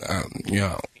now, you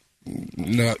know.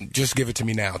 No, just give it to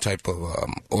me now type of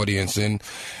audience, and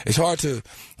it's hard to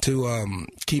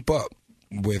keep up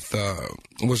with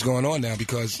what's going on now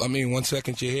because I mean, 1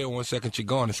 second you're here, 1 second you're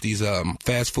gone. It's these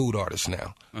fast food artists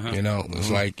now. You know,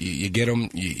 it's like you get them,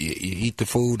 you eat the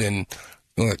food, and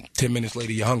 10 minutes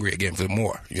later you're hungry again for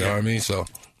more. You know what I mean? So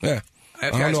yeah. I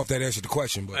don't know if that answered the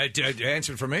question, but it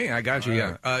answered for me. I got you.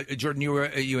 Yeah, Jordan,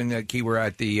 you and Key were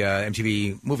at the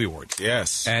MTV Movie Awards.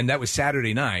 Yes, and that was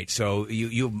Saturday night. So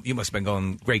you must have been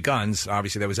going great guns.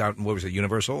 Obviously, that was out. What was it?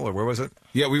 Universal or where was it?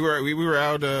 Yeah, we were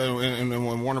out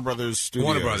in Warner Brothers Studios.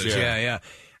 Warner Brothers. Yeah.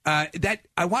 That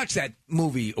I watched that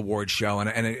movie awards show, and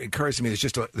it occurs to me there's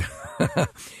just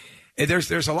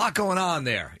there's a lot going on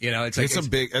there. You know, it's a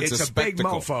big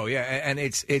mofo. Yeah, and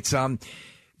it's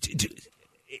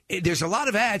there's a lot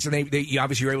of ads, and they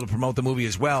obviously you're able to promote the movie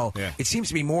as well. Yeah. It seems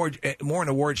to be more an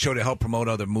award show to help promote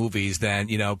other movies than,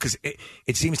 you know, because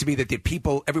it seems to be that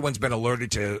everyone's been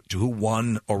alerted to who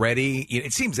won already.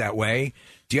 It seems that way.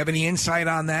 Do you have any insight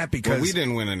on that? Because we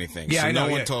didn't win anything. Yeah, so I know.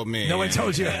 No one told me. No one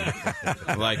told you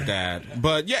like that.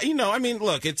 But yeah, you know, I mean,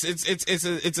 look, it's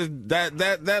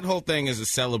that whole thing is a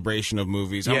celebration of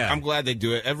movies. I'm glad they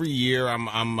do it every year.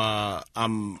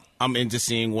 I'm into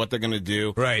seeing what they're going to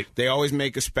do. Right. They always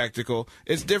make a spectacle.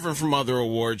 It's different from other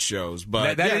award shows,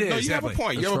 but you have a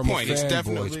point. You have a point. It's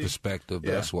definitely perspective.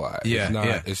 That's why.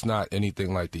 Yeah. It's not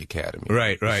anything like the Academy.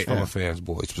 Right. It's from a fan's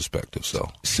boy's perspective. So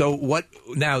what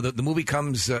now? The movie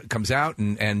comes out,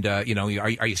 and you know,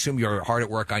 I assume you're hard at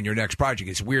work on your next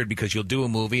project. It's weird because you'll do a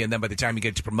movie, and then by the time you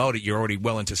get to promote it, you're already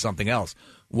well into something else.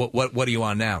 What are you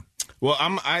on now? Well,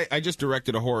 I just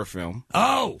directed a horror film.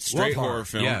 Oh, straight horror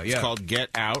film. Yeah. It's called Get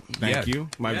Out. Thank you.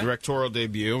 My directorial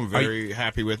debut. I'm very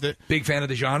happy with it. Big fan of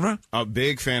the genre? A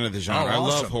big fan of the genre. Oh, awesome. I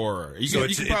love horror. You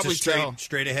can probably tell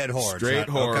straight ahead horror. Straight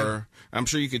horror. Okay. I'm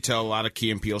sure you could tell a lot of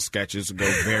Key and Peele sketches go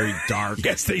very dark.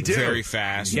 Yes, they do. Very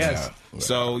fast. Yes.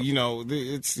 So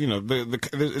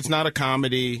it's not a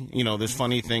comedy. You know, there's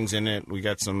funny things in it. We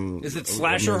got some. Is it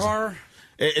slasher horror?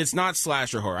 It's not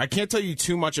slasher horror. I can't tell you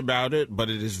too much about it, but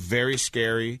it is very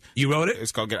scary. You wrote it?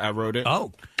 It's called I wrote it.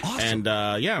 Oh, awesome. And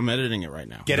I'm editing it right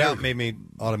now. Get Out made me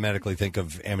automatically think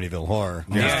of Amityville Horror.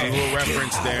 Yeah, a little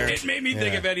reference there. It made me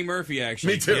think of Eddie Murphy,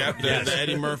 actually. Me too. Yep, the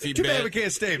Eddie Murphy Too bit. bad we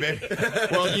can't stay, baby.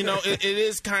 Well, you know, it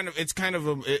is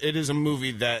a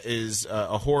movie that is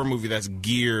a horror movie that's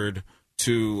geared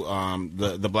to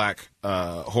the black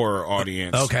horror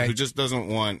audience. Okay. Who just doesn't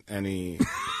want any.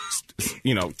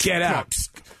 You know, get out.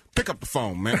 Pick up the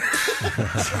phone, man.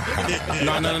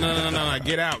 No.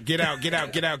 Get out.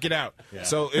 Yeah.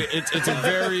 So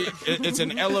it's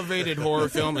an elevated horror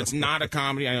film. It's not a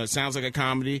comedy. I know it sounds like a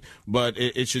comedy, but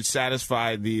it should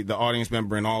satisfy the audience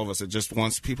member and all of us that just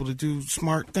wants people to do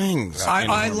smart things.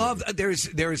 I love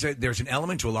there's an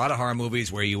element to a lot of horror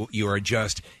movies where you are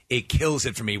just, it kills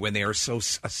it for me when they are so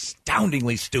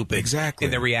astoundingly stupid. Exactly.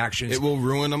 In their reactions. It will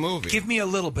ruin a movie. Give me a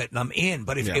little bit and I'm in,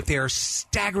 but if they are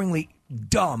staggeringly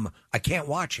dumb, I can't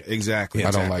watch it. Exactly.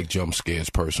 I don't like jump scares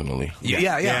personally.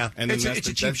 Yeah. And It's then a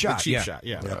that's cheap shot. The cheap Yeah. shot.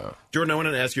 Yeah. Jordan, I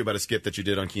wanted to ask you about a skit that you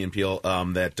did on Key and Peele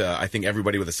that I think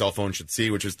everybody with a cell phone should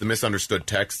see, which is the misunderstood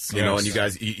texts. You know, and you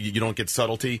guys, you don't get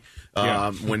subtlety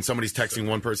when somebody's texting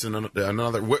one person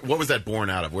another. What was that born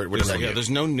out of? Where does that get? There's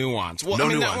no nuance. Well, No I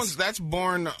mean, nuance. that's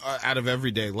born out of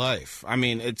everyday life. I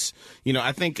mean, it's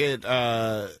I think it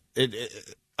happens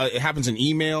in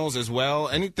emails as well.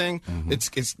 Anything.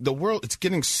 It's the world. It's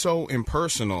getting so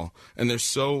impersonal, and there's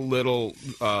so little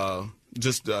so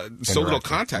little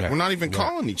contact. Yeah. We're not even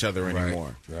calling each other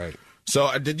anymore. Right.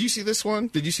 So, did you see this one?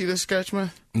 Did you see this sketch,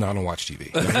 man? No, I don't watch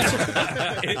TV.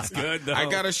 It's good, though. I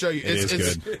gotta show you.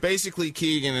 It's basically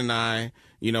Keegan and I.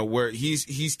 Where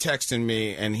he's texting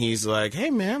me and he's like, "Hey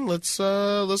man, let's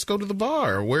go to the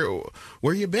bar.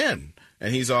 Where you been?"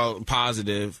 And he's all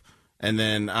positive. And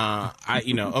then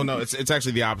oh no, it's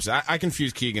actually the opposite. I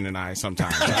confuse Keegan and I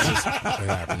sometimes.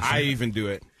 I even do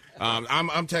it.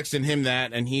 I'm texting him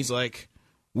that, and he's like,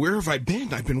 "Where have I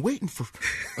been? I've been waiting for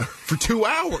 2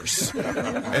 hours."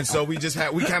 And so we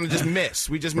kind of just miss.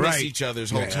 We just miss each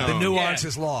other's whole tone. The nuance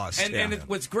is lost. And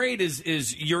what's great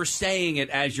is you're saying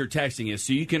it as you're texting it,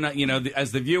 so you can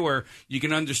as the viewer you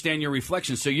can understand your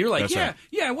reflection. So you're like, That's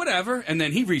yeah, whatever, and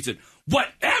then he reads it,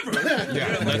 whatever.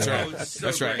 Yeah, that's right. So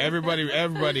That's right. great.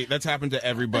 Everybody. That's happened to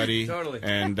everybody. Totally.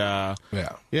 And yeah.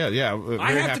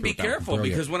 I have to be careful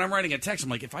because when I'm writing a text,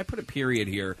 I'm like, if I put a period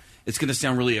here, it's going to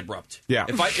sound really abrupt. Yeah.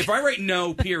 If I write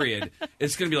no period,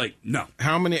 it's going to be like no.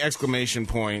 How many exclamation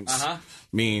points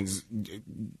means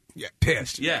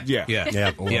pissed? Yeah.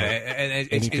 And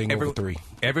Anything over 3.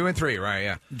 Everyone 3, right?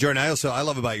 Yeah. Jordan, I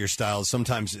love about your styles.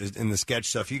 Sometimes in the sketch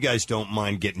stuff, you guys don't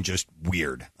mind getting just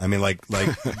weird. I mean, like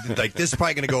this is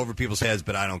probably going to go over people's heads,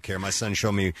 but I don't care. My son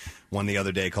showed me one the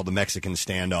other day called the Mexican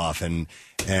Standoff, and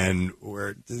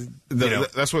where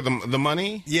that's where the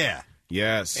money. Yeah.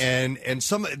 Yes. And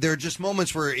there are just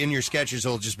moments where in your sketches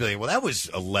it'll just be like, well, that was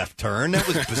a left turn. That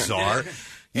was bizarre.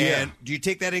 Yeah. And do you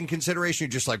take that in consideration?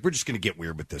 You're just like, we're just going to get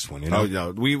weird with this one. You know? Oh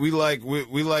no, we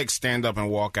like stand up and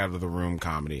walk out of the room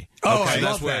comedy. Oh, okay? I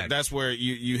love that. That's where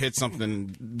you hit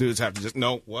something. Dudes have to just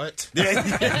what? What? No,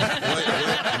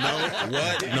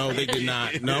 what? No, they did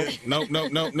not. No.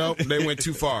 They went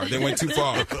too far.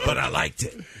 But I liked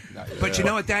it. But you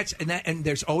know what? And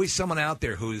there's always someone out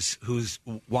there who's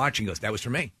watching us. That was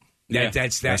for me.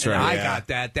 That's right. I got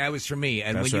that. That was for me.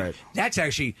 And That's right. That's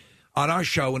actually on our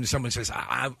show when someone says,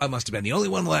 I must have been the only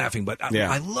one laughing, but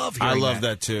I love hearing I love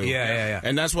that too. Yeah.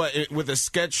 And that's why with a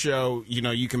sketch show,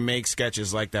 you can make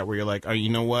sketches like that where you're like, oh, you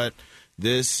know what?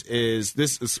 This is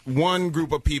one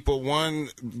group of people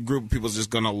is just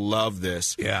going to love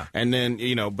this. Yeah. And then,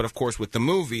 but of course with the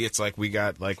movie, it's like we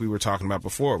were talking about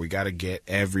before, we got to get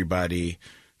everybody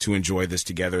to enjoy this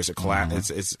together.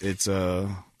 It's it's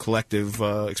a collective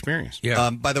experience.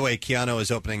 Yeah. By the way, Keanu is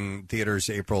opening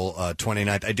theaters April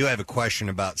 29th. I do have a question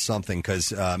about something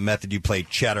because Method, you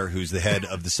played Cheddar, who's the head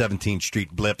of the 17th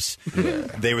Street Blips.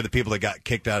 They were the people that got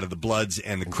kicked out of the Bloods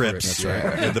and the Crips. That's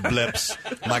right. And the Blips.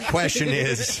 My question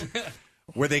is,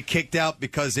 were they kicked out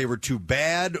because they were too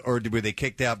bad, or were they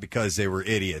kicked out because they were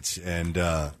idiots? And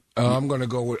I'm going to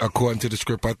go with, according to the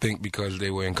script, I think because they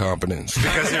were incompetents.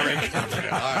 Because they were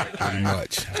incompetent. All right. Pretty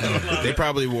much. They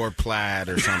probably wore plaid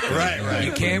or something. Right.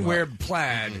 You can't wear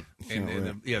plaid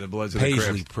in the Bloods of the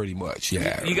Paisley, Crips. pretty much,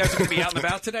 yeah. You guys are going to be out and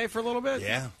about today for a little bit?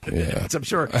 Yeah. I'm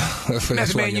sure. That's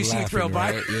Method why Man, you're you seem laughing, thrilled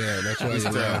by right? it. Yeah, that's why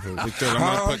you're laughing. I'm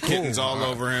going to put kittens all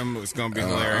over him. It's going to be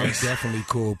hilarious. I'm definitely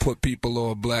cool. Put people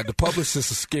on blast. The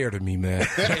publicists are scared of me, man.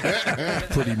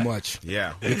 Pretty much.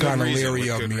 Yeah. They're kind of leery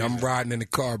of me. I'm riding in the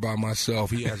car by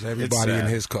myself. He has everybody in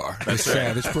his car. It's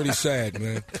sad. It's pretty sad,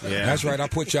 man. Yeah. That's right. I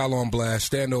put y'all on blast.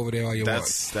 Stand over there all you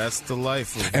want. That's the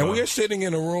life. And we're sitting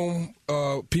in a room.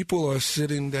 People are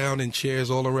sitting down in chairs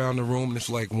all around the room, and it's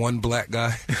like one black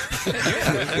guy.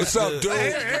 What's up,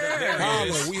 dude?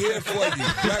 Holla, we here for you.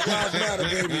 Black Lives Matter,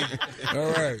 baby.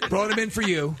 All right. Brought him in for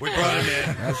you. We brought him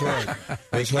in. That's right.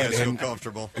 Make you guys feel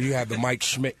comfortable. You have the Mike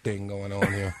Schmidt thing going on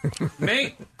here.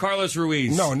 Me? Carlos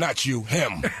Ruiz. No, not you.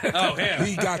 Him. Oh, him.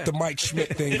 He got the Mike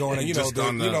Schmidt thing going on.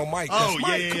 Mike. Oh, That's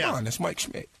Mike. yeah. Come on, that's Mike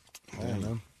Schmidt. I don't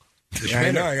know.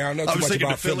 I don't know I too was much thinking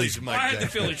about the Phillies. I had the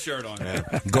Philly shirt on.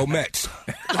 Go Mets.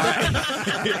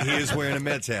 He is wearing a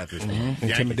Mets hat this morning.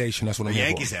 Intimidation, that's what I'm here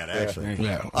Yankees for. hat, actually.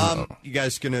 Yeah. You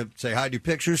guys gonna say hi, do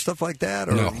pictures, stuff like that?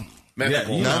 Or? No. Yeah,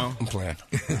 No? I'm playing.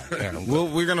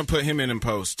 We're going to put him in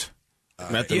post.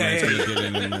 Method Yeah, Man's yeah, going to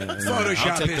get in there.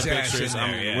 Photoshop I'll take his the ass pictures. in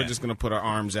there, yeah. We're just going to put our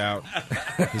arms out.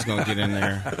 He's going to get in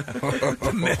there.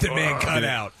 Method Man cut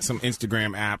out. Some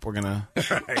Instagram app. We're going to...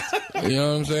 You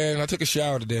know what I'm saying? I took a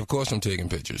shower today. Of course I'm taking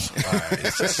pictures.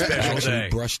 It's a special I actually day.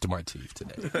 brushed my teeth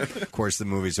today. Of course, the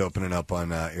movie's opening up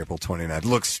on April 29th.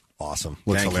 Looks awesome.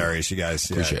 Looks Thank you. hilarious. You guys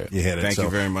Appreciate it. You hit it. Thank you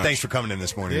very much. Thanks for coming in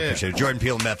this morning. Yeah. Appreciate it. Jordan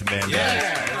Peele, Method Man.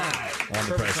 On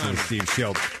the Preston and Steve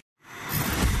Show.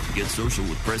 Get social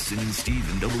with Preston and Steve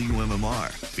and WMMR.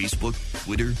 Facebook,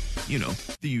 Twitter,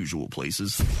 the usual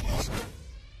places.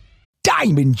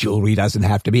 Diamond jewelry doesn't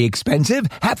have to be expensive.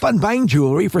 Have fun buying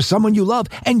jewelry for someone you love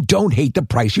and don't hate the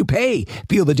price you pay.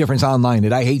 Feel the difference online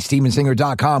at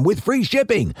IHateStevenSinger.com with free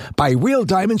shipping. Buy real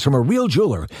diamonds from a real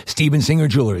jeweler. Steven Singer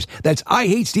Jewelers. That's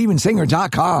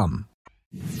IHateStevenSinger.com.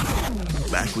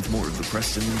 Back with more of the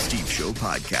Preston and Steve Show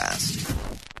podcast.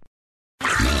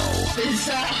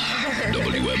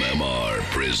 WMMR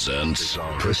presents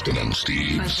Preston and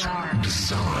Steve's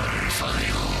Bizarre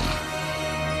File.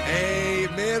 Hey,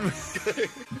 man.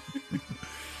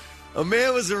 A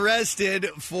man was arrested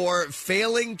for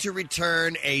failing to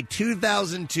return a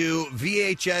 2002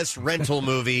 VHS rental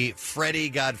movie, Freddy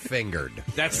Got Fingered.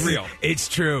 That's real. It's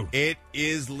true. It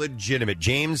is legitimate.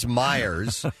 James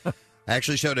Myers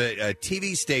actually showed a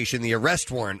TV station the arrest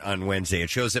warrant on Wednesday. It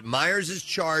shows that Myers is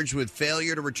charged with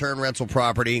failure to return rental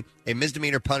property, a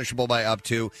misdemeanor punishable by up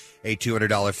to a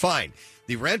 $200 fine.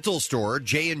 The rental store,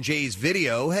 J&J's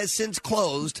Video, has since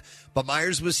closed, but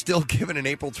Myers was still given an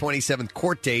April 27th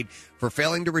court date for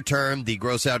failing to return the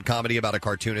gross-out comedy about a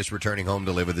cartoonist returning home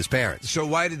to live with his parents. So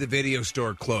why did the video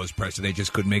store close, Preston? They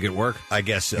just couldn't make it work? I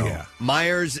guess so. Yeah.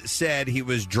 Myers said he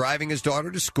was driving his daughter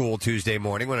to school Tuesday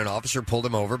morning when an officer pulled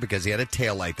him over because he had a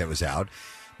taillight that was out.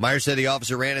 Myers said the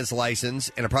officer ran his license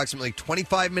and approximately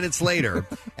 25 minutes later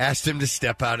asked him to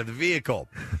step out of the vehicle.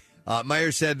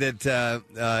 Myers said that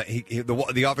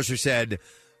the officer said,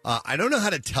 I don't know how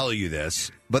to tell you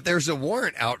this, but there's a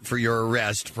warrant out for your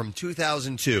arrest from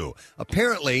 2002.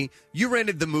 Apparently, you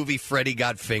rented the movie Freddy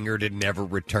Got Fingered and never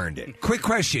returned it. Quick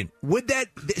question.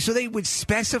 So they would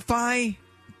specify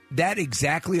that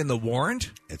exactly in the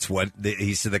warrant? It's what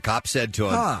he said. The cop said to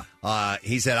him.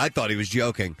 He said, "I thought he was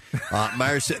joking."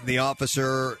 Myers said the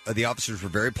officers were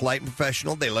very polite and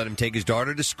professional. They let him take his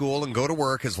daughter to school and go to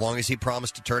work as long as he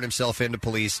promised to turn himself in to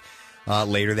police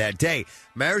later that day.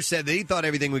 Myers said that he thought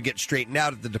everything would get straightened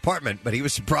out at the department, but he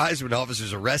was surprised when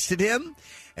officers arrested him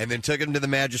and then took him to the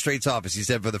magistrate's office. He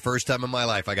said, "For the first time in my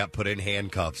life, I got put in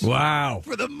handcuffs." Wow.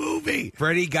 For the movie.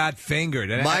 Freddy Got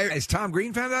Fingered. And has Tom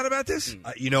Green found out about this?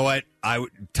 You know what? Tom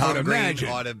Green imagine.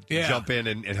 ought to Yeah. jump in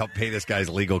and help pay this guy's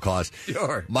legal costs.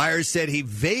 Sure. Myers said he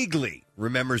vaguely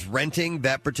remembers renting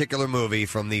that particular movie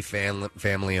from the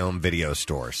family-owned video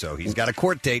store. So he's got a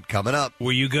court date coming up.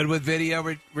 Were you good with video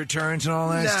returns and all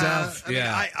that stuff?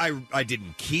 I mean, I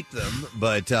didn't keep them,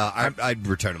 but I'd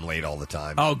return them late all the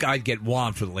time. Oh, I'd get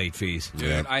whomped for the late fees.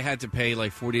 Yeah. I had to pay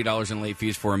like $40 in late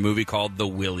fees for a movie called The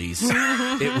Willies.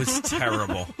 It was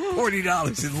terrible.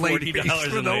 $40 in late fees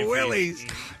for the Willies.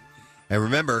 And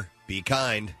remember, be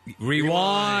kind.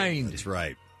 Rewind. That's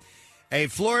right. A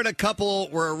Florida couple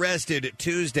were arrested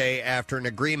Tuesday after an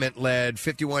agreement led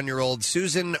 51-year-old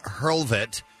Susan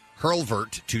Hurlvert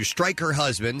to strike her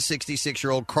husband,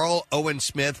 66-year-old Carl Owen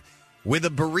Smith, with a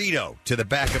burrito to the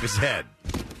back of his head.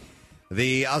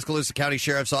 The Oskaloosa County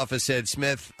Sheriff's Office said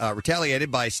Smith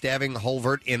retaliated by stabbing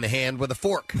Hurlvert in the hand with a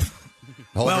fork.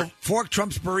 Well, fork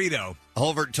trumps burrito.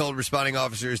 Hurlvert told responding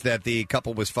officers that the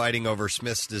couple was fighting over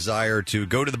Smith's desire to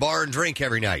go to the bar and drink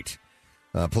every night.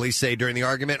 Police say during the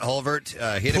argument, Hurlvert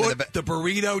hit him in the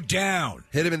burrito down.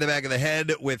 Hit him in the back of the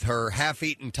head with her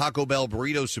half-eaten Taco Bell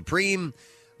Burrito Supreme.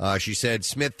 She said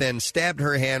Smith then stabbed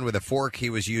her hand with a fork he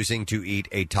was using to eat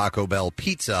a Taco Bell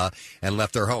pizza and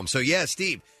left her home. So, yeah,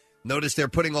 Steve, notice they're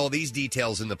putting all these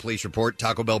details in the police report.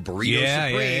 Taco Bell Burrito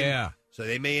Supreme. Yeah. So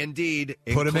they may indeed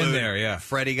Put him in include there, yeah.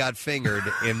 Freddy Got Fingered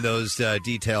in those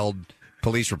detailed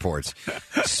police reports.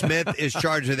 Smith is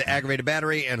charged with aggravated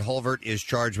battery, and Hurlvert is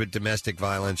charged with domestic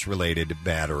violence-related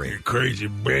battery. You crazy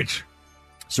bitch.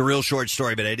 It's a real short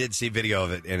story, but I did see video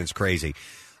of it, and it's crazy.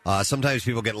 Sometimes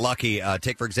people get lucky.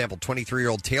 Take, for example,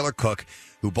 23-year-old Taylor Cook,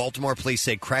 who Baltimore police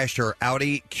say crashed her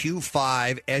Audi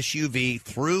Q5 SUV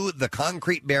through the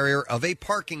concrete barrier of a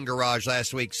parking garage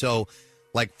last week. So,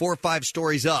 like 4 or 5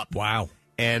 stories up. Wow.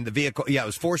 And the vehicle, it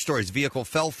was 4 stories. The vehicle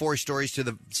fell 4 stories to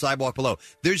the sidewalk below.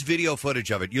 There's video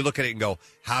footage of it. You look at it and go,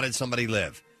 how did somebody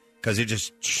live? Because it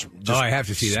just I have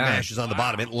to see that. Smashes on the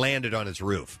bottom. It landed on its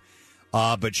roof.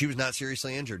 But she was not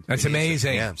seriously injured. That's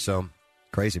amazing. Yeah, so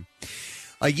crazy.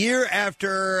 A year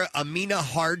after Amina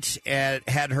Hart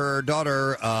had her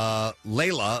daughter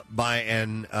Layla by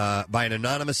an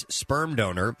anonymous sperm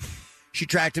donor, she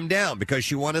tracked him down because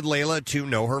she wanted Layla to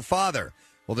know her father.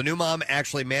 Well, the new mom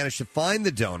actually managed to find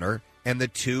the donor, and the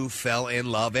two fell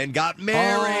in love and got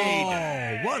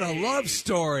married. Oh, what a love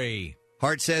story.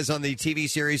 Hart says on the TV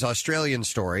series Australian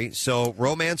Story, so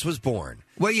romance was born.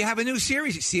 Well, you have a new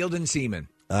series, Sealed in Semen.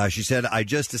 She said, I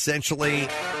just essentially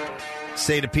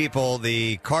say to people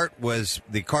the cart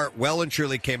well and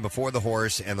truly came before the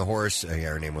horse, and the horse,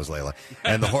 her name was Layla,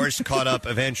 and the horse caught up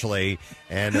eventually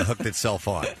and hooked itself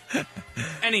on.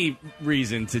 Any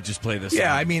reason to just play this?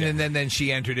 Yeah, song? I mean, and then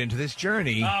she entered into this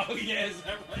journey Oh yes,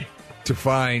 right. to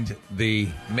find the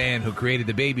man who created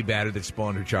the baby batter that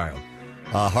spawned her child.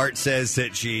 Hart says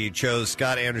that she chose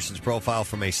Scott Anderson's profile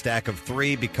from a stack of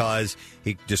 3 because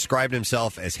he described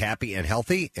himself as happy and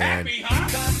healthy. And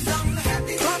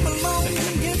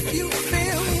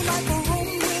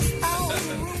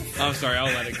I'm sorry, I'll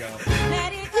let it go.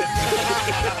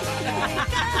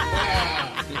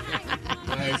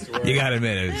 Nice work. You got to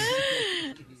admit, it was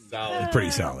solid.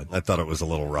 Pretty solid. I thought it was a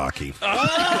little rocky.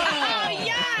 Oh,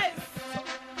 yes!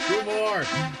 2 more.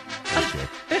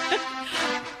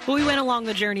 Well, we went along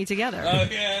the journey together. Oh,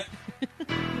 yeah.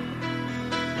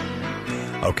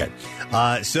 Okay.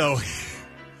 So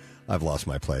I've lost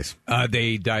my place.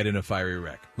 They died in a fiery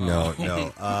wreck. No.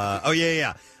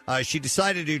 She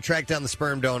decided to track down the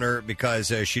sperm donor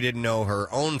because she didn't know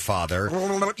her own father.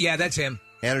 Yeah, that's him.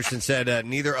 Anderson said,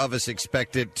 neither of us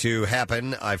expect it to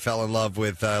happen. I fell in love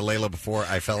with Layla before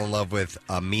I fell in love with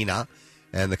Amina.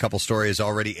 And the couple story is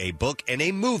already a book, and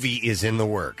a movie is in the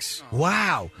works.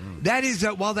 Wow. That is,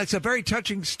 that's a very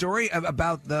touching story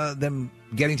about them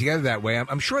getting together that way.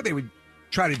 I'm sure they would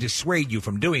try to dissuade you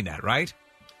from doing that, right?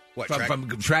 What, from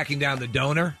tracking down the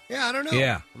donor? Yeah, I don't know.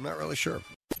 Yeah. I'm not really sure.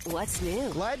 What's new?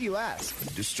 Glad you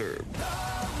asked. Disturbed.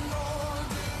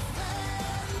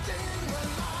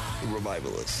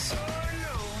 Revivalists.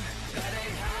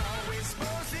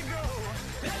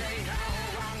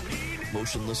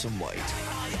 Motionless in White.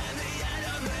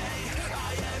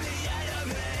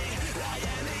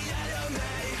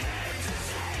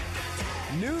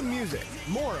 New music.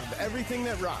 More of everything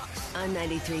that rocks. On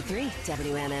 93.3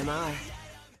 WMMR.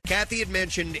 Kathy had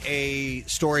mentioned a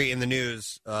story in the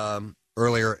news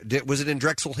earlier. Was it in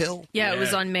Drexel Hill? Yeah, it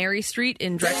was on Mary Street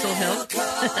in Drexel Hill.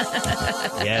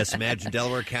 Yes, imagine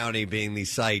Delaware County being the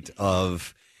site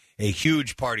of a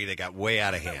huge party that got way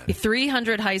out of hand.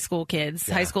 300 high school kids,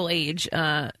 high school age.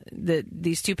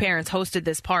 These two parents hosted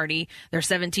this party. Their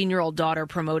 17-year-old daughter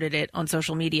promoted it on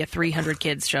social media. 300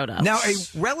 kids showed up. Now, a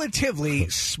relatively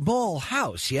small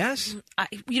house, yes?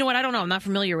 You know what? I don't know. I'm not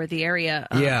familiar with the area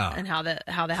and how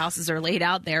the houses are laid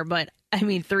out there, but I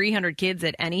mean, 300 kids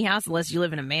at any house, unless you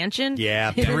live in a mansion.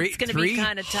 Yeah, it's going to be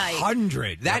kind of tight.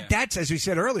 300. That's, as we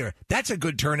said earlier, that's a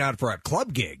good turnout for a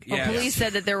club gig. Well, police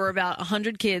said that there were about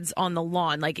 100 kids on the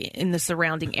lawn, like in the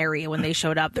surrounding area when they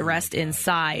showed up. The rest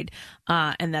inside,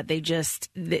 and that they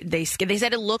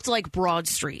said it looked like Broad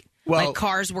Street. Well, like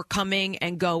cars were coming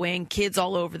and going, kids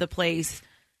all over the place.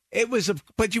 It was,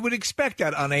 but you would expect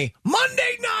that on a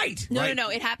Monday night. No.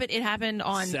 It happened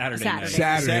on Saturday.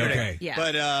 Okay. Yeah.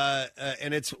 But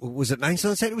and was it nice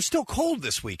outside? It was still cold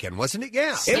this weekend, wasn't it?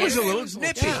 Yeah. It was a little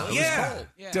nippy. Yeah. It was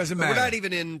cold. Doesn't But matter. We're not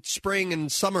even in spring and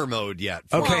summer mode yet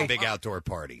for big outdoor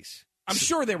parties. I'm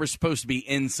sure they were supposed to be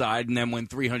inside, and then when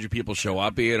 300 people show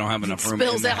up, you don't have enough room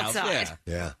in the outside. house.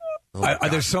 Yeah.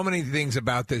 There's so many things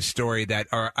about this story that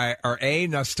are A,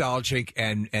 nostalgic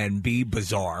and B,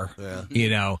 bizarre. Yeah. You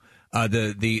know,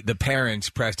 the parents,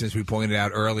 Preston, as we pointed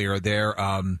out earlier, they're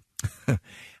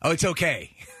it's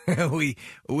okay.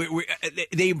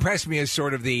 They impressed me as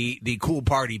sort of the cool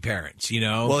party parents, you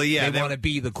know? Well, yeah. They want to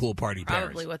be the cool party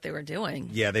parents. Probably what they were doing.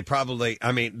 Yeah, they probably.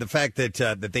 I mean, the fact that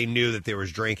that they knew that there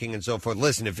was drinking and so forth.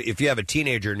 Listen, if you have a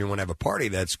teenager and you want to have a party,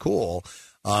 that's cool.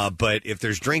 But if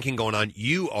there's drinking going on,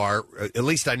 you are, at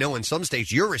least I know in some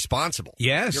states, you're responsible.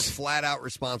 Yes. You're flat out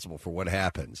responsible for what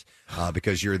happens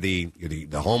because you're the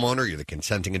homeowner, you're the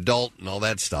consenting adult and all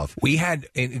that stuff. We had,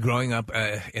 growing up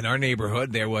in our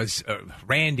neighborhood, there was,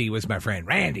 Randy was my friend,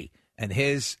 Randy. And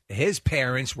his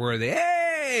parents were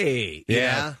hey.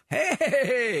 Yeah.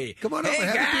 Hey. Come on over, hey,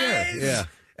 have guys. a beer. Yeah.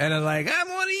 And I'm like, I'm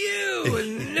one of you.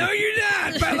 And no, you're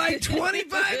not. By like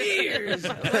 25 years.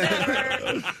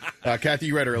 Kathy,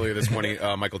 you read earlier this morning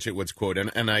Michael Chitwood's quote,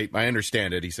 and I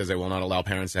understand it. He says, I will not allow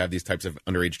parents to have these types of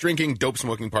underage drinking, dope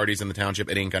smoking parties in the township.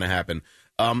 It ain't going to happen.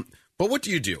 But what do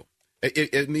you do?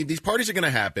 I mean, these parties are going to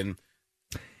happen.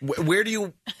 Where do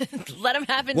you let them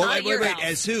happen? Well, not wait, your house.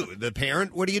 as who? The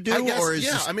parent? What do you do? I guess, or is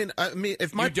yeah. this- I mean,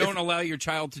 if you don't allow your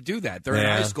child to do that, they're in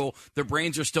high school. Their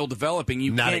brains are still developing.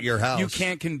 You Not can't, at your house. You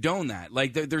can't condone that.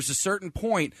 Like there's a certain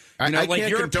point. I like can't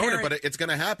you're condone a parent, it, but it's going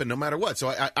to happen no matter what.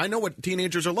 So I know what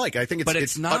teenagers are like. I think But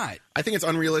it's not. I think it's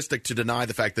unrealistic to deny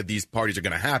the fact that these parties are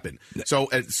going to happen. So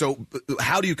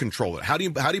how do you control it? How do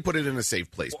you put it in a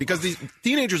safe place? Because these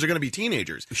teenagers are going to be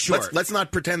teenagers. Sure. Let's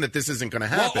not pretend that this isn't going to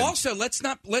happen. Well, also let's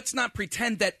not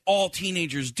pretend that all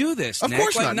teenagers do this. Of Nick.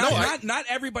 course like, not. Not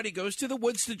everybody goes to the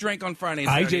woods to drink on Friday and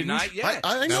I Saturday didn't. night. Yeah.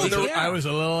 I know I was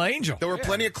a little angel. There were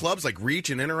plenty of clubs like Reach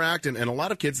and Interact and a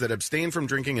lot of kids that abstain from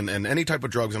drinking and any type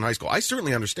of drugs in high school. I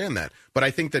certainly understand that. But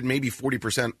I think that maybe 40 to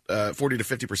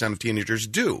 50% of teenagers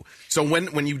do. So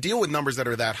when you deal with numbers that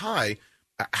are that high,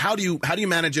 how do you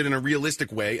manage it in a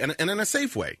realistic way and in a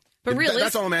safe way? But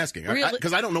That's all I'm asking,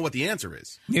 because I don't know what the answer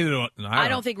is. Neither do I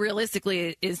don't think realistically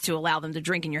it is to allow them to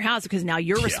drink in your house, because now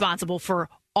you're responsible for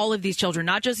all of these children,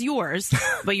 not just yours,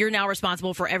 but you're now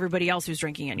responsible for everybody else who's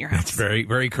drinking in your house. That's very,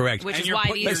 very correct. Which And is you're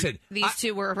why these I-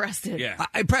 two were arrested. Yeah.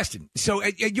 Preston, so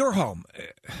at your home,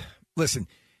 listen,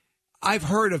 I've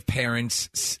heard of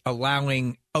parents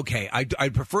allowing, okay,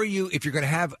 I'd prefer you, if you're going to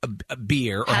have a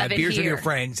beer or have Have it beers with your here.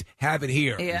 friends, have it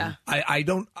here. Yeah. I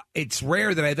don't, it's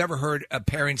rare that I've ever heard a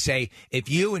parent say, if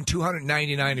you and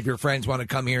 299 of your friends want to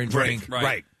come here and drink,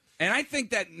 Right. And I think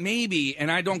that maybe,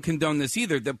 and I don't condone this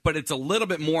either, but it's a little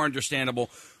bit more understandable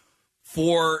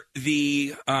for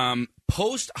the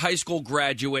post-high school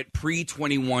graduate,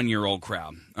 pre-21-year-old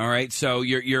crowd. All right, so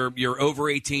you're over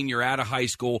 18, you're out of high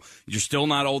school, you're still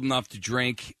not old enough to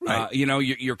drink. Right.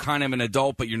 You're kind of an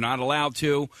adult, but you're not allowed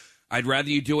to. I'd rather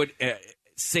you do it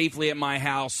safely at my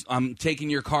house. I'm taking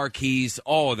your car keys,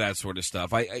 all of that sort of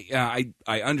stuff. I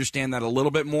understand that a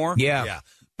little bit more. Yeah.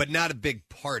 But not a big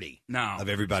party of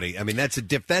everybody. I mean, that's a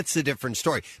different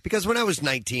story. Because when I was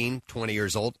 19, 20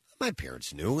 years old, my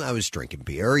parents knew I was drinking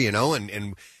beer,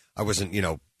 and I wasn't,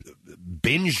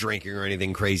 binge drinking or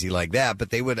anything crazy like that,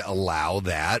 but they would allow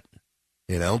that,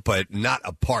 but not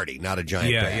a party, not a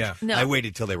giant bash. Yeah. No. I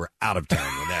waited till they were out of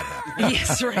town when that happened.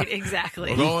 Yes, right,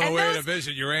 exactly. We're going And away those- to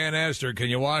visit your Aunt Esther. Can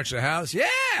you watch the house? Yeah.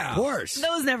 Of course.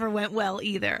 Those never went well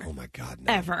either. Oh, my God,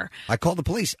 no. Ever. I called the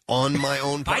police on my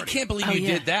own party. I can't believe Oh, you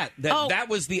yeah. did that. That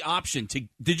was the option.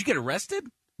 Did you get arrested?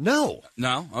 No.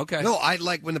 No? Okay. No,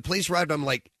 when the police arrived, I'm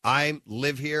like, I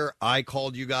live here. I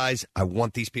called you guys. I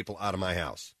want these people out of my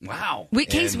house. Wow. We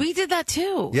did that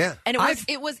too. Yeah. And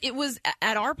it was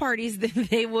at our parties that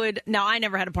they would. Now, I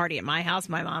never had a party at my house.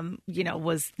 My mom,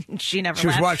 she never. She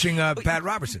was left. watching Pat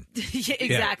Robertson. Yeah,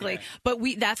 exactly. But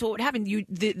that's what would happen.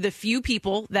 The few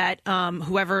people that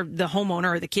whoever the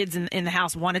homeowner or the kids in the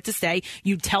house wanted to stay,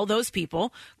 you'd tell those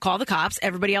people, call the cops.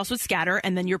 Everybody else would scatter,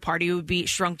 and then your party would be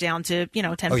shrunk down to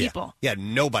 10 people. Yeah,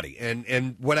 nobody.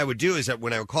 And what I would do is that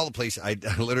when I would call the police, I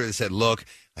literally said, look,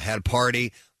 I had a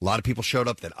party. A lot of people showed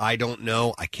up that I don't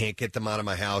know. I can't get them out of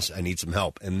my house. I need some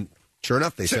help. And sure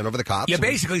enough, they sent over the cops. You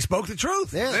basically spoke the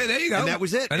truth. Yeah. There you go. And that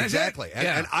was it. And that's exactly. it.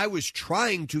 And I was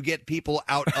trying to get people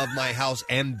out of my house,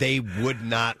 and they would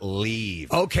not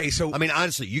leave. Okay, so... I mean,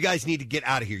 honestly, you guys need to get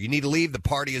out of here. You need to leave. The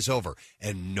party is over.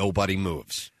 And nobody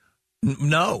moves.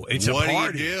 No, it's a party.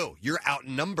 What do you do? You're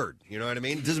outnumbered. You know what I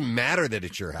mean? It doesn't matter that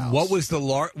it's your house. What was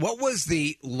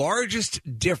the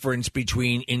largest difference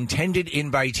between intended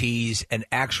invitees and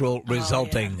actual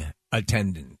resulting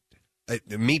attendant?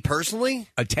 Me personally?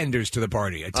 Attenders to the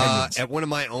party. Attendants. At one of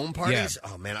my own parties?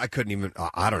 Yeah. Oh, man, I couldn't even,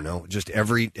 I don't know. Just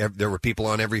there were people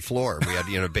on every floor. We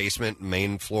had, basement,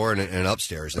 main floor, and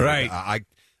upstairs. And right.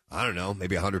 I don't know,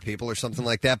 maybe 100 people or something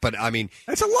like that. But, I mean...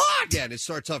 That's a lot! Yeah, and it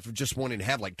starts off with just wanting to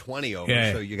have like 20 over.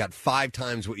 Yeah. So you got 5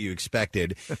 times what you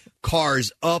expected.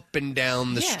 Cars up and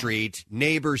down the street.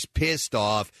 Neighbors pissed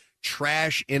off.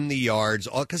 Trash in the yards.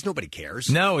 Because nobody cares.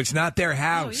 No, it's not their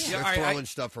house. They're throwing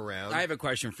stuff around. I have a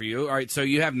question for you. All right, so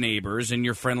you have neighbors and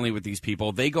you're friendly with these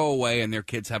people. They go away and their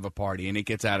kids have a party and it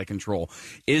gets out of control.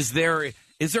 Is there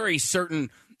a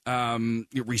certain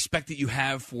respect that you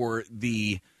have for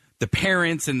the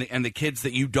parents and the kids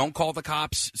that you don't call the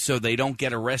cops so they don't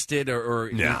get arrested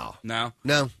or No.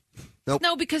 Nope.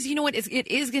 No, because you know what? It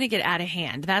is going to get out of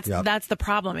hand. That's the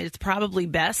problem. It's probably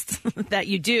best that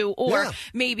you do, or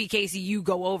maybe Casey, you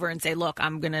go over and say, "Look,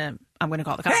 I'm gonna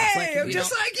call the cops." Hey, I'm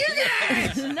just like you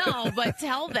guys. No, but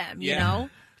tell them, you know.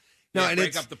 No, yeah, and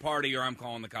break up the party, or I'm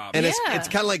calling the cops. And it's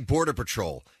kind of like Border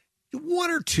Patrol.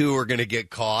 1 or 2 are going to get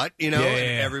caught, and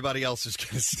everybody else is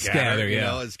going to scatter. You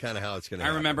know, it's kind of how it's going to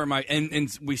happen. I remember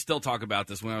and we still talk about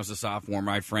this. When I was a sophomore,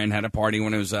 my friend had a party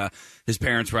when it was his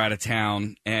parents were out of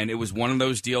town, and it was one of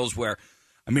those deals where,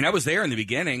 I mean, I was there in the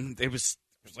beginning. It was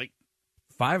like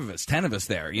 5 of us, 10 of us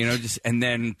there, and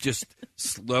then just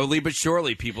slowly but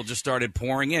surely people just started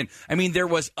pouring in. I mean, there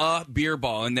was a beer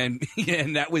ball, and then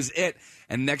and that was it.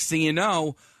 And next thing you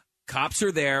know, cops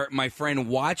are there. My friend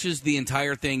watches the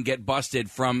entire thing get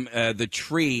busted from the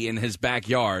tree in his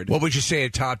backyard. What would you say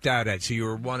it topped out at? So you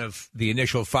were one of the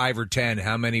initial 5 or 10.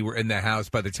 How many were in the house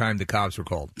by the time the cops were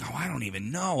called? Oh, I don't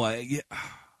even know.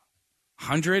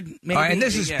 100 maybe. And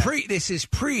this is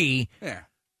pre. Yeah.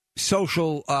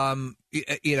 Social, Social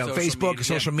Facebook, media.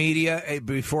 social media,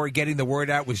 before getting the word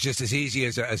out was just as easy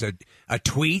as a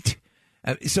tweet.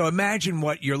 So imagine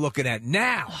what you're looking at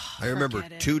now. I remember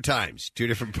 2 times, 2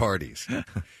 different parties,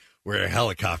 where a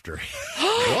helicopter.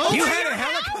 What? You had a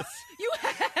helicopter?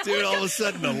 Dude, all of a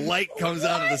sudden the light comes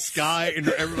out of the sky, and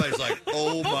everybody's like,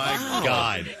 oh, my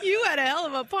God. You had a hell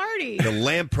of a party. The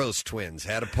Lampros twins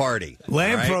had a party.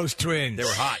 Lampros twins. They were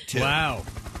hot, too. Wow.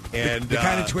 And the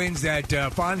kind of twins that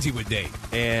Fonzie would date.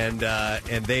 And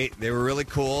they were really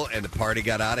cool, and the party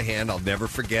got out of hand. I'll never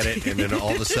forget it. And then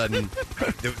all of a sudden,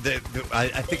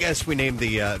 I think as we named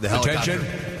the helicopter. Attention.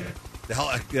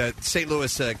 The St.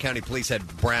 Louis County Police had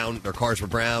brown. Their cars were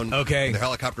brown. Okay. And their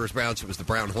helicopter was brown, so it was the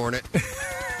Brown Hornet.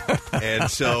 And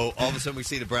so all of a sudden we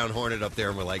see the Brown Hornet up there,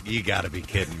 and we're like, you got to be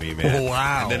kidding me, man.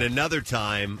 Wow. And then another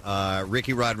time,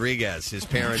 Ricky Rodriguez, his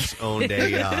parents owned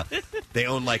they're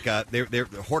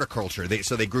horticulture.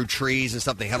 So they grew trees and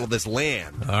stuff. They had all this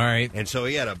land. All right. And so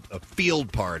he had a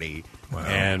field party. Wow.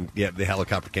 And, the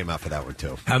helicopter came out for that one,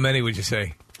 too. How many would you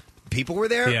say? People were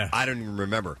there? Yeah. I don't even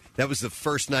remember. That was the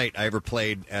first night I ever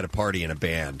played at a party in a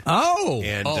band. Oh,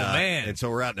 man. And so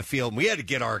we're out in the field, and we had to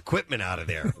get our equipment out of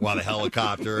there while the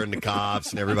helicopter and the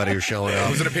cops and everybody were showing up.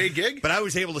 Was it a paid gig? But I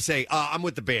was able to say, I'm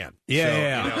with the band.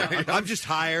 Yeah. I'm just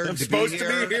hired I'm to supposed be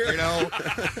to be here.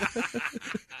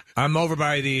 I'm over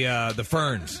by the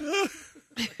ferns.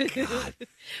 God.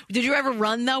 Did you ever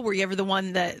run, though? Were you ever the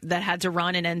one that had to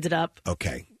run and ended up?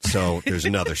 Okay, so there's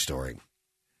another story.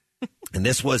 And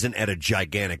this wasn't at a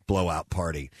gigantic blowout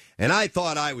party. And I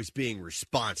thought I was being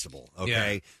responsible,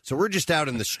 okay? Yeah. So we're just out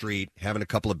in the street having a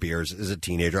couple of beers. As a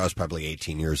teenager, I was probably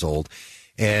 18 years old.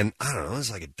 And I don't know,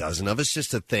 there's like a dozen of us,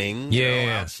 just a thing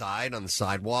outside on the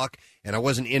sidewalk. And I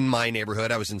wasn't in my neighborhood.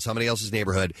 I was in somebody else's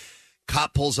neighborhood.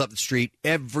 Cop pulls up the street.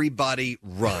 Everybody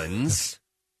runs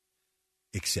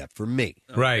except for me.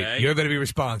 Right. Okay? You're going to be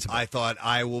responsible. I thought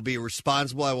I will be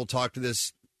responsible. I will talk to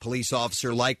this police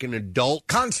officer like an adult.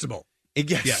 Constable.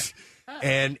 Yes.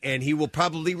 And he will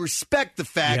probably respect the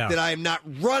fact that I am not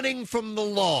running from the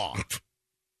law.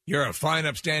 You're a fine,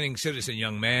 upstanding citizen,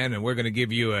 young man, and we're going to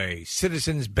give you a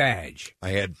citizen's badge. I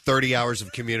had 30 hours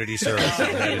of community service I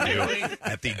had to do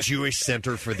at the Jewish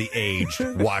Center for the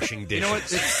Aged, washing dishes. You know what?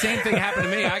 The same thing happened to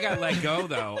me. I got let go,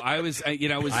 though. I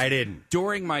didn't.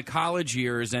 During my college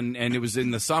years, and it was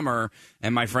in the summer,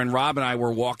 and my friend Rob and I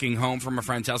were walking home from a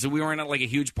friend's house. And we weren't at like a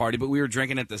huge party, but we were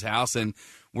drinking at this house, and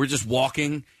we're just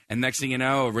walking, and next thing you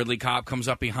know, a Ridley cop comes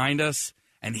up behind us,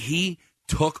 and he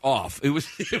took off. It was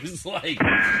like,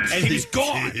 and he was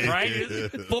gone,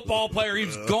 right? Football player, he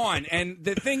was gone. And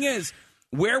the thing is,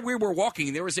 where we were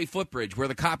walking, there was a footbridge where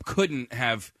the cop couldn't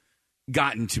have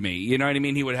gotten to me. You know what I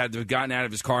mean? He would have to have gotten out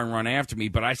of his car and run after me,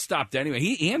 but I stopped anyway.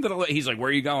 He ended up, he's like, where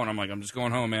are you going? I'm like, I'm just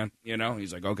going home, man. You know?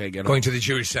 He's like, okay, get Going to the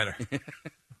Jewish Center.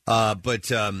 But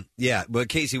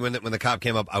Casey, when the cop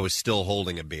came up, I was still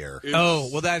holding a beer. Oh,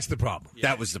 well, that's the problem.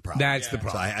 That was the problem. That's the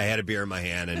problem. So I had a beer in my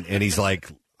hand, and he's like,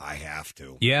 I have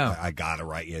to. Yeah. I got to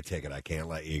write you a ticket. I can't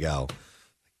let you go.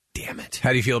 Damn it.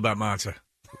 How do you feel about matzah?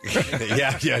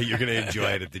 yeah, you're going to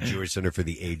enjoy it at the Jewish Center for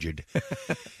the Aged.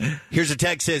 Here's a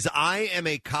text says, I am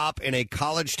a cop in a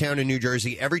college town in New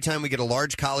Jersey. Every time we get a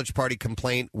large college party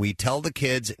complaint, we tell the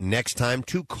kids next time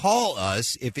to call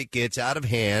us if it gets out of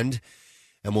hand,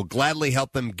 and we'll gladly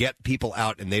help them get people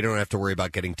out, and they don't have to worry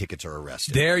about getting tickets or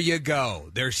arrested. There you go.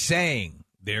 They're saying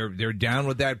they're down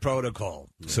with that protocol.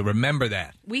 So remember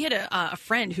that. We had a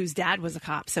friend whose dad was a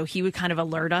cop, so he would kind of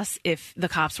alert us if the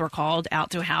cops were called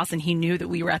out to a house and he knew that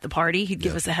we were at the party. He'd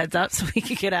give us a heads up so we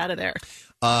could get out of there.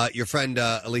 Your friend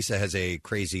Elisa has a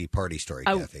crazy party story,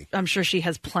 Kathy. I'm sure she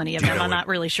has plenty of them. I'm not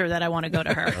really sure that I want to go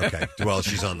to her. Okay. Well,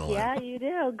 she's on the line. Yeah, you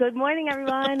do. Good morning,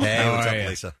 everyone. Hey, what's up,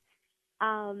 Lisa?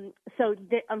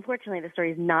 Unfortunately, the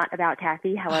story is not about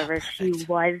Kathy. However, she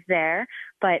was there.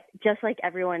 But just like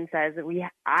everyone says,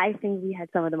 I think we had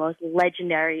some of the most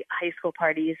legendary high school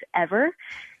parties ever.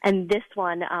 And this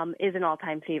one is an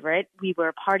all-time favorite. We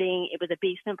were partying. It was a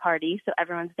basement party, so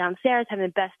everyone's downstairs having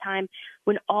the best time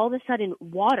when all of a sudden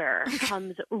water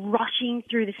comes rushing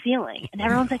through the ceiling. And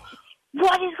everyone's like,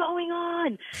 what is going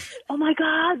on? Oh, my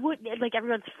God. Like,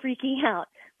 everyone's freaking out.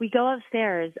 we go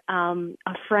upstairs.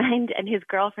 A friend and his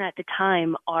girlfriend at the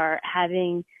time are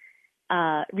having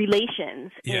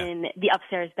relations in the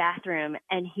upstairs bathroom,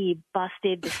 and he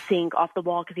busted the sink off the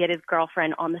wall because he had his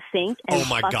girlfriend on the sink. And Oh,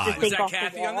 my busted God. the Was sink that off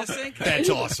Kathy the on wall. the sink? That's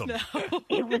awesome. No,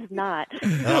 it was not.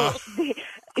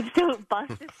 So it bust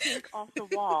the sink off the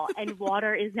wall, and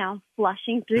water is now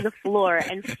flushing through the floor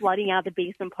and flooding out the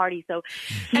basement party. So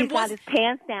he's got his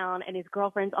pants down, and his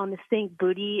girlfriend's on the sink,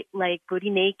 booty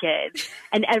naked,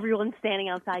 and everyone's standing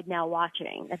outside now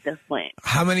watching at this point.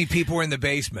 How many people were in the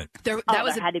basement? There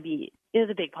had to be. It was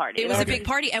a big party. It was a big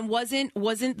party, and wasn't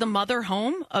the mother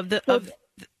home of the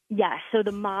Yes, so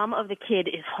the mom of the kid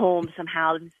is home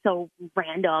somehow. It's so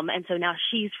random, and so now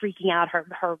she's freaking out.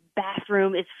 Her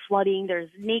bathroom is flooding. There's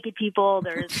naked people.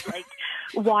 There's like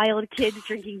wild kids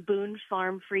drinking Boone's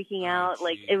Farm, freaking out.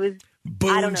 Like it was.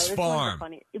 I don't know. Boone's This Farm. one's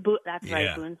funny. That's right,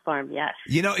 Yeah. Boone's Farm. Yes.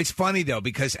 You know, it's funny though,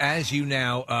 because as you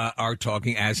now are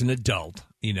talking as an adult,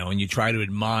 and you try to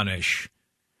admonish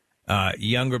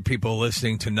younger people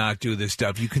listening to not do this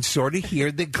stuff, you can sort of hear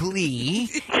the glee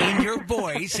in your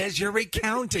voice as you're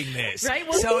recounting this. Right?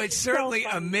 Well, So it's certainly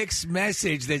a mixed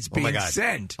message that's Oh, my being God.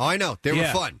 sent. Oh, I know. They were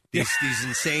Yeah. fun. These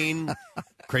insane,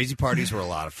 crazy parties were a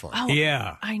lot of fun. Oh,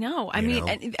 I know. I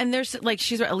mean, and there's like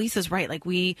Elisa's right. Like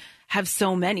we have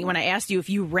so many. When I asked you if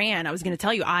you ran, I was going to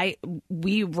tell you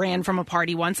we ran from a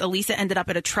party once. Elisa ended up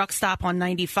at a truck stop on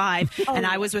 95, and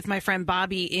I was with my friend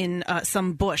Bobby in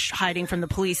some bush hiding from the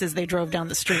police as they drove down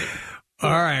the street. All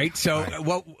right. So,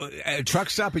 truck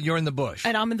stop and you're in the bush.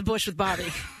 And I'm in the bush with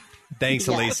Bobby. Thanks,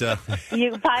 Yeah. Elisa.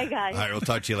 Bye, guys. All right, we'll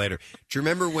talk to you later. Do you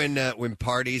remember when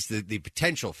parties, the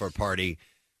potential for a party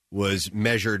was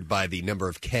measured by the number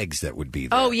of kegs that would be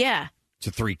there? Oh, yeah. It's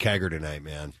a 3-kegger tonight,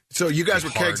 man. So you guys were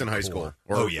Like kegs in high hardcore. school?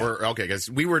 Oh, yeah. Okay, guys.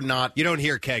 We were not. You don't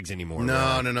hear kegs anymore. No,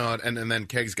 right? no. And then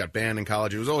kegs got banned in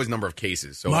college. It was always number of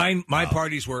cases. So My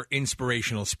parties were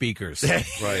inspirational speakers.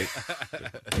 Right.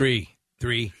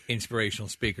 Three inspirational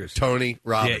speakers. Tony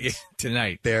Robbins. Yeah,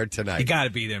 tonight. There tonight. You got to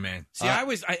be there, man. See,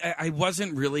 I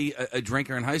wasn't really a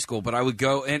drinker in high school, but I would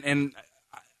go and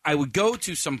I would go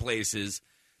to some places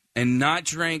and not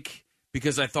drink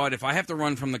because I thought if I have to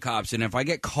run from the cops and if I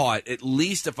get caught, at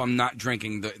least if I'm not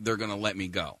drinking, they're going to let me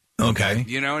go. Okay.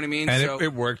 You know what I mean? And So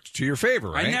it worked to your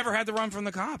favor, right? I never had to run from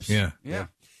the cops. Yeah.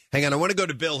 Hang on, I want to go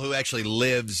to Bill, who actually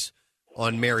lives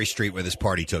on Mary Street where this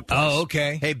party took place. Oh,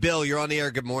 okay. Hey, Bill, you're on the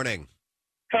air. Good morning.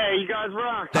 Hey, you guys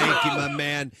rock. Thank you, my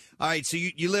man. All right, so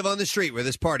you live on the street where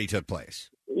this party took place.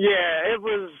 Yeah, it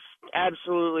was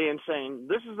absolutely insane.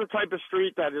 This is the type of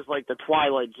street that is like the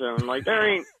Twilight Zone. Like, there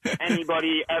ain't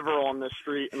anybody ever on this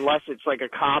street unless it's like a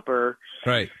cop or,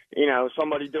 Right.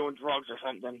 somebody doing drugs or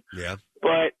something. Yeah.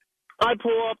 But I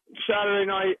pull up Saturday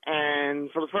night,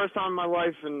 and for the first time in my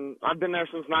life, and I've been there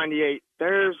since 98,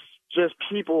 there's just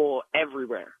people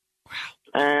everywhere. Wow.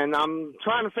 And I'm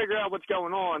trying to figure out what's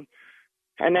going on.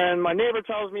 And then my neighbor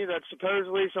tells me that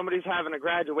supposedly somebody's having a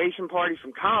graduation party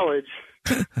from college,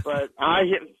 but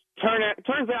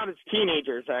turns out it's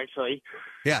teenagers, actually.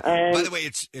 Yeah. And- By the way,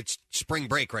 it's spring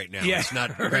break right now. Yeah. It's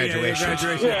not graduation.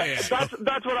 Yeah,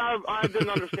 that's what I didn't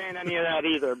understand any of that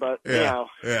either, but,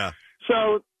 Yeah.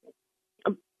 So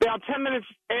about 10 minutes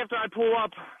after I pull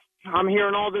up, I'm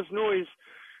hearing all this noise,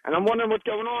 and I'm wondering what's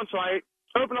going on, so I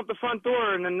open up the front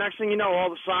door, and the next thing you know, all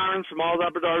the sirens from all the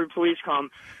Upper Darby police come,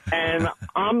 and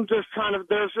I'm just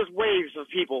there's just waves of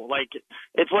people. Like,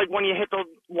 it's like when you hit the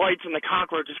lights and the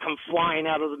cockroaches come flying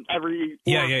out of every...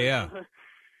 Yeah.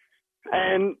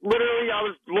 And literally, I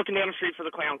was looking down the street for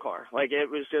the clown car. Like, it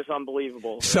was just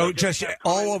unbelievable. So It just kept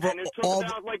all coming, over- and it took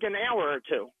about like an hour or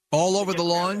two. All over the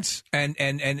lawns? And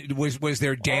was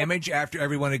there damage after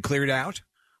everyone had cleared out?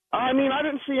 I mean, I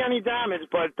didn't see any damage,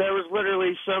 but there was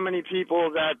literally so many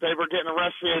people that they were getting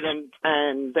arrested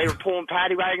and they were pulling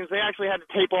paddy wagons. They actually had to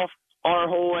tape off our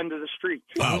whole end of the street.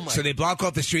 Oh, so they block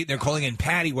off the street and they're calling in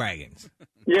paddy wagons.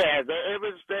 Yeah, it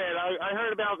was bad. I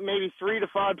heard about maybe 3 to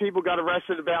 5 people got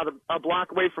arrested about a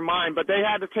block away from mine, but they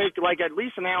had to take like at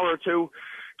least an hour or two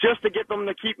just to get them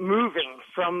to keep moving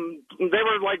they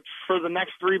were like for the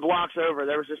next 3 blocks over.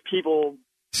 There was just people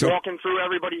walking through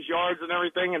everybody's yards and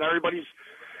everything, and everybody's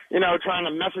trying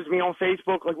to message me on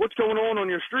Facebook, like, what's going on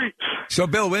your street? So,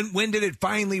 Bill, when did it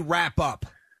finally wrap up?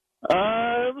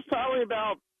 It was probably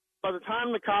about, by the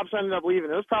time the cops ended up leaving,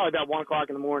 it was probably about 1 o'clock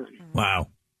in the morning. Wow.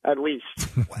 At least.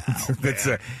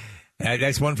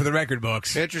 That's one for the record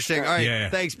books. Interesting. All right. Yeah.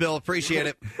 Thanks, Bill. Appreciate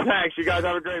it. Thanks. You guys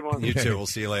have a great one. You too. We'll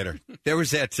see you later. There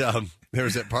was that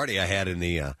party I had in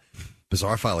the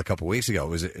Bizarre File a couple weeks ago. It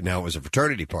was a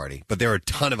fraternity party, but there were a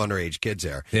ton of underage kids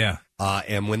there. Yeah.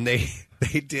 And when they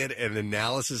They did an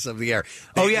analysis of the air.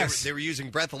 Yes. They were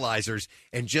using breathalyzers,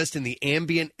 and just in the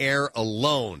ambient air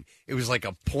alone, it was like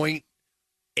a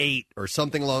 0.8 or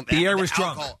something along. The air was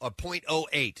drunk. A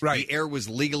 0.08. Right. The air was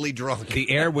legally drunk.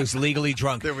 The air was legally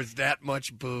drunk. There was that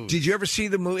much booze. Did you ever see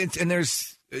the movie? And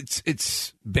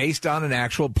it's based on an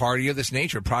actual party of this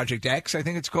nature, Project X, I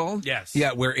think it's called. Yes.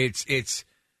 Yeah, where it's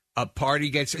a party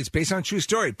it's based on a true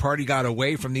story. Party got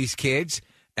away from these kids,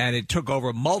 and it took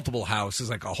over multiple houses,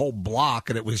 like a whole block,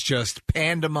 and it was just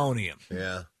pandemonium.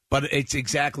 Yeah. But it's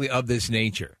exactly of this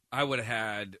nature. I would have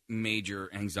had major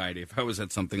anxiety if I was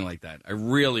at something like that. I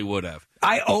really would have.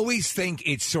 I always think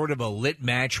it's sort of a lit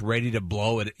match ready to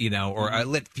blow it, or a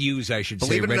lit fuse, I should say,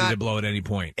 Believe it or ready not, to blow at any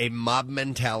point. A mob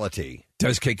mentality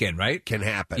does kick in, right? Can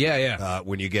happen. Yeah.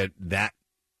 When you get that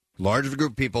large of a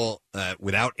group of people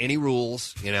without any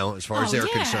rules, as far as they're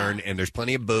concerned, and there's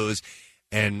plenty of booze,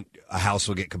 and a house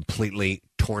will get completely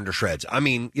torn to shreds. I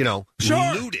mean,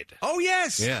 Sure. looted. Oh,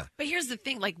 yes. Yeah. But here's the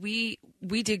thing, like we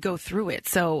did go through it.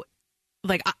 So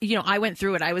like, I went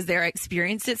through it. I was there. I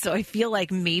experienced it. So I feel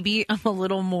like maybe I'm a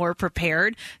little more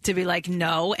prepared to be like,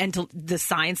 no, and to the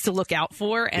signs to look out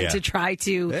for and to try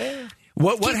to.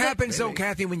 What happens, though,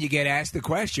 Kathy, when you get asked the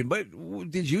question? But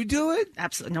did you do it?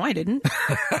 Absolutely. No, I didn't.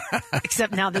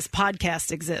 Except now this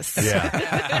podcast exists.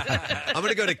 Yeah. I'm going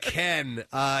to go to Ken.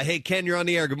 Hey, Ken, you're on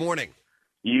the air. Good morning.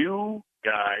 You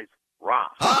guys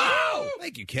rock. Oh,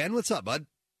 thank you, Ken. What's up, bud?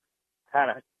 Had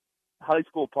a high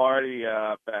school party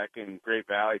back in Great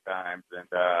Valley times, and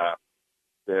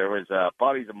there was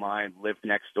buddies of mine lived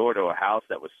next door to a house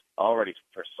that was already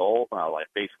for sold, like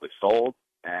basically sold,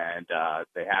 and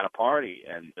they had a party,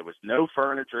 and there was no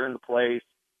furniture in the place.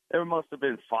 There must have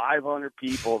been 500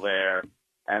 people there,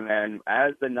 and then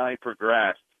as the night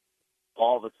progressed,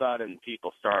 all of a sudden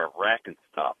people started wrecking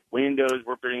stuff. Windows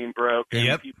were being broken.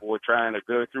 Yep. People were trying to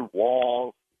go through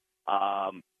walls.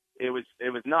 It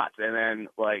was nuts. And then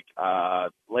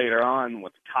later on,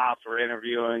 when the cops were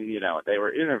interviewing, they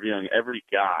were interviewing every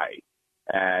guy,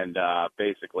 and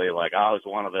basically I was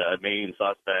one of the main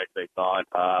suspects. They thought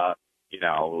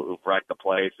who wrecked the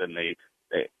place, and they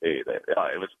it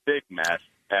was a big mess.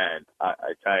 And I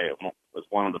tell you, it was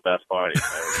one of the best parties I've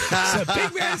ever been. It's a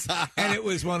big mess, and it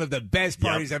was one of the best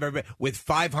parties I've ever been, with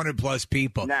 500 plus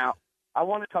people. Now, I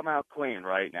want to come out clean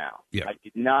right now. Yep. I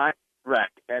did not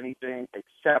wreck anything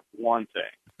except one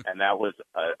thing, and that was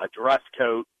a dress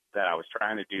coat that I was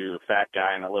trying to do fat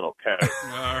guy in a little coat.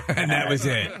 And that was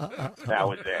it. That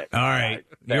was it. All right.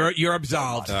 You're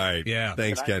absolved. All right. Yeah.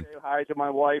 Thanks, Can I Ken. say hi to my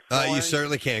wife, You Lauren?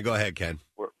 certainly can. Go ahead, Ken.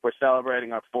 We're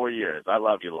celebrating our 4 years. I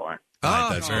love you, Lauren. All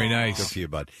right, that's very nice. Good for you,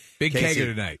 bud. Big Casey, kegger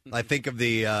tonight. I think of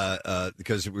the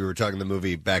because we were talking the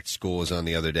movie Back to School was on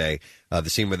the other day. The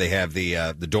scene where they have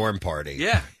the dorm party.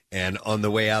 Yeah. And on the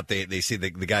way out, they see the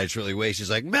guy's really wasted.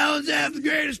 He's like, Melon's having the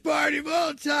greatest party of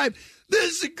all time.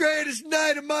 This is the greatest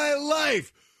night of my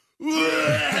life.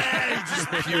 Just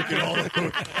puking all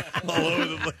over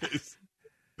the place.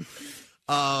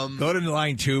 Go to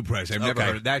line 2, Press. I've never Okay.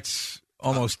 heard of that's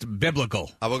almost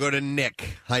biblical. I will go to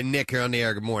Nick. Hi, Nick. You're on the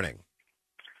air. Good morning.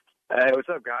 Hey, what's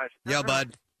up, guys? Yeah,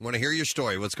 bud. Want to hear your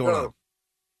story. What's going on?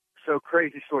 So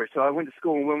crazy story. So I went to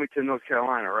school in Wilmington, North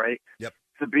Carolina, right? Yep.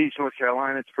 It's the beach, North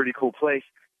Carolina. It's a pretty cool place.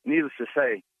 Needless to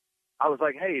say, I was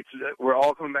like, hey, we're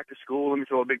all coming back to school. Let me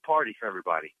throw a big party for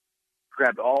everybody.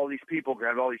 Grabbed all these people,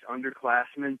 grabbed all these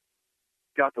underclassmen,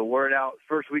 got the word out.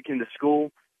 First weekend of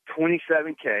school,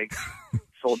 27 kegs,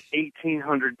 sold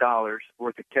 $1,800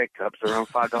 worth of keg cups, around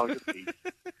 $5 a piece.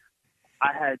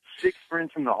 I had 6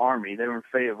 friends from the Army. They were in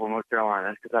Fayetteville, North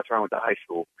Carolina, because that's where I went to high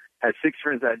school. Had 6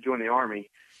 friends that had joined the Army.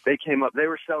 They came up. They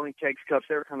were selling kegs, cups.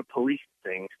 They were kind of police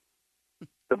things.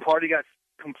 The party got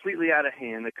completely out of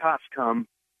hand. The cops come.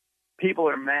 People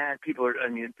are mad.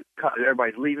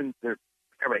 Everybody's leaving.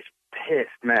 Everybody's pissed,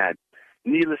 mad.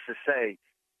 Needless to say,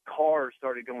 cars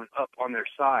started going up on their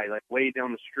side, like way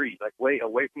down the street, like way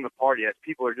away from the party. As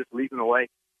people are just leaving away,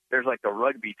 there's like the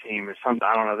rugby team or something.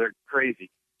 I don't know. They're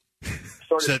crazy.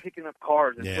 Started picking up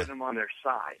cars and putting them on their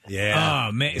side. Yeah.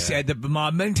 Oh, man. See, the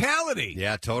mob mentality.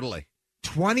 Yeah, totally.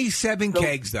 27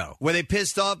 kegs, though. Were they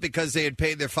pissed off because they had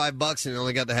paid their $5 and they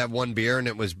only got to have one beer and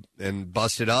it was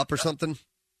busted up or something?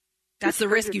 That's the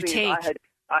risk you take.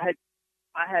 I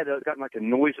had gotten like a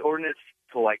noise ordinance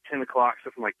till like 10 o'clock.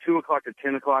 So from like 2 o'clock to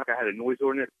 10 o'clock, I had a noise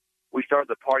ordinance. We started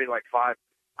the party like 5.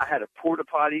 I had a porta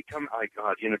potty come,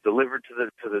 delivered to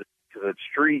the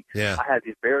street. Yeah. I had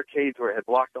these barricades where it had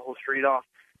blocked the whole street off,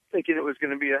 thinking it was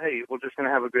going to be we're just going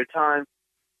to have a good time.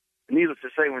 Needless to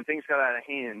say, when things got out of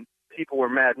hand, people were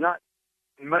mad.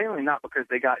 Mainly not because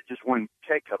they got just one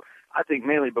keg cup. I think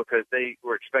mainly because they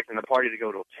were expecting the party to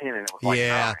go till 10, and it was like,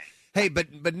 Yeah. all right. Hey,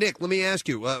 but Nick, let me ask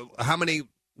you,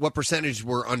 what percentage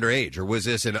were underage, or was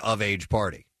this an of-age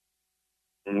party?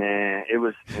 Nah, it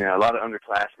was a lot of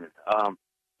underclassmen.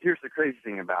 Here's the crazy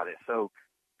thing about it. So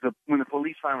when the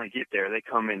police finally get there, they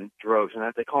come in droves, and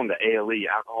they call them the ALE,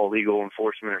 Alcohol Legal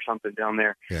Enforcement or something down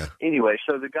there. Yeah. Anyway,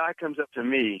 so the guy comes up to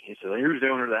me. He says, "Who's the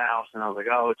owner of the house?" And I was like,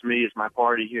 "Oh, it's me. It's my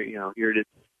party here. Here it is.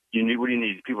 What do you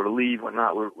need? People to leave,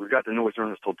 whatnot? We've got the noise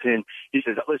ordinance till 10. He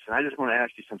says, "Listen, I just want to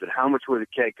ask you something. How much were the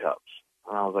keg cups?"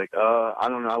 And I was like, "I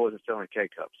don't know. I wasn't selling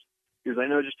keg cups." He was like,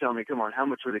 "No, just tell me. Come on, how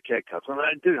much were the keg cups?" I'm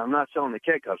like, "Dude, I'm not selling the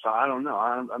keg cups. I don't know.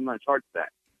 I'm not charged for that."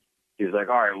 He was like,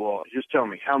 "All right, well, just tell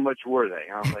me, how much were they?"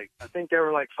 And I was like, "I think they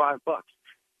were like $5."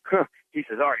 He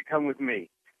says, "All right, come with me."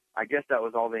 I guess that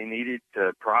was all they needed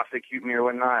to prosecute me or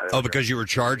whatnot. Oh, because you were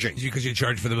charging. Because you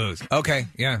charged for the booze. Okay,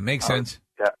 yeah, makes sense.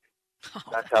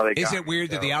 That's how they got Is it weird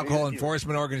that the Alcohol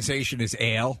Enforcement Organization is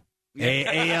ALE?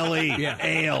 ALE. Yeah.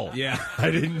 Ale. Yeah.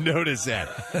 I didn't notice that.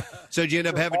 So did you end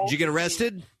up did you get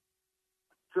arrested?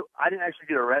 So I didn't actually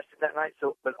get arrested that night.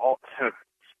 But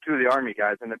two of the Army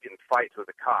guys ended up getting fights with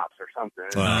the cops or something.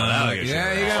 There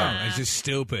you go. It's just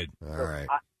stupid. All right.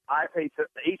 I paid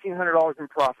 $1,800 in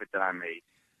profit that I made.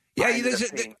 Yeah, I ended up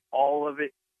paying all of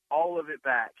it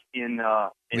back in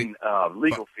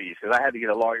legal fees because I had to get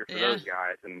a lawyer for those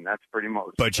guys, and that's pretty much.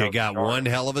 But you got one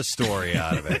hell of a story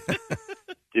out of it.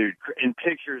 Dude, and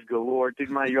pictures galore. Dude,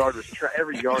 my yard was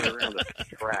every yard around us was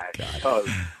trash. Oh, it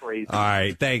was crazy. All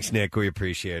right, thanks, Nick. We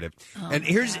appreciate it. And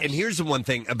here's the one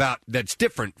thing that's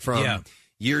different from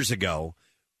years ago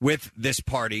with this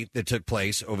party that took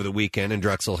place over the weekend in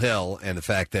Drexel Hill, and the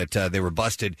fact that they were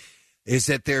busted. Is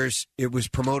that it was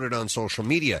promoted on social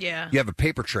media. Yeah. You have a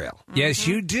paper trail. Yes,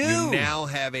 you do. You now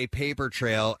have a paper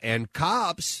trail, and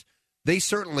cops, they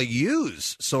certainly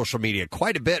use social media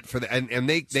quite a bit for the, and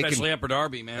they Especially can, Upper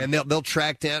Darby, man. and they'll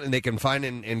track down, and they can find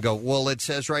and go, well, it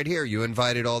says right here, you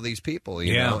invited all these people,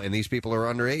 you know, and these people are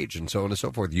underage, and so on and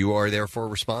so forth. You are therefore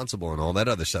responsible, and all that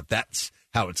other stuff. That's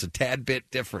how it's a tad bit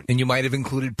different. And you might have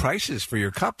included prices for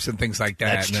your cups and things like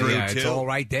that. That's true, too. It's all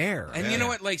right there. And you know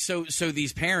what? Like, so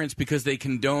these parents, because they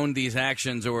condone these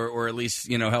actions or at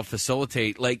least, help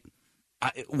facilitate,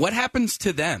 what happens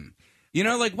to them?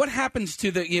 What happens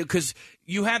to the, because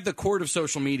you have the court of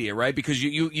social media, right? Because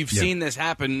you've seen this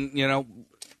happen,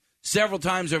 several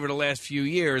times over the last few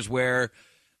years where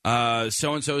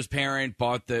so-and-so's parent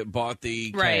bought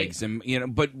the kegs, and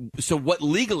but so what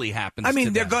legally happens? I mean,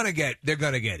 to they're them?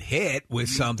 gonna get hit with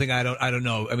something. I don't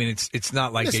know. I mean, it's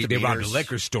not like they robbed a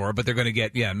liquor store, but they're gonna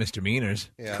get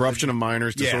misdemeanors. Yeah. Corruption of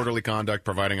minors, disorderly conduct,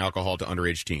 providing alcohol to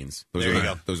underage teens. Those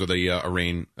are the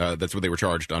arraign. That's what they were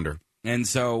charged under. And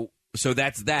so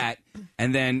that's that.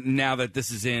 And then now that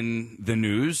this is in the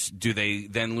news, do they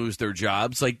then lose their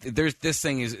jobs? Like, this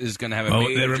thing is going to have a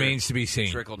major that remains to be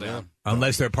seen. Trickle down.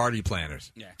 Unless they're party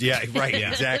planners. Yeah, right,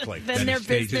 exactly. Then their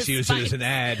they business just use it as an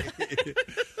ad.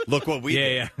 Look what we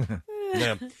did.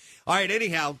 Yeah. All right,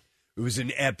 anyhow, it was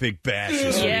an epic bash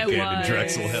this Yeah, it weekend in was.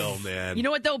 Drexel Hill, man. You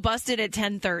know what, though? Busted at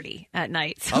 10:30 at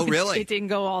night. So Oh, really? It didn't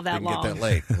go all that Didn't long. get that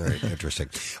late. All right, interesting.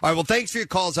 All right, well, thanks for your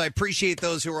calls. I appreciate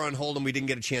those who are on hold and we didn't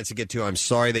get a chance to get to. I'm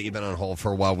sorry that you've been on hold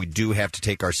for a while. We do have to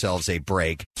take ourselves a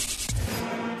break.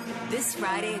 This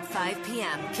Friday at 5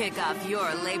 p.m., kick off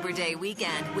your Labor Day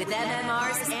weekend with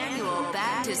MMR's annual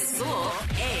Back to School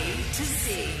A to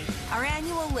Z. Our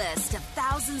annual list of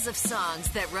thousands of songs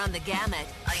that run the gamut.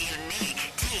 A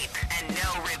unique, deep, and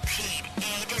no-repeat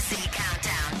A to Z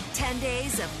countdown. 10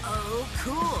 days of oh,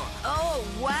 cool, oh,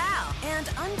 wow, and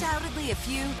undoubtedly a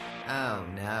few oh,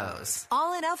 no's.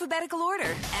 All in alphabetical order.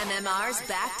 MMR's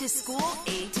Back to School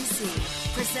A to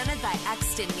Z. Presented by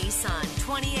Exton Nissan.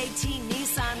 2018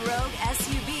 Nissan Rogue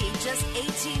SUV, just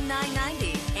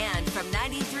 $18,990. And from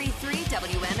 93.3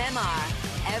 WMMR.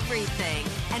 Everything,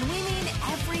 and we mean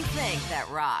everything that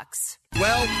rocks.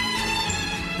 Well,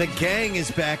 the gang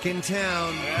is back in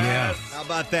town. Yeah. How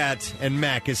about that? And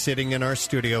Mac is sitting in our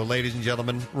studio. Ladies and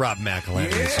gentlemen, Rob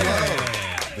McElhenney is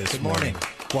here this morning.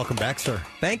 Welcome back, sir.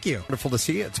 Thank you. Wonderful to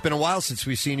see you. It's been a while since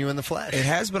we've seen you in the flesh. It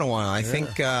has been a while. I think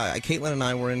Caitlin and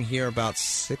I were in here about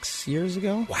 6 years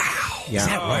ago. Wow. Yeah. Is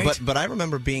that right? But I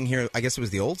remember being here, I guess it was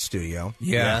the old studio.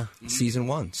 Yeah. Season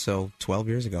 1, so 12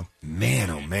 years ago. Man,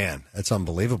 oh man, that's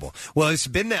unbelievable. Well, it's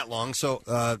been that long, so,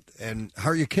 and how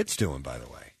are your kids doing, by the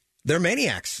way? They're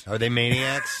maniacs. Are they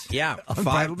maniacs? Yeah,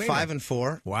 Unbridled maniac. 5 and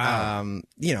 4. Wow.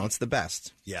 It's the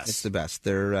best. Yes, it's the best.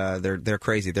 They're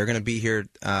crazy. They're going to be here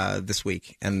this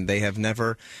week, and they have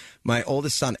never. My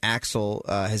oldest son Axel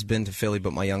has been to Philly,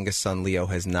 but my youngest son Leo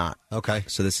has not. Okay,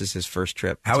 so this is his first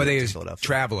trip. How are they to Philadelphia.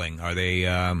 traveling? Are they?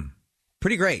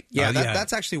 Pretty great. Yeah, Yeah.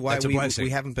 that's actually why That's a blessing. we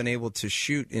haven't been able to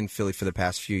shoot in Philly for the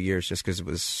past few years, just because it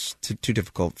was too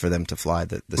difficult for them to fly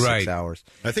the 6 hours.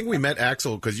 I think we met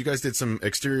Axel because you guys did some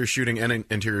exterior shooting and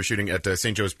interior shooting at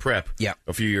St. Joe's Prep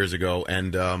a few years ago,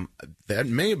 and that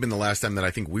may have been the last time that I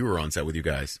think we were on set with you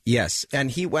guys. Yes, and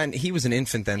he was an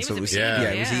infant then, so it was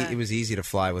it was easy to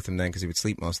fly with him then because he would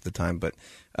sleep most of the time. But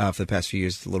for the past few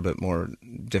years, it's a little bit more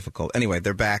difficult. Anyway,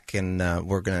 they're back, and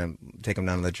we're going to take them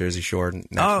down to the Jersey Shore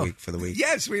next week for the week.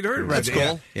 Yes, we'd heard about That's that.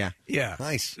 cool. Yeah.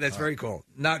 Nice. That's very cool.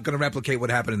 Not going to replicate what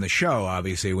happened in the show,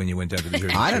 obviously, when you went down to the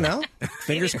Jersey I Shore. don't know.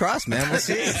 Fingers crossed, man. We'll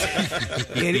see.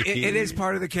 It is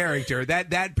part of the character.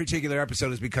 That particular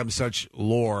episode has become such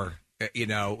lore.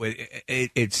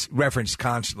 It's referenced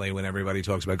constantly when everybody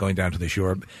talks about going down to the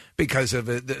shore because of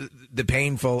the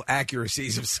painful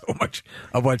accuracies of so much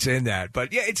of what's in that.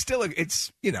 But yeah, it's still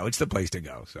it's the place to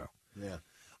go. So yeah.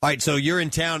 All right, so you're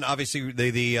in town. Obviously,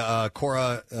 the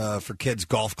Cora for Kids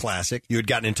Golf Classic. You had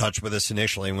gotten in touch with us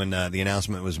initially when the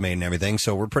announcement was made and everything,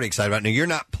 so we're pretty excited about it. Now, you're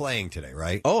not playing today,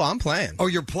 right? Oh, I'm playing. Oh,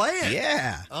 you're playing?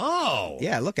 Yeah. Oh.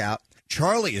 Yeah, look out.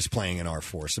 Charlie is playing in our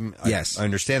foursome. Yes. I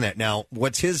understand that. Now,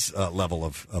 what's his level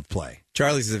of play?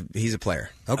 He's a player.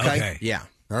 Okay. Yeah.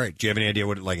 All right. Do you have any idea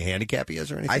what like a handicap he is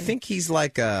or anything? I think he's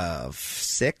like a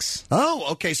 6.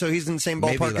 Oh, okay. So he's in the same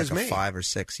ballpark Maybe like as me. a 5 or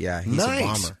 6. Yeah, he's nice. a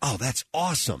bomber. Oh, that's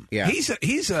awesome. Yeah,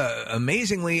 he's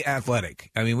amazingly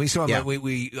athletic. I mean, we saw him. Yeah.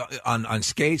 We on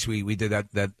skates. We did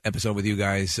that episode with you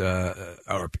guys,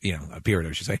 or appeared,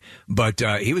 I should say. But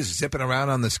he was zipping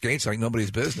around on the skates like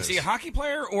nobody's business. Is he a hockey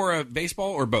player or a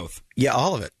baseball or both? Yeah,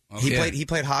 all of it. Okay. He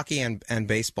played hockey and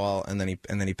baseball, and then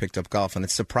he picked up golf, and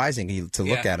it's surprising to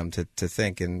look at him to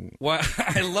think. And well,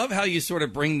 I love how you sort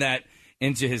of bring that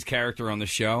into his character on the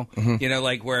show. Mhm.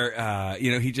 Like where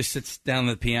he just sits down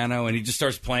at the piano and he just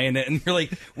starts playing it, and you're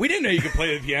like, we didn't know you could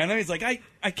play the piano. He's like,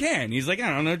 I can. He's like, I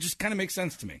don't know, it just kind of makes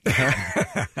sense to me.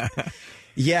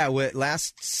 Yeah,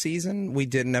 last season we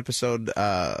did an episode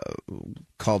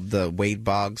called the Wade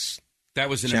Boggs. That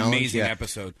was an Challenge, amazing yeah.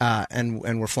 episode. And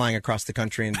we're flying across the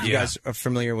country. And you guys are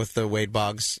familiar with the Wade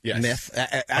Boggs myth?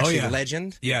 Actually,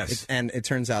 legend. Yes. And it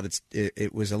turns out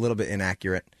it was a little bit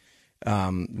inaccurate.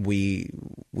 We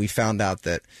found out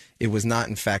that it was not,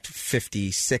 in fact,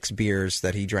 56 beers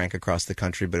that he drank across the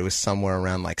country, but it was somewhere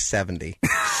around like 70.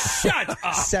 Shut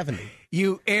up. 70.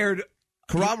 You aired...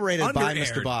 Corroborated by under-aired.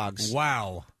 Mr. Boggs.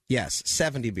 Wow. Yes,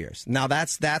 70 beers. Now,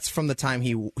 that's from the time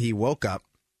he woke up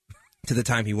to the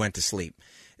time he went to sleep.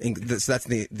 So that's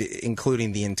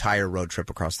including the entire road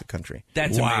trip across the country.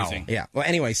 That's amazing. Yeah. Well,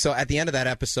 anyway, so at the end of that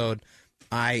episode,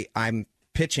 I'm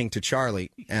pitching to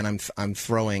Charlie, and I'm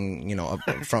throwing,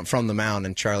 from the mound,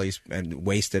 and Charlie's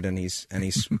wasted, and he's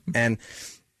and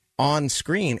on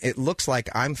screen it looks like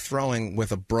I'm throwing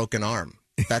with a broken arm.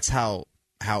 That's how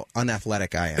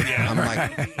unathletic I am. Yeah. I'm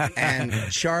like, and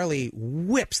Charlie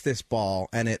whips this ball,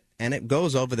 and it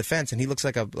goes over the fence, and he looks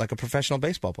like a professional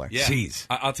baseball player. Yeah. Jeez.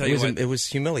 I'll tell you what. It was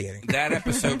humiliating. That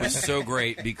episode was so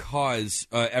great because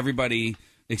everybody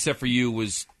except for you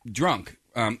was drunk.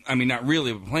 I mean, not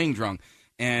really, but playing drunk.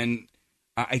 And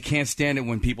I can't stand it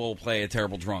when people play a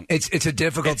terrible drunk. It's a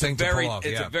difficult thing to pull off.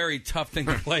 It's yeah. a very tough thing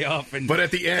to play off. And But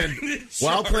at the end,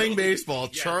 while playing baseball,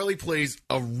 Charlie plays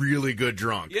a really good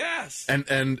drunk. Yes.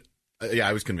 And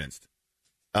I was convinced.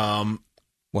 Well,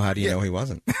 how do you know he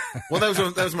wasn't? Well,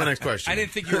 that was my next question. I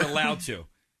didn't think you were allowed to.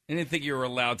 I didn't think you were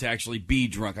allowed to actually be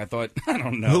drunk. I thought, I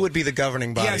don't know. Who would be the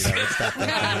governing body? Yes. That would stop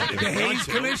that from The happening? Hayes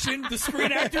Commission? The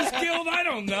Screen Actors Guild? I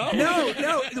don't know.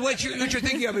 No. What you're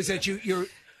thinking of is that you're.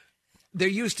 There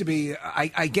used to be,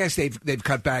 I guess they've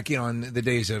cut back. On the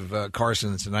days of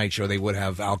Carson's Tonight Show, they would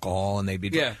have alcohol and they'd be.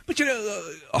 Yeah. But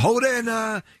Hoda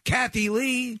and Kathy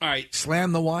Lee, all right,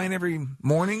 slam the wine every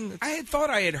morning. I had thought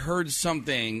I had heard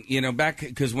something, back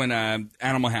because when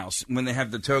Animal House, when they have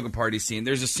the toga party scene,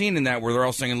 there's a scene in that where they're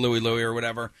all singing Louie Louie or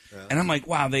whatever, and I'm like,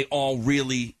 wow, they all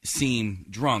really seem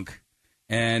drunk,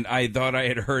 and I thought I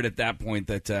had heard at that point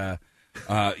that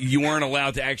you weren't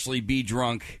allowed to actually be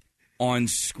drunk on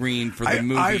screen for the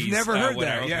movies. I've never heard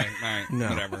whatever. that. Yeah. Okay. All right. No,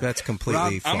 whatever. that's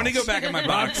completely false. I'm going to go back in my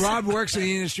box. Rob works in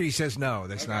the industry. He says no,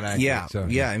 that's not accurate. Yeah, so.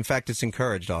 yeah. In fact, it's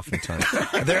encouraged oftentimes.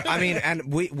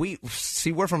 And we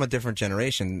see we're from a different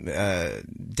generation.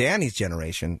 Danny's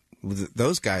generation,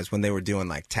 those guys when they were doing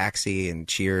like Taxi and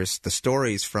Cheers, the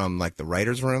stories from like the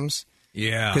writers' rooms.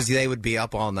 Yeah, because they would be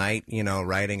up all night,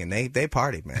 writing, and they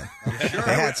partied, man. They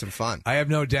had some fun. I have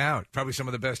no doubt. Probably some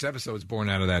of the best episodes born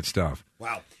out of that stuff.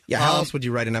 Wow. Yeah, how else would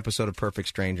you write an episode of Perfect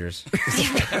Strangers?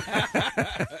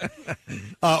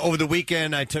 Over the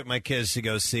weekend, I took my kids to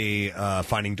go see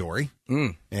Finding Dory.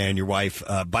 And your wife,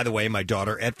 by the way, my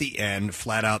daughter, at the end,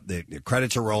 flat out, the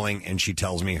credits are rolling, and she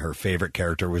tells me her favorite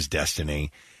character was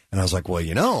Destiny. And I was like, well,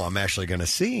 I'm actually going to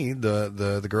see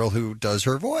the girl who does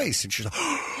her voice. And she's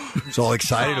all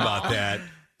excited about that.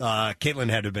 Caitlin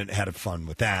had fun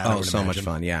with that. Oh, so much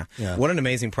fun! Yeah. What an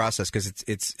amazing process, because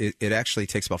it actually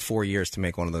takes about 4 years to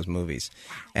make one of those movies,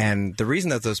 and the reason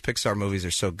that those Pixar movies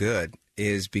are so good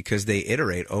is because they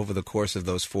iterate over the course of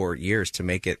those 4 years to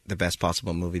make it the best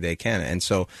possible movie they can. And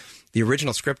so, the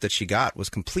original script that she got was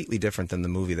completely different than the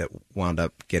movie that wound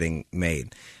up getting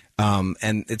made.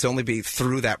 And it's only be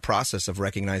through that process of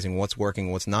recognizing what's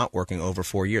working, what's not working over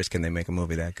 4 years can they make a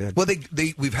movie that good. Well,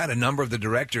 we've had a number of the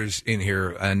directors in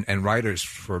here and writers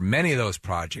for many of those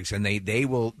projects, and they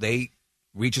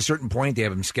reach a certain point, they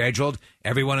have them scheduled.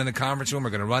 Everyone in the conference room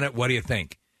are going to run it. What do you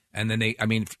think? And then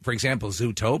for example,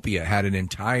 Zootopia had an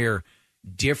entire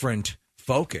different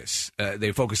focus.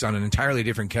 They focused on an entirely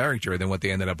different character than what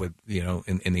they ended up with,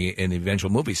 in the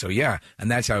eventual movie. So yeah, and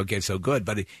that's how it gets so good.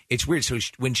 But it's weird. So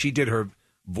when she did her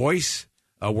voice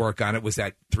work on it, was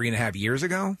that 3.5 years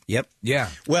ago? Yep. Yeah.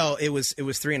 Well, it was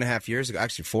 3.5 years ago,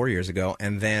 actually 4 years ago,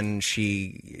 and then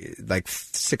she,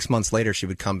 6 months later, she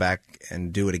would come back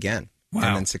and do it again. Wow.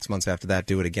 And then 6 months after that,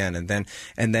 do it again, and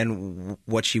then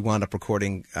what she wound up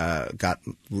recording got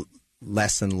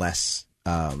less and less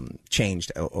changed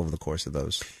over the course of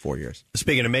those 4 years.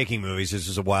 Speaking of making movies, this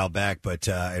was a while back, but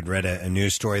I'd read a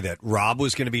news story that Rob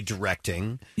was going to be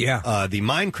directing the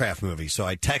Minecraft movie. So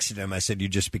I texted him. I said, you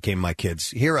just became my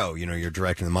kid's hero. You're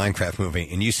directing the Minecraft movie.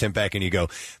 And you sent back and you go,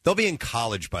 they'll be in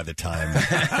college by the time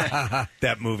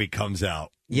that movie comes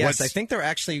out. Yes, I think they're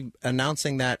actually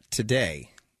announcing that today,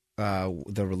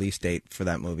 the release date for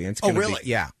that movie. And it's really?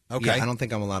 Yeah. Okay. Yeah, I don't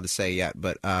think I'm allowed to say yet,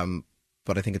 but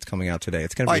I think it's coming out today.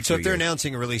 It's going to be all right. So if they're years.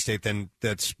 announcing a release date, then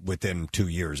that's within 2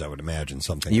 years, I would imagine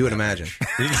something. You would imagine.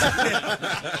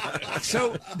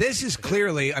 So this is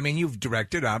clearly. You've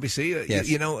directed, obviously. Yes.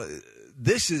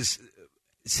 This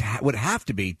would have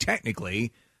to be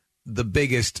technically the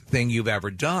biggest thing you've ever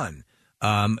done.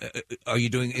 Are you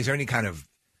doing? Is there any kind of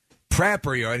prep,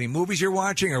 or any movies you're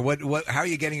watching, or what? How are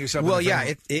you getting yourself? Well, in the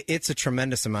yeah, it's a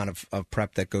tremendous amount of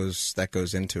prep that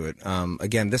goes into it.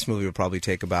 Again, this movie will probably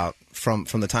take about from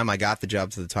the time I got the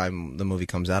job to the time the movie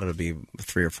comes out, it'll be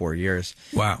 3 or 4 years.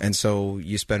 Wow! And so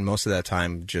you spend most of that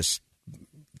time just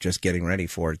getting ready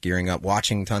for it, gearing up,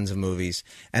 watching tons of movies,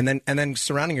 and then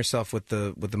surrounding yourself with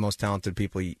the most talented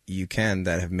people you can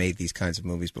that have made these kinds of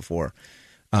movies before.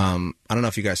 I don't know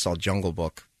if you guys saw Jungle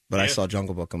Book, but I saw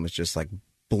Jungle Book and was just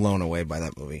blown away by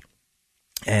that movie.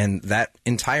 And that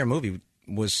entire movie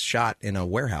was shot in a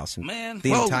warehouse.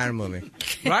 Entire movie.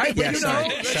 Right? Yeah, sorry.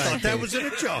 I thought that was in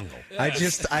a jungle. I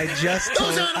just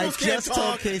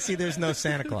told Casey there's no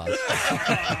Santa Claus.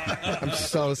 I'm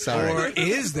so sorry. Or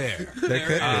is there? There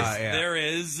could be. There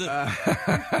is.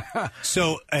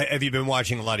 So have you been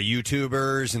watching a lot of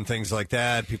YouTubers and things like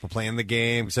that? People playing the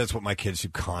game? Because that's what my kids do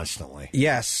constantly.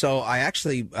 Yes. So I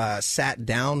actually sat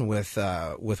down with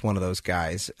one of those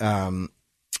guys.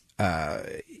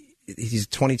 He's a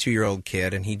 22-year-old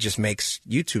kid, and he just makes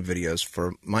YouTube videos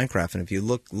for Minecraft. And if you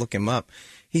look him up,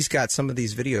 he's got some of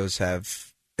these videos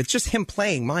it's just him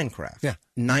playing Minecraft. Yeah.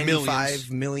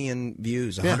 95 million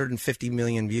views, 150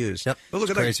 million views. Yep. But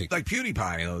look at crazy. like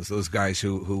PewDiePie, those guys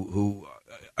who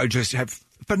are just have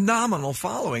phenomenal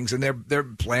followings, and they're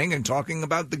playing and talking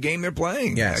about the game they're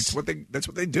playing. Yes, that's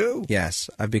what they do. Yes,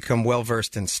 I've become well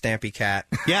versed in Stampy Cat.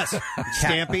 Yes,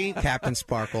 Stampy, Captain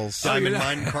Sparkles, Diamond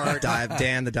Minecart,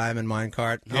 Dan the Diamond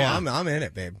Minecart. Yeah. Oh, I'm in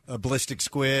it, babe. A Ballistic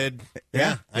Squid.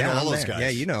 Yeah, I know all those guys. Yeah,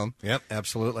 you know them. Yep,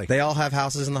 absolutely. They all have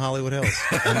houses in the Hollywood Hills.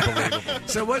 Unbelievable.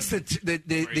 So, what's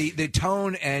the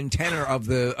tone and tenor of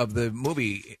the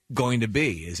movie going to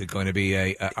be? Is it going to be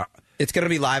It's going to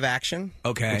be live action,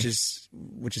 okay,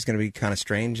 which is going to be kind of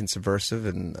strange and subversive,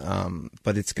 and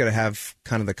but it's going to have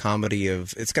kind of the comedy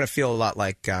of. It's going to feel a lot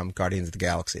like Guardians of the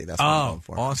Galaxy. That's what I'm going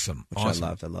for. Awesome! Which awesome. I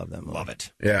loved. I love that movie. Love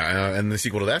it. Yeah, and the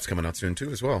sequel to that's coming out soon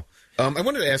too, as well. I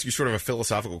wanted to ask you sort of a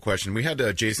philosophical question. We had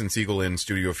Jason Segel in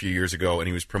studio a few years ago, and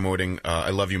he was promoting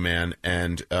 "I Love You, Man,"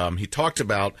 and he talked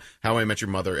about How I Met Your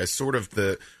Mother as sort of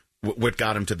what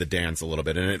got him to the dance a little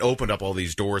bit, and it opened up all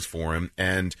these doors for him,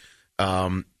 and.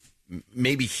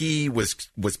 Maybe he was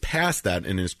past that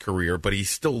in his career, but he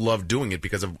still loved doing it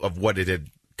because of what it had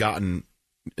gotten,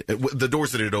 the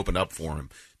doors that it had opened up for him.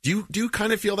 Do you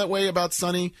kind of feel that way about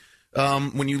Sonny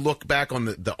when you look back on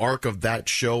the arc of that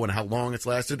show and how long it's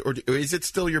lasted, or is it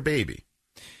still your baby?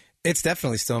 It's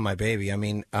definitely still my baby. I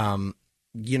mean,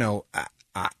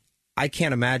 I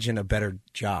can't imagine a better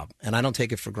job, and I don't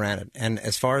take it for granted. And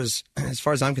as far as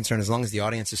I'm concerned, as long as the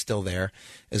audience is still there,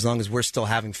 as long as we're still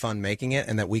having fun making it,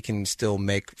 and that we can still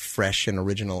make fresh and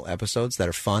original episodes that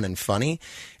are fun and funny,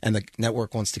 and the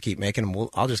network wants to keep making them,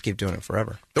 I'll just keep doing it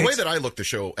forever. The way that I look at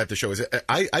the show is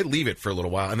I leave it for a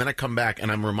little while, and then I come back, and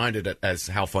I'm reminded as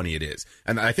how funny it is.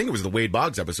 And I think it was the Wade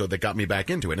Boggs episode that got me back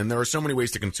into it. And there are so many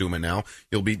ways to consume it now.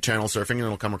 You'll be channel surfing, and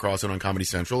it'll come across it on Comedy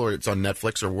Central, or it's on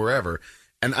Netflix, or wherever.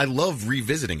 And I love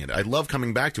revisiting it. I love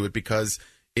coming back to it because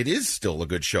it is still a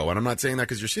good show. And I'm not saying that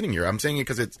because you're sitting here. I'm saying it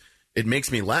because it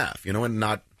makes me laugh, and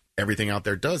not everything out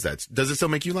there does that. Does it still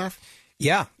make you laugh?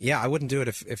 Yeah, I wouldn't do it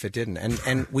if it didn't.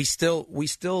 And we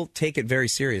still take it very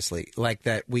seriously, like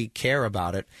that we care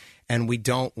about it, and we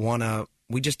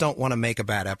just don't want to make a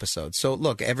bad episode. So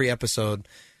look, every episode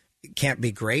can't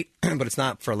be great, but it's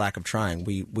not for lack of trying.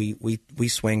 We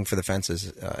swing for the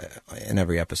fences in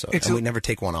every episode, and we never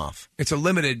take one off. It's a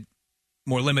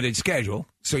more limited schedule,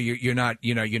 so you're not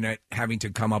having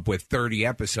to come up with 30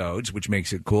 episodes, which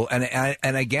makes it cool.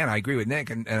 And again, I agree with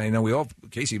Nick, and I know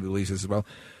Casey believes this as well,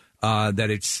 that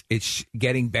it's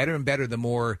getting better and better the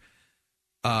more.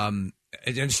 And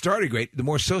it started great. The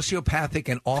more sociopathic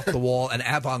and off the wall and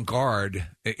avant-garde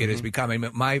it has become. I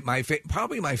mean,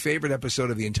 probably my favorite episode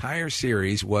of the entire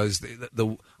series was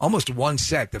the almost one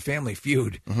set, the Family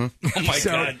Feud. Oh my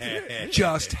God!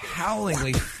 Just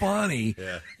howlingly funny.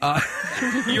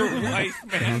 Your wife,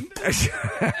 man.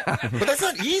 But that's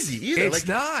not easy either. It's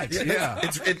not. Yeah.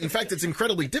 In fact, it's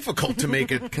incredibly difficult to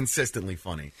make it consistently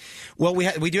funny. Well,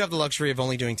 we do have the luxury of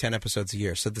only doing 10 episodes a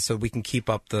year, so we can keep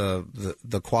up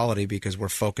the quality because we're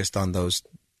focused on those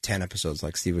 10 episodes,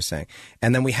 like Steve was saying.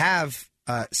 And then we have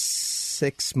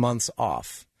 6 months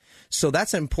off. So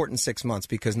that's an important 6 months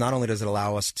because not only does it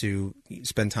allow us to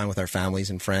spend time with our families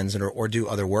and friends or do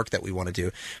other work that we want to do,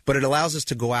 but it allows us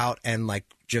to go out and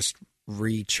just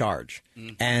recharge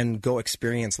and go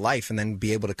experience life and then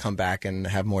be able to come back and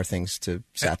have more things to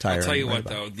satire. I'll tell you what,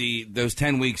 though, those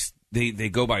 10 weeks, they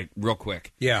go by real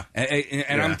quick. Yeah.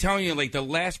 And I'm telling you, the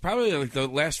last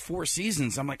 4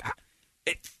 seasons, I'm like,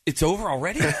 it's over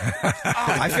already?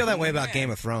 I feel that way about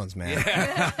Game of Thrones, man.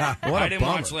 Yeah. What I a didn't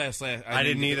bummer. watch last. I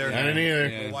didn't either.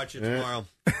 Yeah. We'll watch it tomorrow.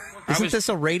 Isn't this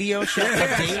a radio show?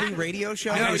 A daily radio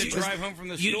show? I was drive home from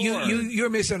the store.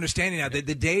 You're misunderstanding now. The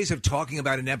days of talking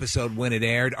about an episode when it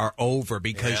aired are over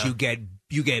because you get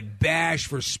bashed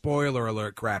for spoiler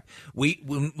alert crap.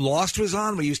 When Lost was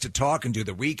on, we used to talk and do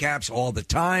the recaps all the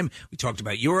time. We talked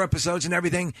about your episodes and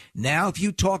everything. Now, if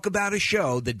you talk about a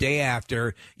show the day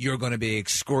after, you're going to be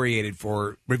excoriated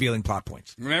for revealing plot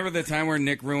points. Remember the time where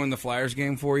Nick ruined the Flyers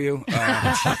game for you? Dude,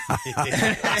 I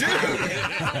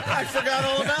forgot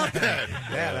all about that.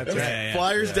 Yeah, that's right.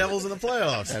 Flyers, Devils in the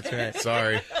playoffs. That's right.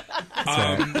 Sorry.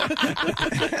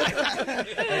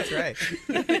 That's right.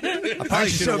 I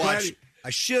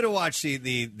should have watched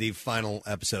the final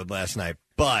episode last night,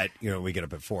 but we get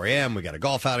up at 4 a.m. We got a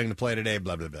golf outing to play today.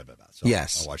 Blah blah blah blah blah. So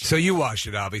Yes. I'll watch it. So you watched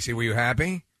it, obviously. Were you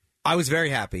happy? I was very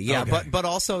happy. Yeah, Okay. but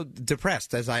also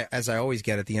depressed as I always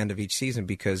get at the end of each season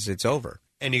because it's over.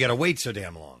 And you got to wait so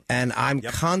damn long. And I'm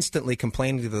constantly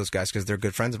complaining to those guys because they're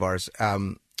good friends of ours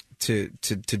to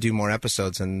do more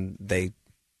episodes, and they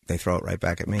throw it right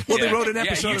back at me. Well, they wrote an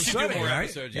episode you of should Sunny, do more right?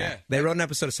 episodes, yeah. They wrote an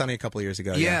episode of Sunny a couple of years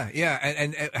ago. Yeah.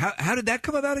 And how did that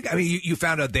come about? I mean, you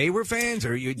found out they were fans,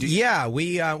 or you? Yeah,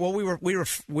 we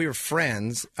were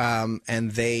friends,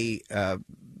 and they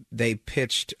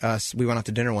pitched us. We went out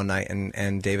to dinner one night,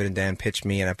 and David and Dan pitched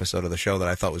me an episode of the show that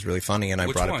I thought was really funny, and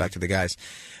I brought it back to the guys.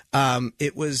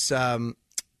 It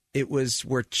was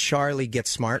where Charlie gets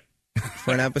smart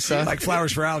for an episode, like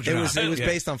Flowers for Algernon. It was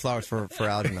based on Flowers for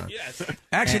Algernon. Yes.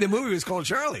 Actually, the movie was called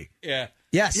Charlie. Yeah.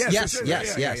 Yes. Yeah.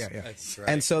 That's right.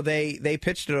 And so they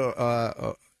pitched it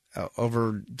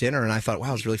over dinner, and I thought, wow,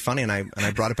 it was really funny, and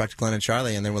I brought it back to Glenn and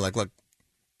Charlie, and they were like, look.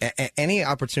 Any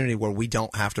opportunity where we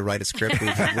don't have to write a script,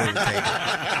 we'll take it.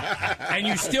 And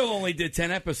you still only did 10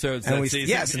 episodes that season.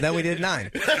 Yes, and then we did 9.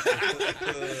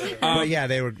 But yeah,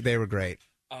 they were great.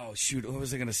 Oh shoot! What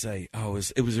was I going to say? Oh,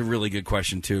 it was a really good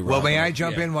question too. Rob. Well, may I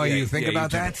jump in while you think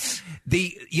about you that?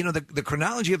 The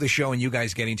chronology of the show and you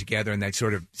guys getting together and that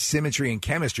sort of symmetry and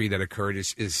chemistry that occurred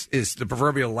is the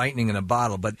proverbial lightning in a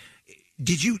bottle. But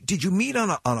did you meet on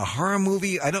a horror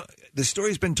movie? The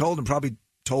story's been told and probably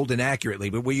told inaccurately,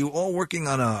 but were you all working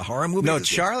on a horror movie? No,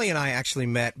 Charlie and I actually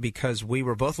met because we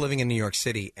were both living in New York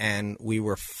City, and we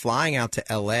were flying out to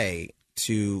L.A.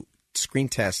 to screen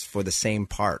test for the same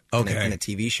part in a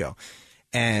TV show.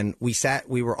 And we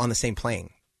were on the same plane.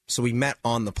 So we met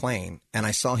on the plane, and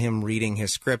I saw him reading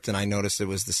his script, and I noticed it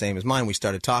was the same as mine. We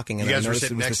started talking, and You I guys were noticed it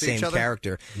sitting was the next to same each other?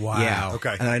 character. Wow. Yeah.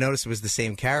 Okay. And I noticed it was the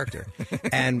same character.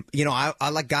 And, you know, I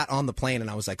like got on the plane, and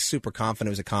I was like super confident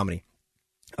it was a comedy.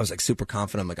 I was like super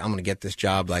confident. I'm like, I'm going to get this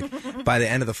job. Like by the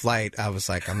end of the flight, I was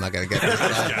like, I'm not going to get this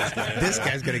job. This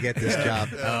guy's going to get this job.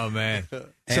 Oh man!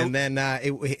 And then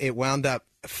it wound up.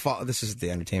 This is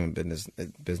the entertainment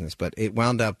business, but it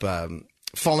wound up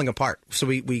falling apart. So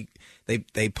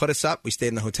they put us up. We stayed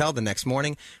in the hotel. The next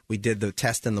morning, we did the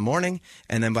test in the morning,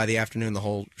 and then by the afternoon, the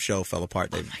whole show fell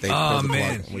apart. They pulled the plug,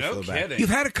 and we flew back. You've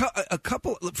had a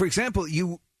couple. For example,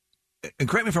 and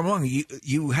correct me if I'm wrong,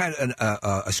 you had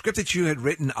a script that you had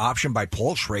written optioned by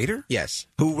Paul Schrader? Yes.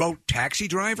 Who wrote Taxi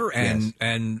Driver and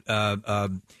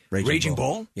Raging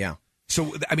Bull? Yeah.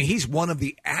 So, I mean, he's one of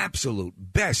the absolute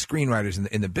best screenwriters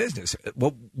in the business.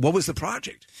 What was the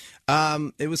project?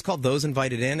 It was called Those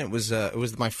Invited In. It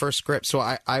was my first script. So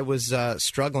I was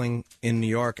struggling in New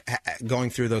York, going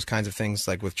through those kinds of things,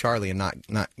 like with Charlie, and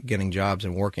not getting jobs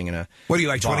and working in a What are you,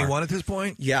 like bar. 21 at this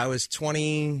point? Yeah, I was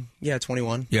 20. Yeah,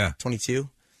 21. Yeah, 22,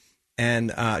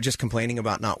 and just complaining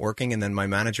about not working. And then my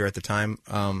manager at the time,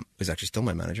 was actually still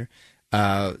my manager,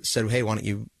 said, "Hey, why don't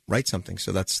you write something?"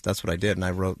 So that's what I did, and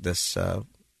I wrote this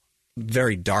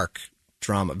very dark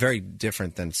drama, very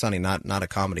different than Sunny, not a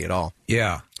comedy at all.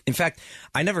 Yeah. In fact,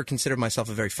 I never considered myself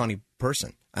a very funny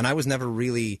person, and I was never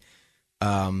really,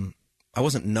 I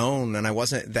wasn't known, and I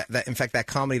wasn't that. In fact, that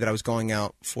comedy that I was going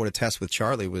out for to test with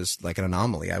Charlie was like an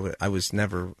anomaly. I was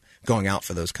never going out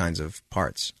for those kinds of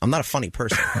parts. I'm not a funny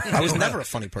person. I was never a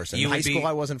funny person. In high school,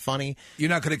 I wasn't funny. You're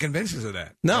not going to convince us of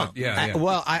that. No. Yeah.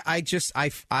 Well, I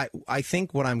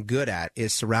think what I'm good at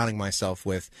is surrounding myself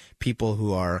with people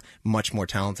who are much more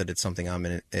talented at something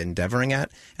I'm endeavoring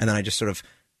at, and then I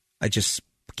just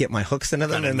get my hooks into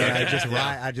them, and then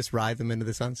I just ride them into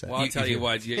the sunset. Well, I'll tell you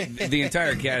what, the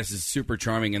entire cast is super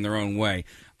charming in their own way.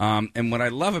 And what I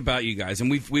love about you guys,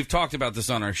 and we've talked about this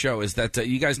on our show, is that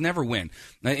you guys never win.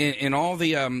 In all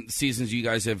the seasons you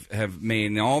guys have made,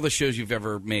 and all the shows you've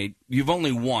ever made, you've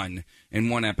only won in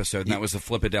one episode, and that was the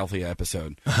Flipadelphia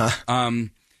episode.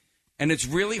 And it's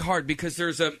really hard because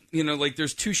there's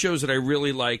there's two shows that I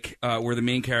really like where the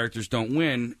main characters don't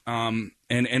win,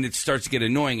 and it starts to get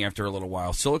annoying after a little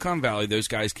while. Silicon Valley, those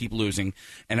guys keep losing,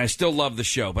 and I still love the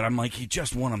show, but I'm like, you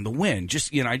just want them to win.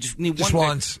 I just need just one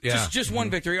once, yeah. just one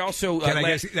victory. Also, Can I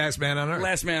guess Last Man on Earth?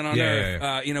 Last Man on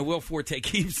Earth. Yeah. Will Forte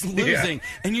keeps losing,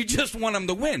 and you just want them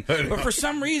to win. But for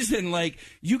some reason, like,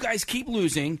 you guys keep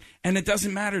losing, and it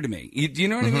doesn't matter to me. You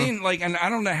know what I mean? Like, and I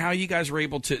don't know how you guys were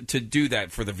able to do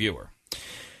that for the viewer.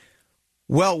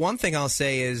 Well, one thing I'll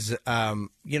say is,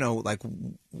 like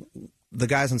the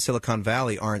guys in Silicon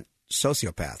Valley aren't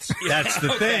sociopaths. That's the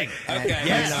thing. Okay.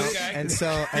 Yes. And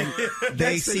so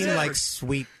they seem like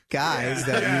sweet guys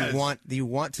that you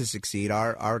want to succeed.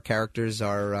 Our characters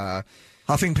are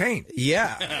huffing paint.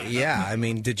 Yeah. I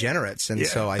mean, degenerates, and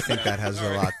so I think that has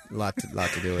a lot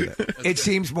to do with it. It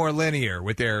seems more linear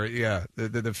with their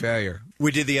the failure.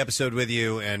 We did the episode with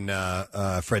you, and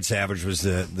Fred Savage was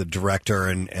the director,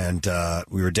 and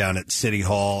we were down at City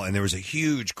Hall, and there was a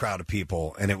huge crowd of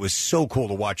people, and it was so cool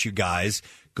to watch you guys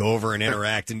go over and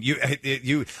interact. And you,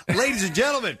 ladies and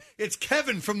gentlemen, it's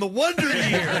Kevin from the Wonder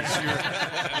Years.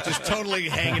 You're just totally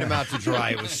hanging him out to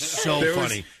dry. It was so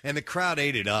funny, and the crowd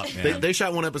ate it up. Man. They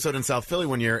shot one episode in South Philly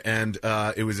one year, and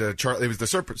it was the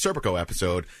Serpico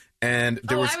episode. And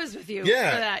there I was with you.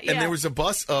 Yeah, for that. And there was a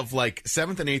bus of like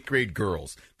 7th and 8th grade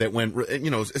girls that went,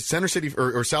 Center City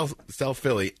or South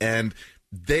Philly, and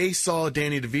they saw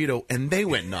Danny DeVito and they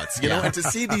went nuts, and to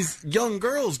see these young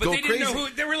girls But go they didn't crazy. know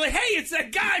who. They were like, "Hey, it's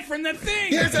that guy from the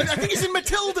thing." Yeah, I think he's in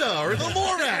Matilda or the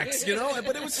Lorax,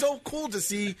 But it was so cool to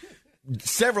see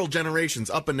several generations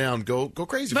up and down go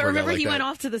crazy. But for a guy remember, like he that. went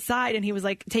off to the side and he was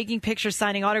like taking pictures,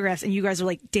 signing autographs, and you guys were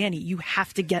like, "Danny, you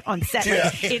have to get on set.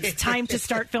 Like, it's time to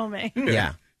start filming."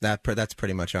 Yeah. That's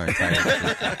pretty much our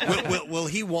entire. Will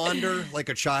he wander like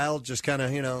a child, just kind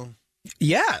of,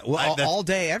 Yeah, all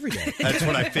day, every day. That's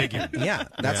what I figured. Yeah,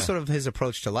 that's sort of his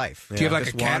approach to life. Do you have like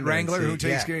Just a cat wander and wrangler see- who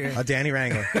takes care? A Danny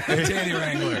Wrangler. Danny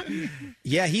Wrangler.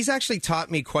 Yeah, he's actually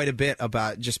taught me quite a bit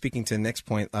about, just speaking to Nick's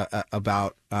point,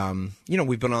 about,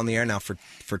 we've been on the air now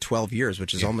for 12 years,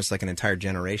 which is almost like an entire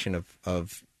generation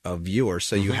of viewers.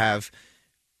 So we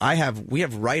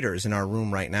have writers in our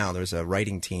room right now. There's a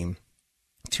writing team,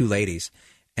 2 ladies,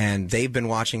 and they've been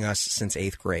watching us since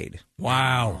 8th grade.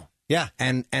 Wow. Yeah,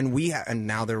 and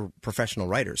now they're professional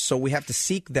writers, so we have to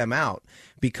seek them out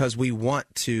because we want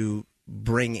to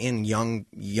bring in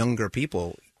younger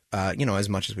people, as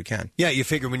much as we can. Yeah, you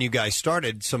figure when you guys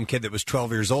started, some kid that was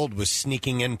 12 years old was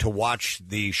sneaking in to watch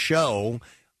the show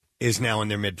is now in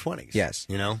their mid-20s. Yes.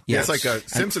 You know? Yeah, it's like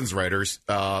Simpsons writers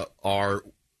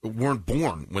weren't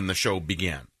born when the show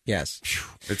began. Yes.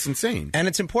 It's insane. And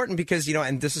it's important because,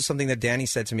 and this is something that Danny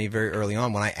said to me very early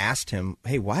on when I asked him,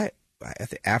 hey, why,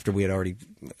 after we had already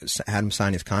had him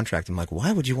sign his contract, I'm like,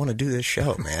 why would you want to do this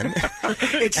show, man?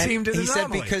 It seemed an He said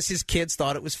anomaly. because his kids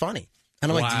thought it was funny.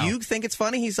 And I'm like, Wow. do you think it's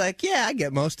funny? He's like, yeah, I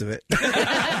get most of it. But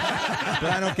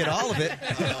I don't get all of it.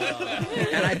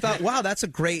 And I thought, wow, that's a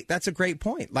great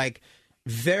point. Like,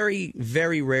 very,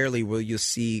 very rarely will you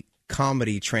see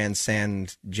comedy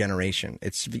transcend generation.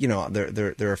 It's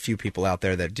there are a few people out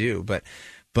there that do, but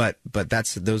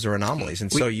those are anomalies.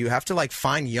 And so you have to like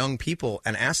find young people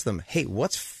and ask them, hey,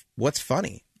 what's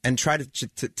funny? And try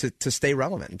to stay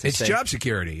relevant. It's job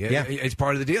security. Yeah. It's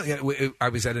part of the deal. Yeah, I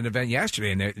was at an event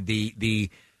yesterday, and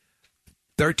the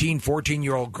 13,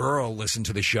 14-year-old girl listened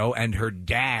to the show, and her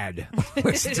dad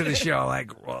listened to the show.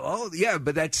 Like, well, yeah,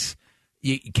 but that's...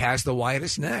 You cast the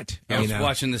widest net. I was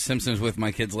watching The Simpsons with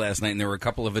my kids last night, and there were a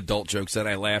couple of adult jokes that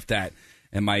I laughed at.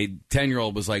 And my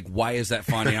 10-year-old was like, why is that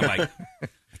funny? I'm like, I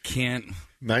can't.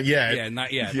 Not yet. Yeah,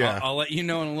 not yet. Yeah. I'll let you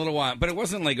know in a little while. But it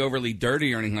wasn't like overly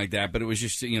dirty or anything like that, but it was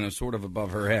just, sort of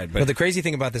above her head. But the crazy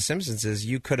thing about The Simpsons is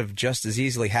you could have just as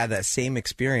easily had that same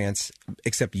experience,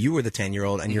 except you were the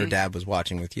 10-year-old and your dad was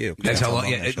watching with you. That's how long.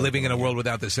 Yeah, living in a world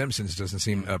without The Simpsons doesn't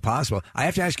seem possible. I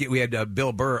have to ask you, we had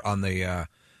Bill Burr on the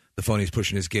phone. He's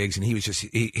pushing his gigs, and he was just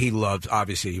he loved.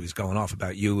 Obviously, he was going off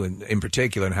about you and in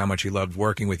particular, and how much he loved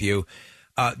working with you.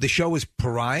 The show was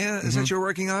Pariah. Is that you're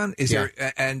working on? Is there?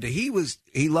 And he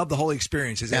loved the whole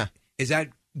experience. Is that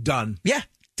done? Yeah,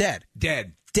 dead.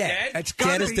 That's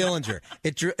dead as Dillinger.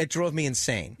 It drove me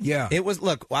insane. Yeah, it was.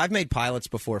 Look, I've made pilots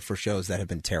before for shows that have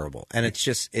been terrible, and it's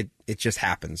just it just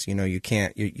happens. You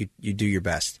can't. You do your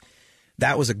best.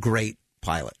 That was a great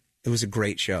pilot. It was a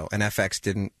great show, and FX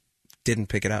didn't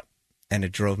pick it up. And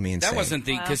it drove me insane. That wasn't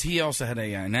because he also had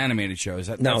an animated show. Is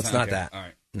that no? that's It's not okay. that. All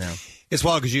right. No. It's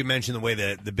wild because you mentioned the way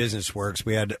that the business works.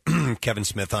 We had Kevin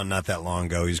Smith on not that long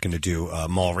ago. He's going to do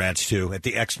Mallrats 2 at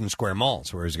the Exton Square Mall.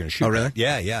 So where he's going to shoot. Oh, really?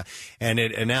 that. Yeah. And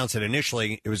it announced that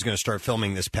initially it was going to start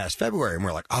filming this past February. And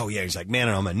we're like, oh, yeah. He's like, man,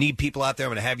 I'm going to need people out there.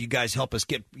 I'm going to have you guys help us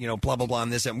get, blah, blah, blah,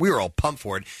 and this. And we were all pumped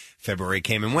for it. February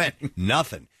came and went.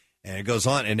 Nothing. And it goes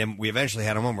on. And then we eventually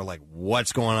had him on. We're like,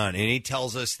 what's going on? And he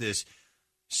tells us this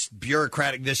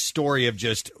story of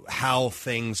just how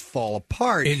things fall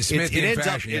apart. In Smithian it ends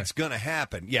fashion, up, yeah. It's going to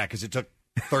happen. Yeah, because it took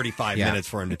 35 minutes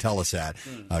for him to tell us that,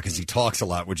 because he talks a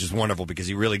lot, which is wonderful because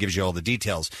he really gives you all the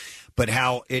details. But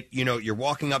how it, you're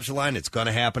walking up to the line, it's going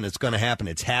to happen,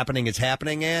 it's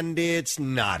happening, and it's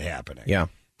not happening. Yeah.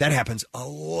 That happens a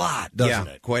lot, doesn't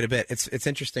it? Quite a bit. It's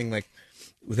interesting. Like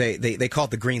they call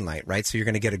it the green light, right? So you're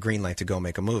going to get a green light to go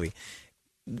make a movie.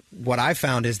 What I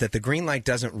found is that the green light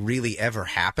doesn't really ever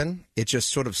happen. It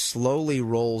just sort of slowly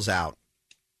rolls out.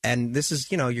 And this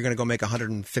is, you're going to go make a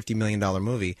 $150 million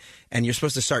movie, and you're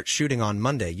supposed to start shooting on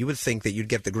Monday. You would think that you'd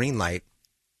get the green light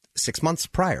 6 months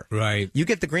prior. Right. You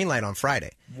get the green light on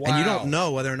Friday. Wow. And you don't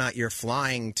know whether or not you're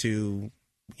flying to,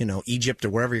 Egypt or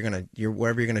wherever you're going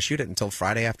to shoot it until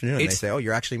Friday afternoon. And they say, oh,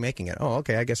 you're actually making it. Oh,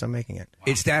 okay, I guess I'm making it.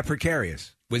 It's that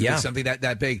precarious with something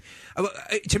that big.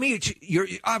 To me, you're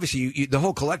obviously the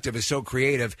whole collective is so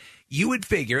creative. You would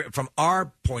figure, from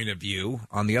our point of view,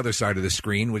 on the other side of the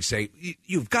screen, would say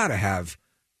you've got to have,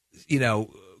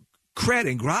 cred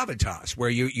and gravitas, where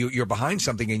you're behind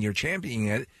something and you're championing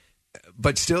it.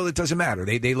 But still, it doesn't matter.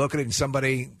 They look at it and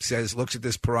somebody looks at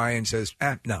this Pariah and says,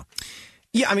 no.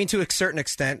 Yeah, I mean, to a certain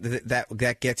extent,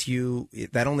 that gets you.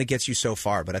 That only gets you so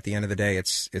far. But at the end of the day,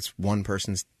 it's one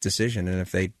person's decision, and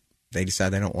if they decide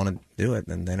they don't want to do it,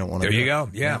 then they don't want to. There do you it. go.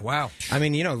 Yeah, wow. I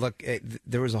mean, look,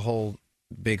 there was a whole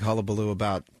big hullabaloo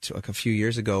about like a few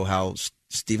years ago how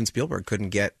Steven Spielberg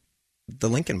couldn't get the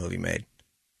Lincoln movie made.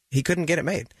 He couldn't get it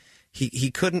made. He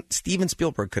couldn't. Steven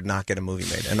Spielberg could not get a movie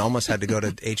made, and almost had to go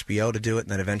to HBO to do it. And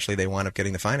then eventually they wound up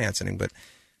getting the financing, but.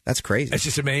 That's crazy. That's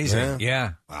just amazing.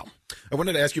 Yeah. Wow. I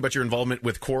wanted to ask you about your involvement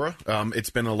with Cora.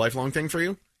 It's been a lifelong thing for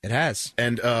you? It has.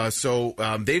 And so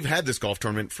they've had this golf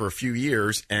tournament for a few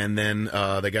years, and then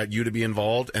they got you to be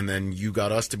involved, and then you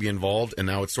got us to be involved, and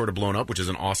now it's sort of blown up, which is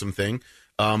an awesome thing.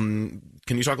 Can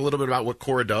you talk a little bit about what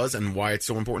Cora does and why it's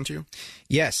so important to you?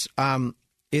 Yes.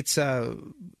 It's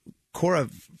Cora,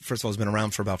 first of all, has been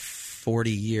around for about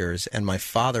 40 years, and my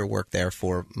father worked there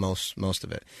for most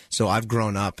of it. So I've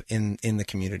grown up in the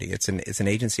community. It's an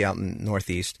agency out in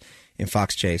Northeast in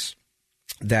Fox Chase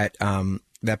that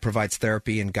provides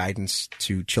therapy and guidance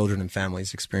to children and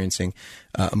families experiencing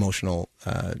emotional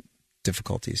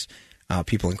difficulties,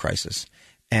 people in crisis.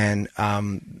 And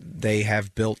they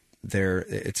have built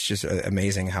it's just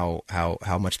amazing how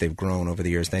much they've grown over the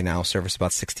years. They now service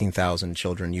about 16,000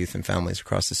 children, youth, and families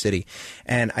across the city,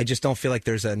 and I just don't feel like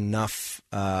there's enough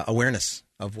awareness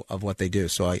of what they do.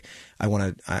 So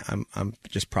I'm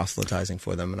just proselytizing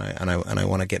for them, and I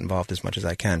want to get involved as much as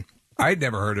I can. I'd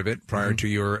never heard of it prior to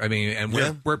your. I mean, and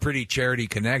we're pretty charity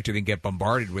connected and get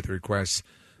bombarded with requests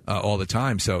all the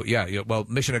time. So well,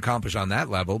 mission accomplished on that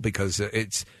level, because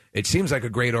it seems like a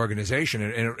great organization,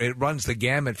 and it runs the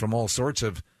gamut from all sorts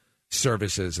of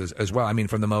services as well. I mean,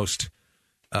 from the most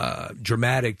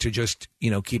dramatic to just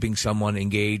keeping someone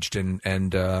engaged and on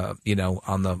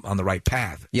the right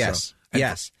path. Yes,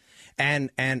 yes.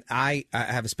 And I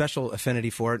have a special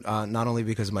affinity for it, not only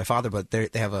because of my father, but they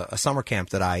have a summer camp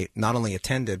that I not only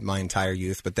attended my entire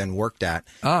youth, but then worked at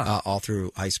all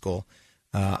through high school.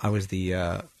 I was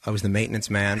the maintenance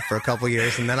man for a couple of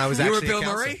years, and then I was you actually were Bill a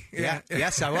counselor. Murray. Yeah,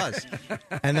 yes, I was.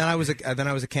 And then I was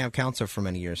a camp counselor for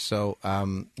many years. So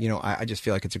I just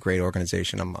feel like it's a great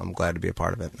organization. I'm glad to be a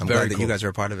part of it. I'm glad that you guys are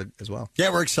a part of it as well.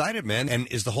 Yeah, we're excited, man. And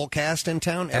is the whole cast in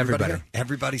town?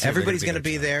 Everybody's going to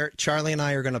be there. Charlie and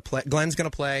I are going to play. Glenn's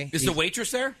going to play. Is the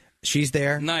waitress there? She's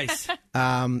there. Nice.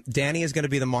 Danny is going to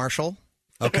be the marshal.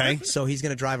 Okay. So he's going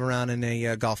to drive around in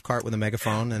a golf cart with a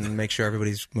megaphone and make sure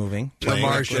everybody's moving. Playing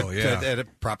marshal, at a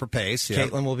proper pace. Yeah.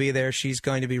 Caitlin will be there. She's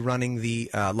going to be running the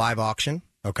live auction.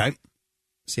 Okay.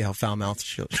 See how foul-mouthed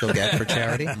she'll get for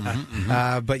charity.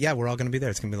 But yeah, we're all going to be there.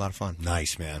 It's going to be a lot of fun.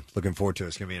 Nice, man. Looking forward to it.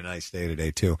 It's going to be a nice day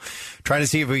today, too. Trying to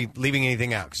see if we're leaving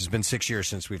anything out, because it's been 6 years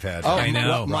since we've had. Oh, I know.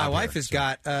 Well, my wife has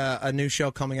got a new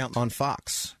show coming out on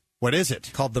Fox. What is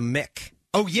it? Called The Mick.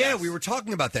 Oh, yeah, we were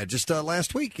talking about that just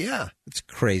last week, yeah. It's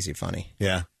crazy funny.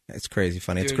 Yeah. It's crazy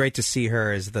funny. It's great to see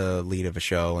her as the lead of a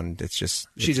show, and it's just...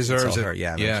 She deserves it. Her.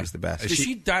 Yeah, man, she's the best. Does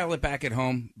she dial it back at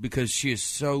home? Because she is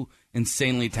so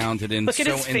insanely talented and Look at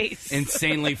so his face.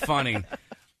 insanely funny.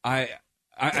 I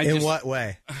In just, what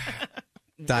way?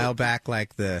 Dial back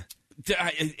like the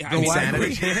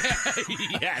insanity?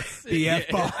 Yes. The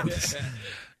F-bombs.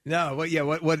 No,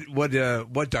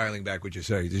 what dialing back would you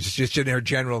say? Just in her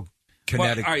general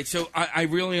kinetic. Well, all right, so I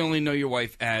really only know your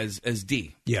wife as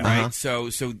D. Yeah. Right. So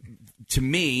to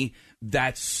me,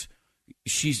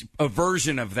 she's a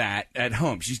version of that at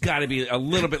home. She's got to be a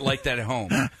little bit like that at home.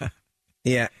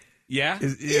 Yeah. Yeah?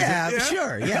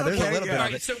 Sure. Yeah, there's a little bit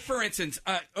of it. So, for instance,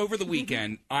 over the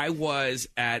weekend, I was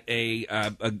at a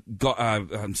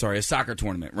soccer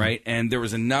tournament, right? And there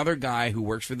was another guy who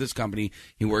works for this company.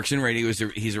 He works in radio.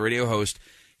 He's a radio host.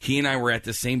 He and I were at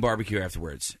the same barbecue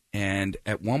afterwards. And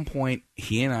at one point,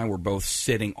 he and I were both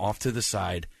sitting off to the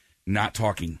side, not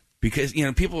talking. Because,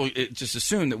 people just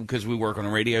assume that because we work on a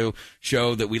radio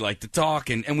show that we like to talk,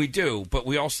 and we do, but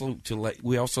we also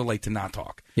like to not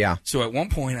talk. Yeah. So at one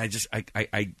point, I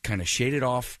kind of shaded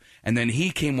off, and then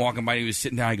he came walking by, he was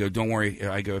sitting down, I go, don't worry,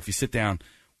 I go, if you sit down,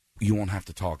 you won't have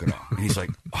to talk at all. And he's like,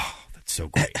 oh, that's so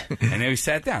great. And then we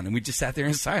sat down, and we just sat there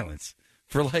in silence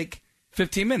for like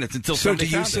 15 minutes until somebody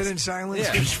found us. So do you sit in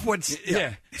silence?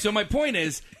 Yeah. So my point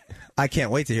is... I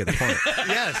can't wait to hear the point.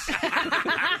 Yes.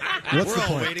 What's We're the all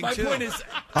point? waiting, My too. point is...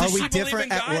 Are does we she believe different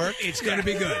in at God? work? It's going to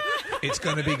be good. It's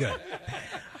going to be good.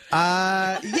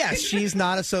 Yes, she's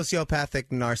not a sociopathic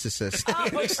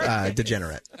narcissist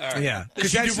degenerate. Right. Yeah.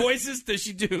 Does she do voices? Does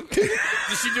she do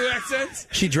accents?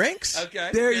 She drinks. Okay.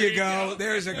 There you go.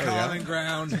 There's a common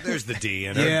ground. There's the D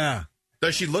in her. Yeah.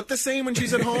 Does she look the same when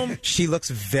she's at home? She looks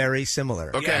very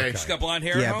similar. Okay. She's got blonde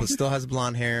hair at Yeah, home? but still has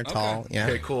blonde hair, tall. Yeah.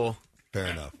 Okay, cool. Fair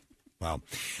enough. Wow.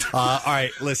 All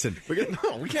right, listen.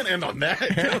 We can't end on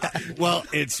that. Well,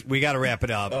 we got to wrap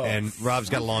it up, and Rob's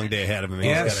got a long day ahead of him. He's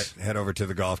Yes. got to head over to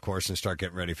the golf course and start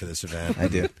getting ready for this event. I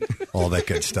do. All that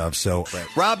good stuff. So,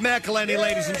 Rob McElhenney,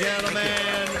 ladies and gentlemen.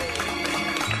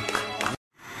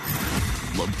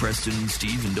 Love Preston and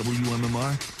Steve and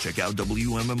WMMR? Check out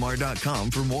WMMR.com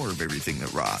for more of everything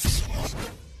that rocks.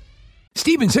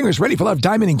 Steven Singer's Ready for Love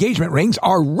diamond engagement rings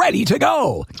are ready to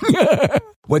go.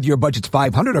 Whether your budget's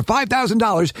 $500 or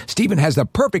 $5,000, Steven has the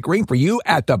perfect ring for you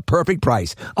at the perfect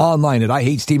price. Online at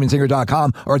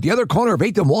IHateStevenSinger.com or at the other corner of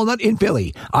 8th and Walnut in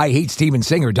Philly.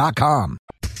 IHateStevenSinger.com.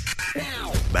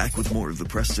 Back with more of the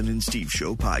Preston and Steve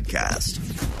Show podcast.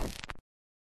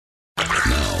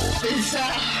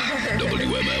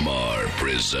 WMMR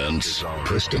presents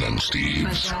Preston and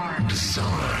Steve's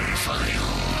Bizarre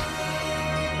File.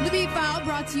 The Beat File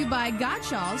brought to you by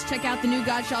Gottschalks. Check out the new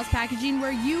Gottschalks packaging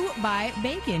where you buy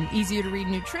bacon. Easier to read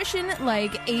nutrition,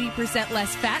 like 80%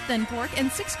 less fat than pork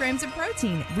and 6 grams of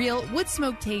protein. Real wood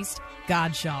smoke taste.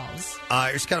 Gottschalks.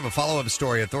 Here's kind of a follow-up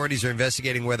story. Authorities are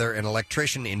investigating whether an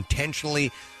electrician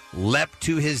intentionally leapt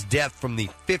to his death from the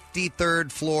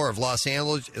 53rd floor of Los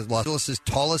Angeles'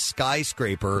 tallest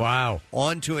skyscraper. Wow.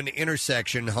 Onto an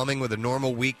intersection humming with a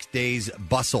normal weekday's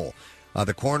bustle.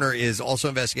 The coroner is also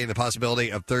investigating the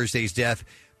possibility of Thursday's death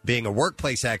being a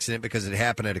workplace accident because it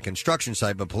happened at a construction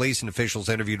site, but police and officials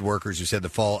interviewed workers who said the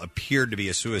fall appeared to be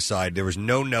a suicide. There was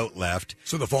no note left.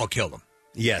 So the fall killed him?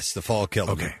 Yes, the fall killed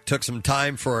him. It took some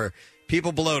time for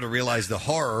people below to realize the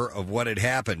horror of what had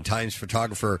happened. Times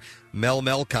photographer Mel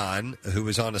Melcon, who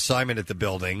was on assignment at the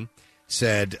building,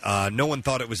 said, no one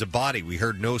thought it was a body. We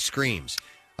heard no screams.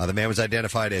 The man was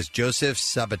identified as Joseph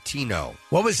Sabatino.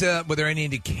 What was? Were there any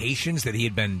indications that he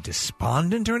had been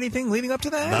despondent or anything leading up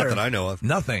to that? Not that I know of.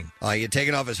 Nothing. He had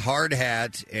taken off his hard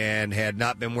hat and had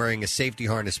not been wearing a safety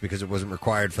harness because it wasn't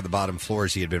required for the bottom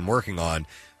floors he had been working on.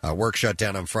 Work shut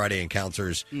down on Friday, and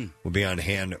counselors will be on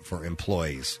hand for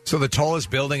employees. So the tallest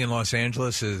building in Los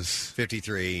Angeles is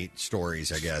 53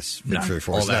 stories, I guess. Not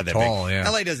 54. all It's not that tall, big. yeah.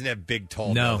 LA doesn't have big,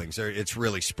 tall No. buildings. It's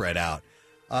really spread out.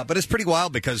 But it's pretty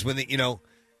wild because when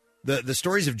the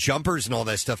stories of jumpers and all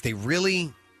that stuff, they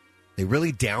really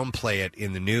downplay it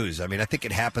in the news. I mean, I think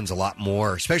it happens a lot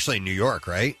more, especially in New York,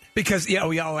 right? Because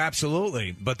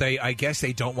absolutely. But I guess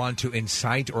they don't want to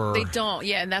incite or They don't,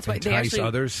 and that's why they entice actually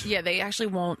others. Yeah, they actually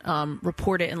won't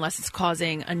report it unless it's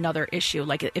causing another issue.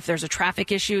 Like if there's a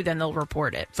traffic issue, then they'll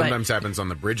report it. But Sometimes happens on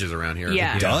the bridges around here.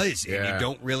 Yeah. It does, Yeah. and you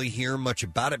don't really hear much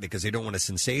about it because they don't want to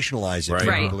sensationalize it Right. for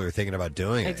Right. people who are thinking about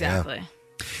doing it. exactly.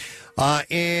 Yeah.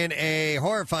 In a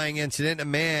horrifying incident, a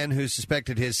man who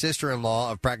suspected his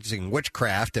sister-in-law of practicing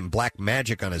witchcraft and black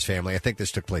magic on his family, I think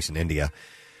this took place in India,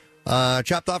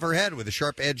 chopped off her head with a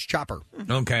sharp-edged chopper.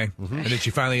 Okay. And did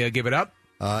she finally give it up?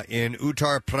 In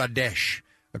Uttar Pradesh.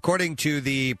 According to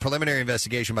the preliminary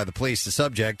investigation by the police, the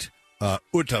subject,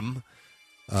 Uttam,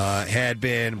 had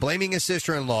been blaming his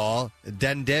sister-in-law,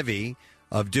 Dandevi,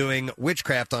 of doing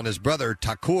witchcraft on his brother,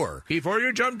 Thakur. Before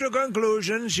you jump to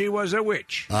conclusions, she was a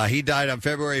witch. He died on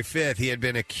February 5th. He had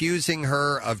been accusing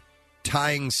her of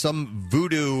tying some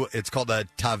voodoo, it's called a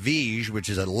taviz, which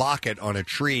is a locket on a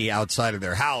tree outside of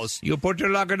their house. You put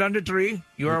your locket on the tree,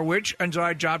 you are a witch, and so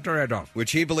I chopped her head off.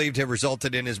 Which he believed had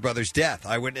resulted in his brother's death.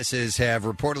 Eyewitnesses have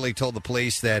reportedly told the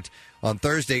police that on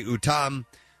Thursday, Uttam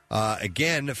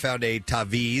again found a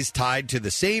taviz tied to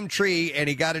the same tree, and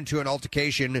he got into an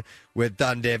altercation with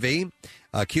Dandevi,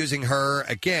 accusing her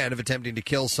again of attempting to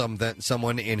kill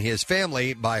someone in his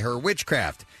family by her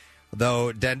witchcraft.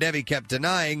 Though Dandevi kept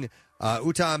denying,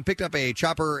 Uttam picked up a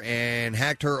chopper and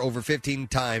hacked her over 15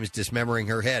 times, dismembering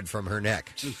her head from her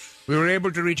neck. We were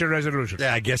able to reach a resolution.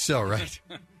 Yeah, I guess so, right?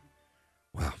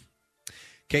 Wow.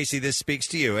 Casey, this speaks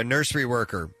to you. A nursery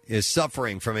worker is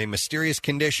suffering from a mysterious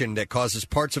condition that causes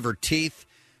parts of her teeth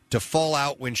to fall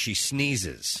out when she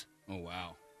sneezes. Oh,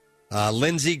 wow.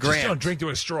 Lindsay Grant. Just don't drink through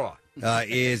a straw.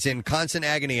 Is in constant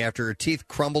agony after her teeth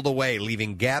crumbled away,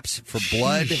 leaving gaps for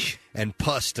blood and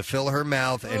pus to fill her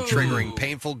mouth and triggering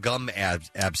painful gum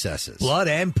abscesses. Blood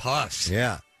and pus.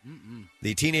 Yeah.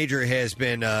 The teenager has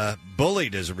been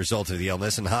bullied as a result of the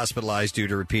illness and hospitalized due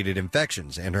to repeated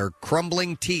infections. And her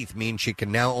crumbling teeth mean she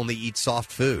can now only eat soft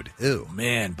food. Ew.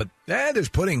 Man, but there's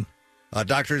pudding.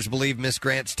 Doctors believe Miss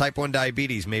Grant's type 1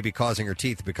 diabetes may be causing her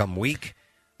teeth to become weak.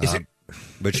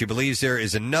 But she believes there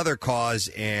is another cause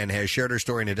and has shared her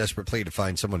story in a desperate plea to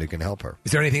find someone who can help her.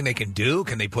 Is there anything they can do?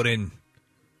 Can they put in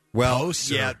posts?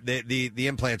 Yeah, the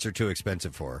implants are too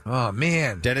expensive for her. Oh,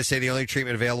 man. Dentists say the only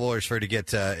treatment available is for her to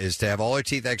get is to have all her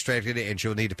teeth extracted, and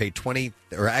she'll need to pay $20,000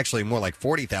 or actually more like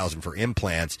 $40,000 for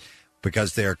implants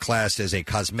because they're classed as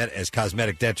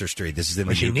cosmetic dentistry. This is in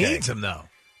the She UK. needs them, though.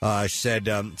 She said,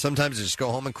 sometimes I just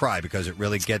go home and cry because it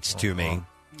really gets to me.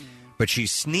 But she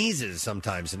sneezes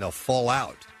sometimes and they'll fall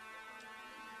out.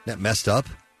 Isn't that messed up?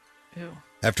 Ew.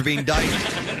 After being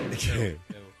diagnosed.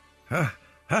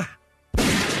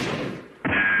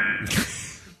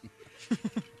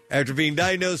 After being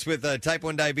diagnosed with type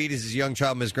 1 diabetes as a young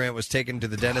child, Ms. Grant was taken to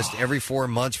the dentist every 4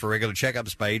 months for regular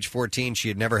checkups. By age 14, she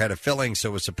had never had a filling,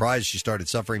 so was surprised she started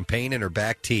suffering pain in her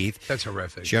back teeth. That's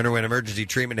horrific. She underwent emergency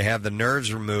treatment to have the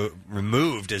nerves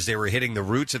removed as they were hitting the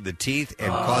roots of the teeth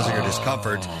and causing her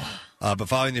discomfort. But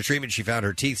following the treatment, she found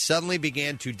her teeth suddenly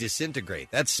began to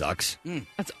disintegrate. That sucks.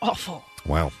 That's awful.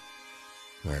 Wow.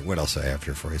 All right, what else I have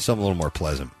here for you? Something a little more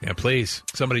pleasant. Yeah, please.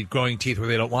 Somebody growing teeth where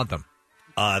they don't want them.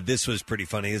 This was pretty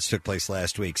funny. This took place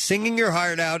last week. Singing your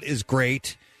heart out is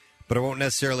great, but it won't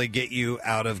necessarily get you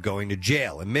out of going to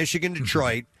jail. In Michigan,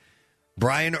 Detroit,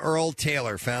 Brian Earl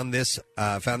Taylor found this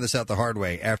out the hard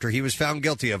way. After he was found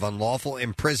guilty of unlawful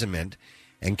imprisonment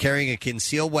and carrying a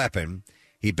concealed weapon,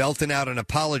 he belted out an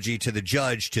apology to the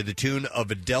judge to the tune of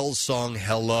Adele's song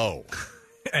Hello.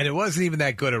 And it wasn't even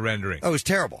that good a rendering. Oh, it was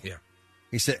terrible. Yeah.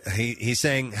 He said he's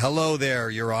saying, "Hello there,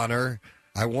 Your Honor.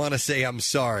 I want to say I'm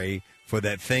sorry for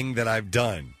that thing that I've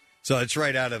done." So it's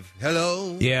right out of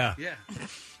 "Hello." Yeah.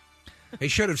 He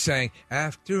should have sang,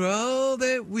 "After all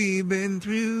that we've been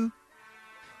through,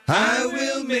 I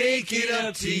will make it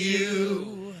up to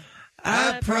you.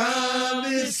 I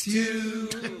promise you.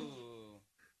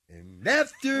 And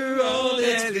after all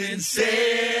that's been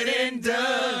said and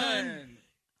done,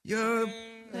 you're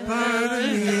part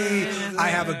of me. I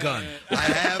have a gun. I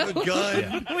have a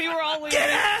gun." We were all waiting.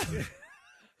 Get him!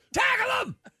 Tackle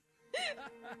him!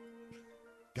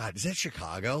 God, is that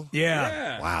Chicago?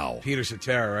 Yeah. Wow. Peter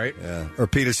Cetera, right? Yeah. Or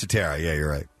Peter Cetera. Yeah, you're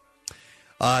right.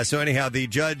 So anyhow, the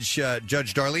Judge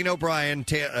Darlene O'Brien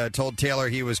told Taylor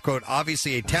he was, quote,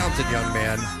 obviously a talented young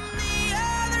man,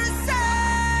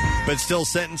 but still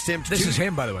sentenced him to This is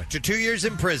him, by the way. to 2 years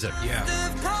in prison.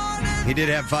 Yeah. He did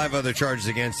have 5 other charges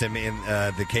against him in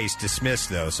the case dismissed,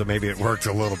 though, so maybe it worked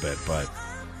a little bit, but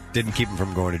didn't keep him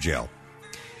from going to jail.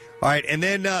 All right, and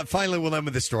then finally we'll end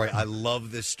with this story. I love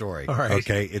this story. All right.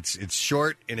 Okay, it's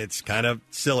short and it's kind of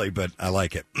silly, but I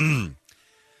like it.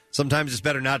 Sometimes it's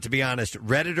better not to be honest.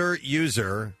 Redditor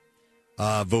user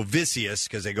Vovicius,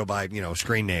 because they go by,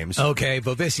 screen names. Okay,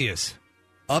 Vovicius.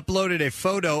 Uploaded a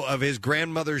photo of his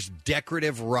grandmother's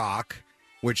decorative rock,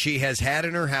 which she has had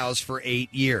in her house for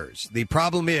 8 years. The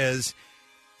problem is,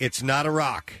 it's not a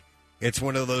rock. It's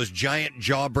one of those giant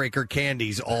jawbreaker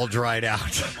candies all dried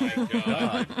out. Oh, my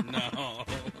God.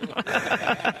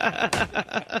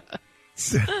 No.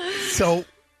 So,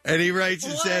 and he writes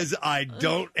and says, I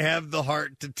don't have the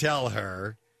heart to tell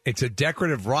her. It's a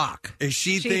decorative rock.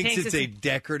 She thinks it's a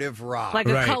decorative rock. Like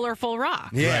a colorful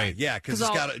rock. Yeah, yeah, because it's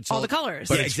all, got all the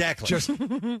colors. Yeah, exactly. Just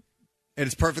and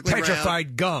it's perfectly petrified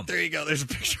round. gum. There you go. There's a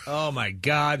picture. Oh, my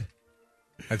God.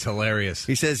 That's hilarious.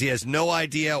 He says he has no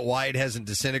idea why it hasn't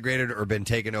disintegrated or been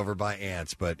taken over by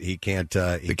ants, but he can't...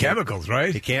 the chemicals,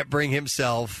 right? He can't bring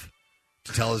himself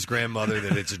to tell his grandmother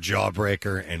that it's a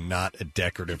jawbreaker and not a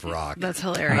decorative rock. That's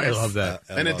hilarious. I love that.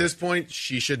 And at this point,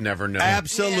 she should never know.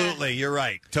 Absolutely. You're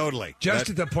right. Totally.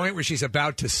 Just at the point where she's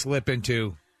about to slip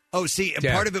into... Oh, see, and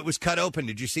part of it was cut open.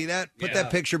 Did you see that? Put that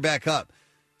picture back up.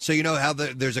 So you know how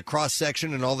there's a cross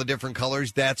section and all the different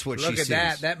colors? That's what she sees. Look at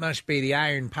that. That must be the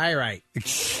iron pyrite.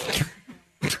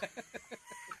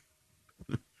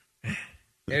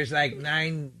 There's like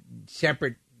 9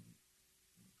 separate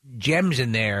gems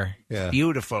in there. Yeah.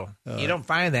 Beautiful. You don't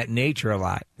find that in nature a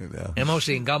lot. No. And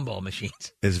mostly in gumball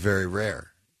machines. It's very rare.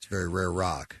 It's very rare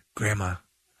rock. Grandma,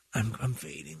 I'm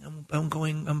fading.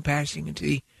 I'm passing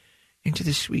into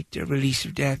the sweet release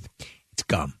of death. It's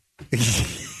gum.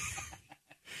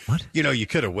 What? You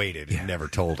could have waited and never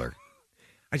told her.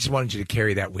 I just wanted you to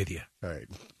carry that with you. All right.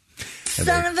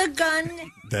 Son of a gun.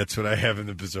 That's what I have in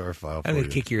the bizarre file for I'm going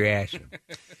you. to kick your ass.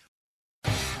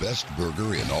 Best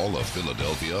burger in all of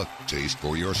Philadelphia? Taste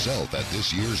for yourself at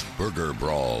this year's Burger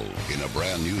Brawl in a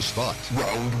brand new spot.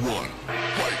 Round 1.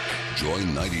 Fight.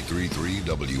 Join 93.3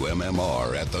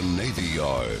 WMMR at the Navy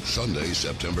Yard Sunday,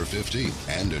 September 15th,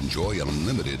 and enjoy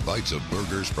unlimited bites of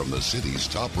burgers from the city's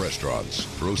top restaurants.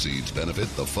 Proceeds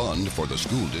benefit the Fund for the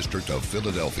School District of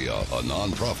Philadelphia, a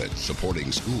nonprofit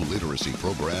supporting school literacy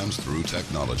programs through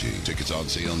technology. Tickets on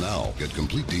sale now. Get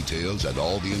complete details and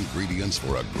all the ingredients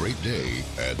for a great day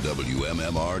at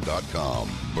WMMR.com.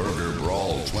 Burger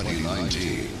Brawl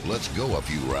 2019. Let's go a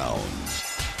few rounds.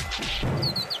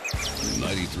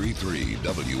 93.3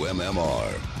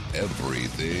 WMMR.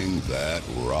 Everything that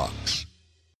rocks.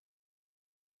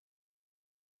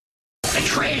 The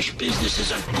trash business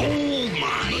is a gold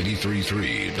mine.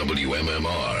 93.3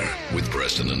 WMMR with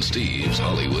Preston and Steve's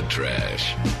Hollywood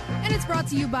Trash. And it's brought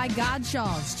to you by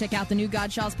Godshaw's. Check out the new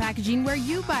Godshaw's packaging where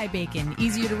you buy bacon.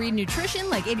 Easier to read nutrition,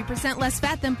 like 80% less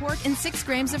fat than pork and 6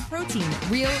 grams of protein.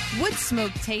 Real wood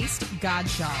smoke taste,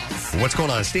 Godshaw's. What's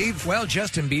going on, Steve? Well,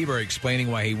 Justin Bieber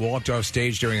explaining why he walked off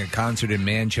stage during a concert in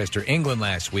Manchester, England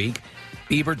last week.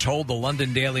 Bieber told the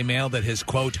London Daily Mail that his,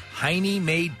 quote, hiney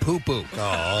made poo-poo.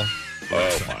 Oh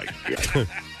my God.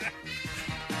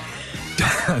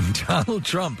 Donald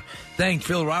Trump thanked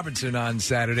Phil Robertson on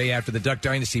Saturday after the Duck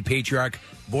Dynasty patriarch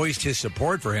voiced his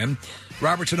support for him.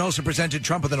 Robertson also presented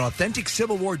Trump with an authentic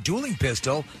Civil War dueling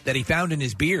pistol that he found in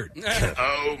his beard.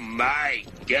 Oh, my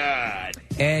God.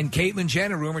 And Caitlyn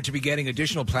Jenner rumored to be getting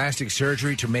additional plastic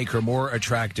surgery to make her more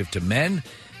attractive to men.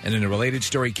 And in a related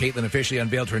story, Caitlyn officially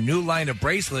unveiled her new line of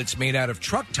bracelets made out of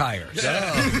truck tires.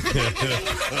 That's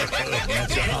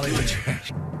a Hollywood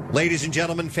trash. Ladies and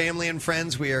gentlemen, family and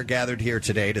friends, we are gathered here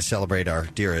today to celebrate our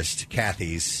dearest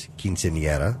Kathy's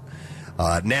quinceañera.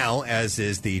 Now, as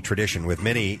is the tradition with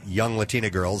many young Latina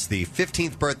girls, the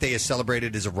 15th birthday is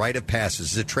celebrated as a rite of passage,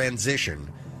 as a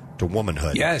transition to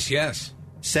womanhood. Yes.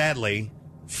 Sadly,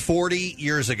 40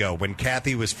 years ago, when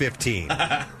Kathy was 15,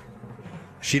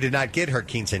 she did not get her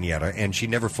quinceañera, and she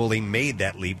never fully made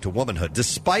that leap to womanhood,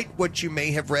 despite what you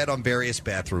may have read on various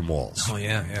bathroom walls. Oh,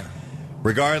 yeah.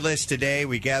 Regardless, today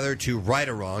we gather to right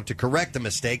or wrong, to correct a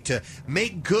mistake, to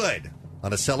make good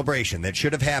on a celebration that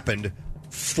should have happened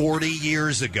 40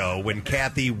 years ago when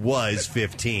Kathy was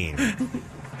 15.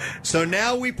 So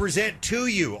now we present to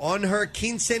you on her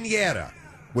quinceañera,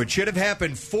 which should have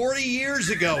happened 40 years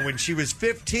ago when she was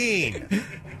 15.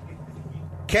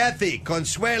 Kathy,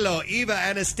 Consuelo, Eva,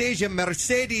 Anastasia,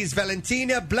 Mercedes,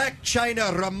 Valentina, Black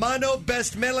China, Romano,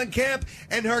 Best Mellencamp,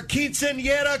 and her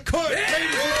quinceañera court. Ladies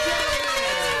and gentlemen.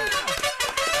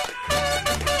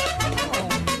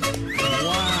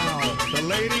 Wow. The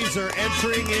ladies are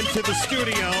entering into the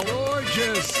studio.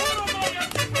 Gorgeous.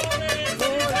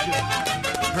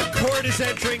 Her court is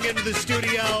entering into the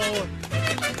studio.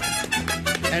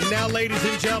 And now, ladies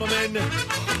and gentlemen,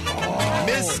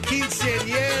 Miss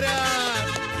Quinceañera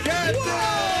Kathy!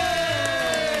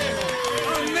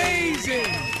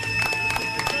 Amazing!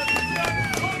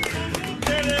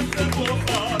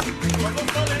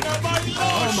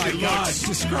 Oh my gosh!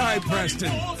 Describe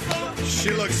Preston.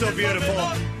 She looks so beautiful.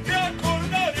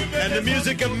 And the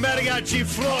music of Mariachi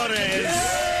Flores.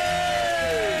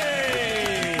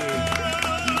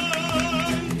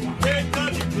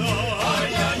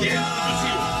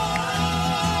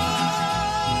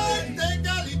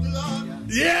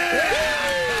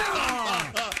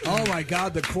 Oh my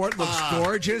God, the court looks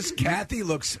gorgeous. Kathy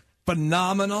looks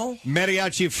phenomenal.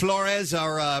 Mariachi Flores,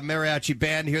 our mariachi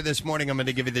band here this morning. I'm going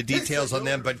to give you the details on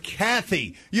them. But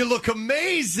Kathy, you look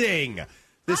amazing.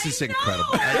 This is incredible.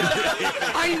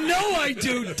 I know I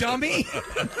do, dummy.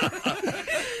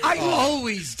 I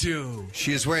always do.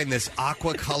 She is wearing this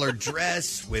aqua-colored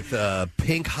dress with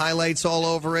pink highlights all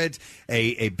over it,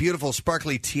 a beautiful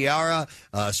sparkly tiara,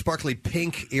 sparkly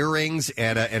pink earrings,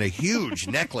 and a huge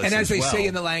necklace. And as they well. say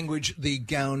in the language, the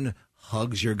gown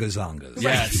hugs your gazongas.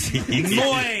 Yes.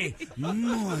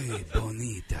 Muy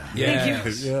bonita.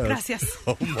 Thank you. Gracias.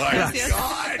 Oh, my Gracias.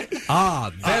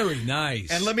 God. Very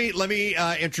nice. And let me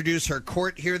introduce her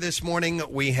court here this morning.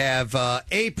 We have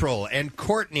April and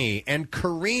Courtney and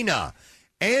Karina,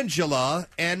 Angela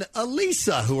and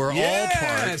Elisa, who are all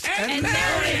part. And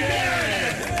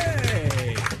Meredith.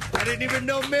 I didn't even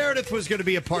know Meredith was going to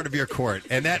be a part of your court,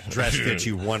 and that dress fits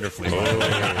you wonderfully.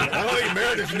 I don't think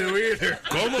Meredith knew either.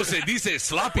 Como se dice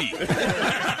sloppy?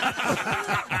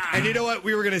 And you know what?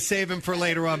 We were going to save him for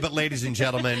later on, but ladies and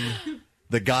gentlemen,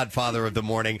 the godfather of the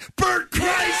morning, Bert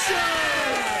Kreischer!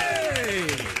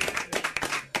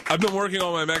 I've been working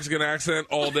on my Mexican accent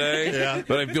all day,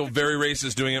 but I feel very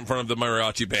racist doing it in front of the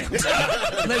mariachi band.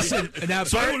 Listen, now,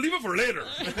 so Bert, I will leave it for later.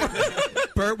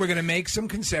 Bert, we're going to make some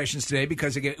concessions today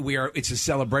because again, it's a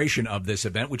celebration of this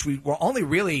event, which we only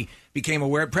really became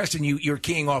aware. Preston, you're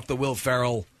keying off the Will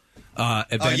Ferrell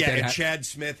event. Oh, yeah, and Chad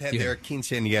Smith had their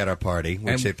quinceañera party,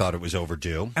 which they thought it was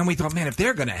overdue. And we thought, man, if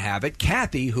they're going to have it,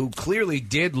 Kathy, who clearly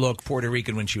did look Puerto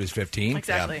Rican when she was 15,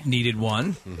 exactly, needed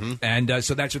one. Mm-hmm. And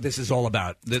so that's what this is all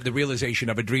about, the realization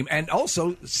of a dream, and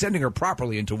also sending her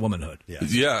properly into womanhood.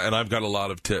 Yeah, and I've got a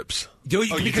lot of tips. Do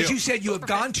you, because you said you have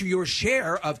gone to your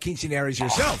share of quinceañeras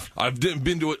yourself. I've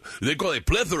been to it. They call it a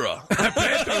plethora. A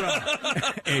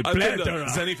plethora. I've been to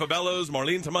Zenny Fabelos,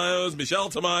 Marlene Tamayos,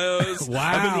 Michelle Tamayos. Wow.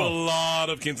 I've been to a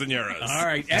lot of quinceañeras. All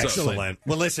right, excellent.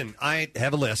 Well, listen, I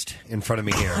have a list in front of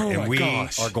me here, and we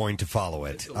are going to follow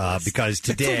it because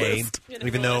today,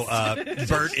 even though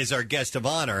Bert is our guest of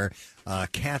honor,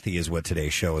 Kathy is what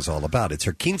today's show is all about. It's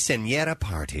her quinceañera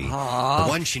party, the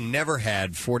one she never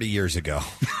had 40 years ago.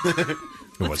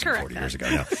 It wasn't 40 years ago,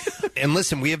 no. And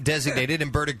listen, we have designated,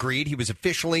 and Bert agreed. He was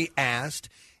officially asked,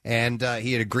 and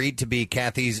he had agreed to be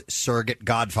Kathy's surrogate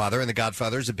godfather, and the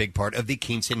godfather is a big part of the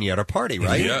quinceañera party,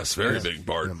 right? Yes, very big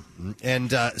part.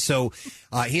 And so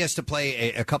he has to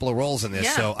play a couple of roles in this.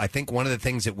 Yeah. So I think one of the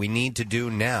things that we need to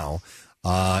do now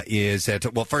is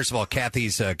that, well, first of all,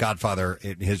 Kathy's godfather,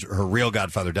 her real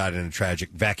godfather, died in a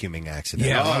tragic vacuuming accident.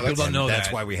 Yeah, a lot of people don't know that's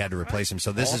that. why we had to replace him.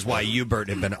 So this is why you, Bert,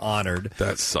 have been honored.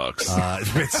 That sucks.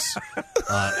 It's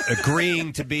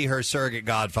agreeing to be her surrogate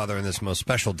godfather on this most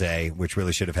special day, which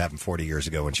really should have happened 40 years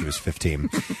ago when she was 15.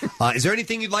 Is there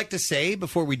anything you'd like to say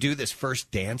before we do this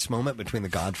first dance moment between the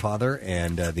godfather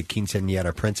and the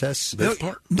quinceañera princess? No.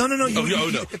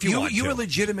 If you You were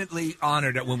legitimately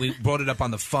honored when we brought it up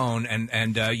on the phone, and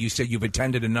and you said you've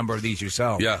attended a number of these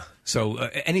yourself. Yeah. So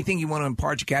anything you want to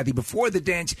impart to Kathy before the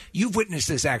dance? You've witnessed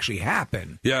this actually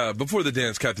happen. Yeah, before the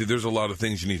dance, Kathy, there's a lot of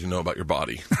things you need to know about your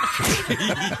body.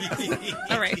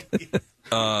 All right.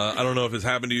 I don't know if it's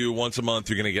happened to you once a month,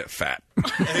 you're going to get fat.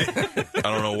 I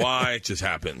don't know why, it just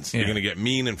happens. You're going to get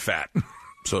mean and fat.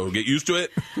 So get used to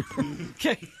it.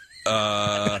 Okay.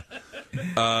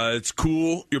 It's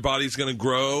cool. Your body's going to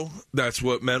grow. That's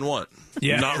what men want.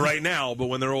 Yeah. Not right now, but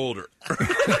when they're older.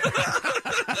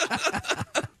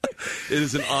 It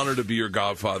is an honor to be your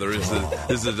godfather.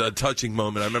 This is a touching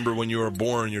moment. I remember when you were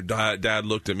born, your dad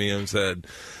looked at me and said,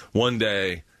 one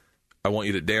day, I want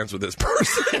you to dance with this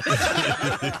person.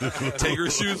 Take her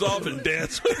shoes off and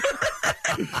dance with her.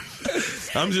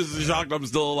 I'm just shocked I'm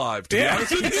still alive, to be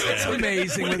honest with you. It's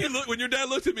amazing. When your dad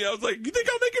looked at me, I was like, you think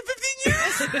I'll make it 15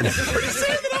 years? Are you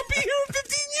saying that I'll be here in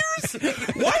 15 years?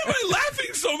 Why am I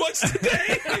laughing so much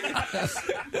today?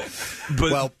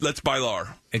 But let's bailar.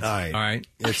 All right.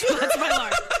 Let's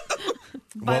bailar.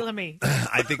 Baila me.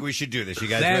 I think we should do this. You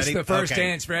guys That's ready? the first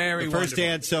dance for everyone. The first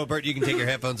dance. So, Bert, you can take your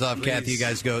headphones off. Kathy, you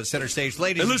guys go center stage.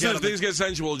 Ladies And and listen, as gentlemen. things get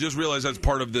sensual, just realize that's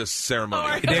part of this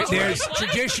ceremony. There's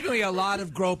traditionally a lot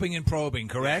of groping and probing,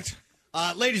 correct?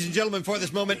 Ladies and gentlemen, for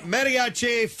this moment,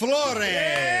 Mariachi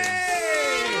Flores.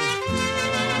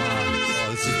 Oh,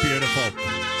 this is beautiful.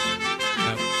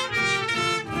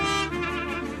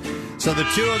 So the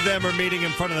two of them are meeting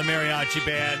in front of the mariachi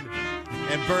band,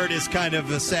 and Bert is kind of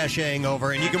sashaying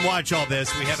over. And you can watch all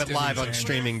this. We have it live on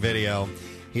streaming video.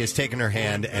 He has taken her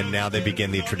hand, and now they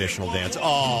begin the traditional dance.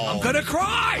 Oh, I'm going to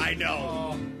cry. I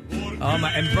know.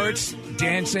 And Bert's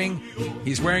dancing.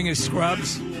 He's wearing his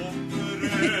scrubs.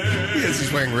 Yes,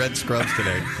 he's wearing red scrubs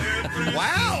today.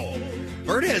 Wow.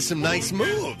 Bert has some nice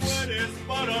moves.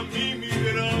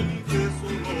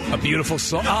 A beautiful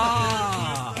song.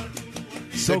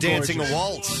 So dancing a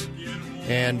waltz.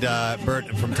 And Bert,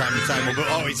 from time to time, will go,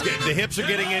 the hips are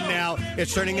getting in now.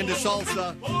 It's turning into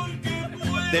salsa.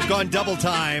 They've gone double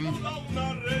time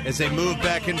as they move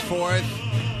back and forth.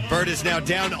 Bert is now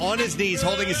down on his knees,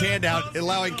 holding his hand out,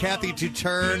 allowing Kathy to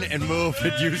turn and move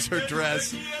and use her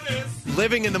dress.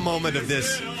 Living in the moment of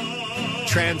this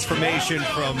transformation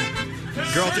from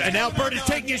girl to... And now Bert is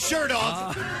taking his shirt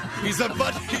off. He's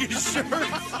unbuttoning his shirt.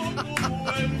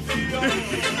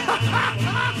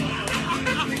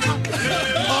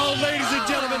 Oh, ladies and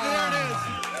gentlemen, there it is.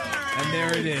 And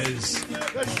there it is.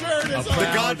 The shirt is off.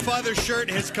 The Godfather shirt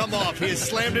has come off. He has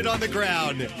slammed it on the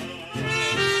ground.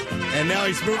 And now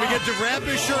he's moving it to wrap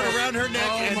his shirt around her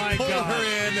neck and pull her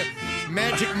in,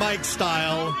 Magic Mike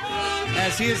style,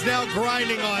 as he is now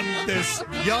grinding on this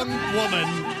young woman,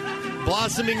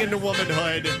 blossoming into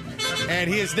womanhood. And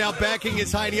he is now backing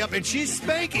his Heidi up, and she's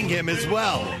spanking him as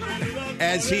well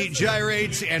as he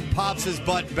gyrates and pops his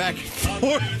butt back and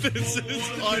forth. This is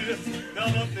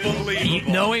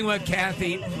unbelievable. Knowing what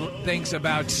Kathy thinks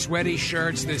about sweaty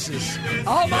shirts, this is...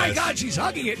 Oh, my God, she's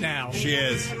hugging it now. She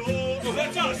is.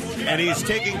 And he's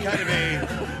taking kind of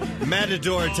a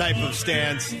matador type of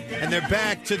stance, and they're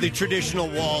back to the traditional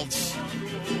waltz.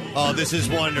 Oh, this is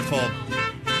wonderful.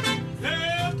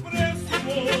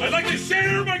 I'd like to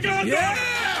share my God. Yeah!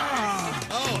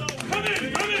 Oh. Come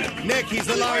in. Nick, he's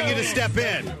allowing you to step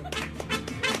in.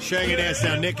 Showing your dance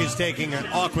now. Nick is taking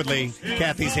awkwardly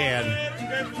Kathy's hand.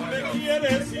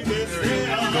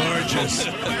 Gorgeous.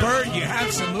 Bert, you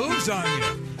have some moves on you.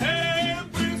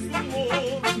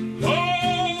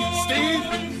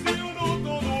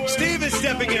 Steve is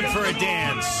stepping in for a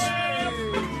dance.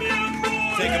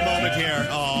 Take a moment here.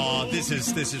 Oh, this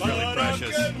is really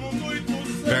precious.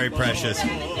 Very precious.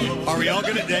 Are we all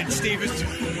going to... And Steve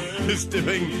is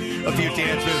doing a few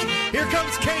dance moves. Here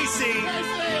comes Casey.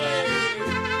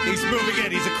 He's moving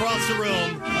in. He's across the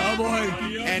room. Oh, boy.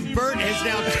 And Bert has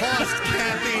now tossed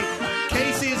Kathy.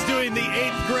 Casey is doing the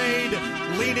 8th grade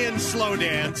lean-in slow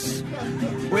dance.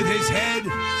 With his head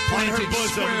on her planted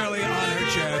bosom. squarely on her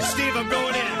chest. Steve, I'm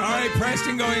going in. All right,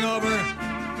 Preston going over.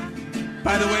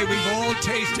 By the way, we've all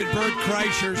tasted Bert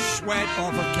Kreischer's sweat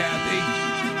off of Kathy.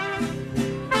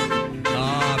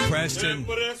 Preston,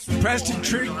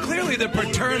 clearly the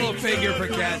paternal figure for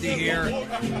Kathy here.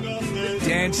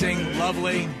 Dancing,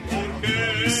 lovely.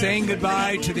 Saying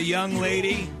goodbye to the young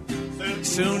lady.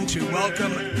 Soon to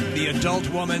welcome the adult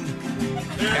woman.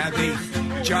 Kathy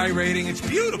gyrating. It's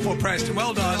beautiful, Preston.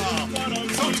 Well done. Oh,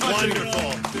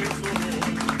 wonderful.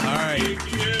 All right.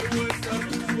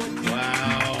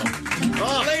 Wow.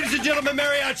 Oh, ladies and gentlemen,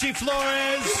 Mariachi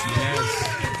Flores. Yes.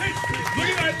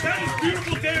 That is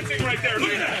beautiful dancing right there.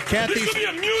 Look at that. Kathy's- This could be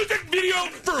a music video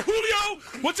for Julio.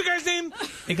 What's the guy's name?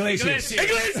 Iglesias.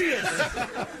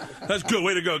 That's good.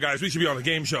 Way to go, guys. We should be on a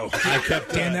game show.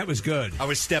 Dan, that was good. I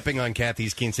was stepping on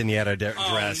Kathy's quinceañera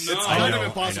dress. It's I kind know, of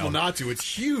impossible I know. not to. It's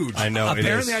huge. I know.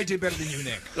 Apparently, it I is. did better than you,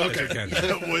 Nick. Okay.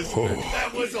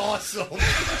 That was awesome.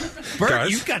 Bert,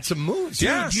 Guys. you got some moves.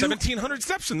 Yeah, dude. 1,700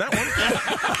 steps in that one.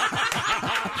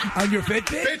 On your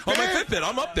Fitbit? On my Fitbit,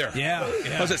 I'm up there. Yeah.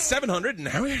 I was at 700, and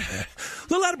now we're a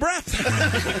little out of breath.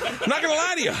 I'm not going to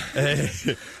lie to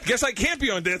you. Guess I can't be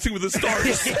on Dancing with the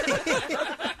Stars.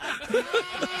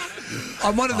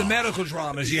 On one of the medical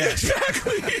dramas, yes.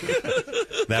 Exactly.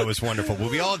 That was wonderful. Well,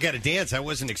 we all got to dance. I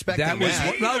wasn't expecting That was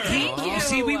that. you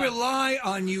see, we rely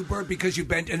on you, Bert, because you've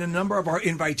been, and a number of our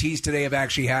invitees today have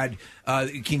actually had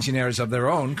quinceañeras of their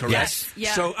own. Correct. Yes.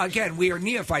 Yeah. So again, we are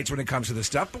neophytes when it comes to this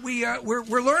stuff, but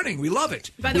we're learning. We love it.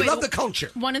 By the we way, love the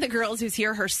culture. One of the girls who's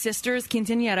here, her sister's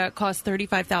quinceañera cost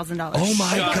 $35,000. Oh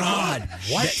my God!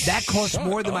 What? That costs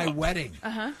more than my wedding.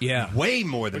 Uh-huh. Yeah, way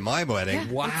more than my wedding.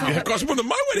 Wow, That costs more than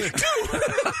my wedding too.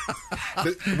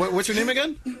 What's your name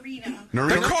again?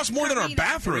 That costs more than our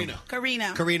bathroom.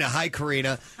 Karina. Karina, hi,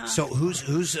 Karina. So whose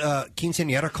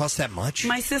quinceañera cost that much?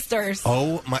 My sister's.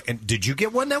 Oh my! And did you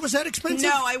get one that was that expensive?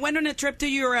 No, I went on a trip to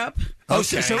Europe.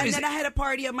 Okay. And then I had a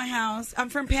party at my house. I'm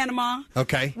from Panama.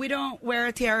 Okay. We don't wear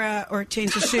a tiara or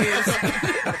change the shoes.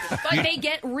 But they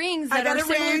get rings I that got are a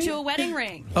similar ring. to a wedding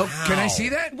ring. Oh, can I see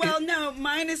that? Well, no,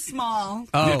 mine is small.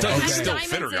 Oh, It doesn't okay. still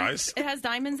Diamonds fit her, in- guys. It has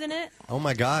diamonds in it. Oh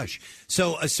my gosh!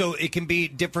 So it can be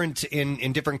different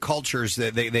in different cultures.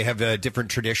 They have different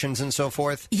traditions and so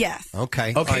forth. Yes.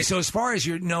 Okay. Okay, All right. so as far as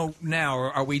you know now,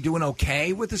 are we doing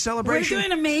okay with the celebration? We're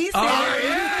doing amazing. Oh,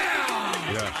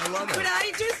 yeah. I love it. Could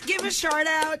I just give a shout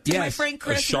out to my Yes. friend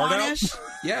Chris shout out? Wanish?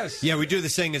 Yes. Yeah, we do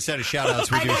this thing instead of shout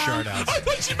outs, we do shout outs. I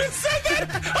thought you meant said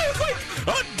that. I was like,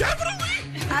 oh, definitely.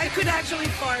 I could actually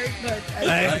fart, but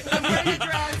Hey. I'm wearing a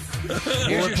dress.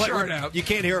 Here's your shout out. You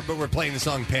can't hear it, but we're playing the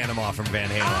song Panama from Van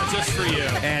Halen. Just for you.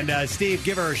 And Steve,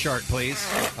 give her a chart, please.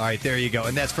 All right, there you go.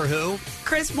 And that's for who?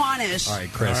 Chris Wanish. All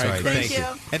right, Chris. All right, All right, Chris.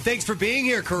 thank you. And thanks for being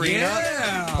here, Karina.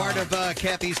 Yeah. Part of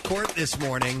Kathy's court this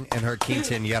morning and her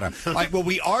quinceañera. All right, well,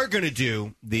 we are going to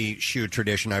do the shoe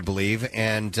tradition, I believe.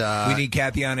 And We need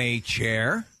Kathy on a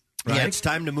chair. Right? yeah, it's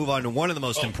time to move on to one of the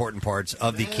most important parts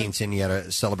of the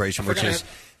quinceañera celebration, which is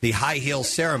the high heel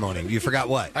ceremony. You forgot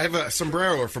what? I have a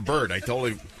sombrero for Bird. I brought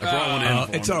one in.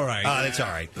 For It's him. all right. That's all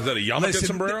right. Is that a yarmulke Listen,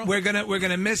 sombrero? we're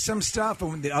gonna miss some stuff,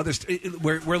 and the others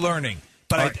we're learning.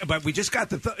 But but we just got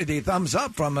the thumbs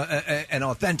up from an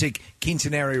authentic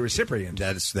quinceanera recipient.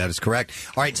 That is correct.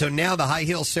 All right, so now the high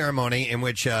heel ceremony in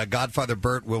which Godfather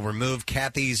Bert will remove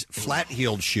Kathy's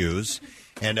flat-heeled shoes,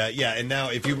 and and now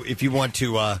if you want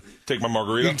to take my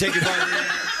margarita, you can take your margarita.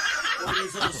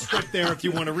 There's a little script there if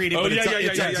you want to read it, but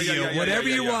it's up to you. Whatever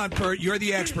you want, Bert. You're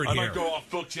the expert I here. might go off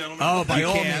book, gentlemen. Oh, by You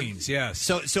all can. means, yes.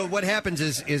 So what happens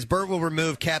is Bert will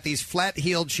remove Kathy's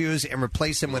flat-heeled shoes and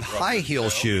replace them with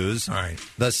high-heel shoes, All right.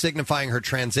 thus signifying her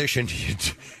transition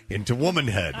into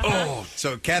womanhood. Oh.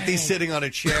 So Kathy's sitting on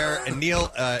a chair, and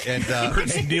Neil and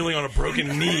Bert's kneeling on a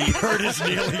broken knee. Bert is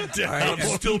kneeling down.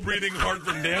 I'm still breathing hard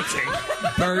from dancing.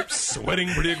 Bert, Sweating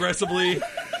pretty aggressively.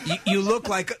 you look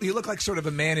like sort of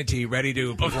a manatee ready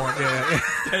to perform. Yeah.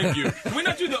 Thank you. Can we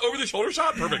not do the over-the-shoulder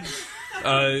shot? Perfect.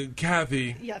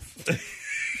 Kathy. Yes.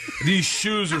 These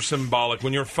shoes are symbolic.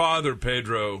 When your father,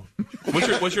 Pedro,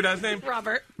 what's your dad's name?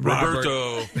 Robert.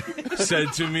 Roberto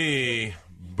said to me,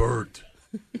 Bert,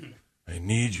 I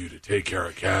need you to take care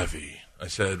of Kathy. I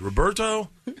said, Roberto,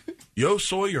 yo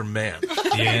soy your man.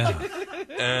 Yeah.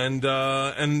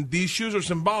 And these shoes are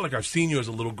symbolic. I've seen you as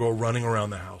a little girl running around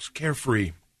the house,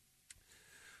 carefree,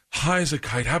 high as a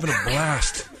kite, having a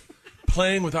blast,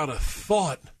 playing without a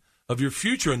thought of your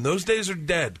future. And those days are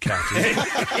dead, Kathy.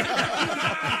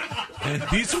 And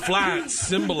these flats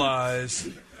symbolize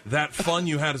that fun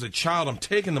you had as a child. I'm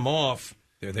taking them off.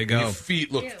 There they go. Your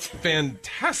feet look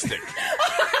fantastic.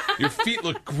 Your feet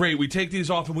look great. We take these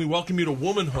off and we welcome you to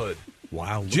womanhood.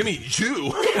 Wow. Jimmy,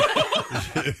 you.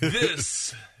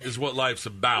 This is what life's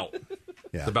about.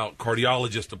 Yeah. It's about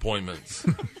cardiologist appointments.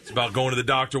 It's about going to the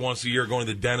doctor once a year, going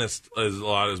to the dentist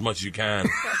as much as you can.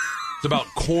 It's about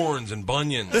corns and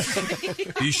bunions.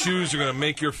 These shoes are going to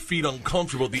make your feet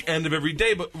uncomfortable at the end of every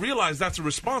day, but realize that's a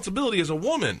responsibility as a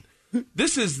woman.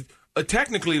 This is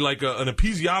technically like an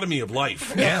episiotomy of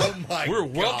life. Yeah. Oh my We're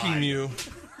God. welcoming you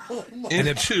An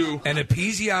into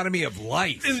episiotomy of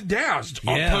life.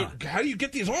 Yeah. How do you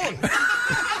get these on?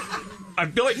 I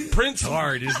feel like Prince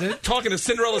hard, isn't it? Talking to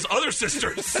Cinderella's other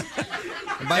sisters.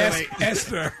 By the way,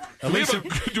 Esther.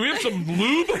 Do we have some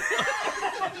lube?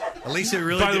 At least it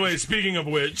really. By the way, speaking of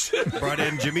which, brought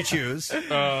in Jimmy Choo's.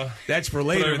 That's for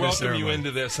later. I in the welcome ceremony. you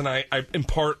into this, and I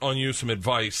impart on you some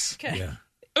advice. Okay. Yeah.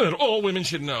 That all women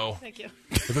should know. Thank you.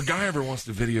 If a guy ever wants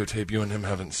to videotape you and him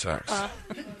having sex,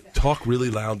 talk really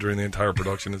loud during the entire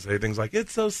production and say things like,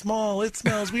 "It's so small, it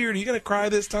smells weird. Are you going to cry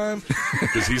this time?"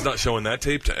 Because he's not showing that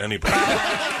tape to anybody.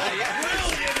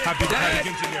 Happy to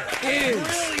continue.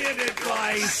 Brilliant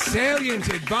advice. Salient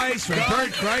advice from Bert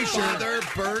Kreischer. Father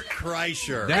Bert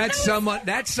Kreischer.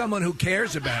 That's someone who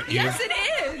cares about you. Yes, it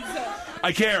is.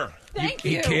 I care. Thank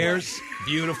He you. cares.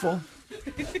 Beautiful.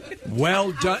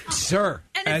 Well done, sir.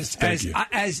 As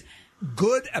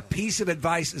good a piece of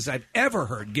advice as I've ever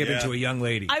heard given to a young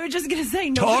lady. I was just going to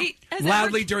say, Talk nobody has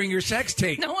loudly ever, during your sex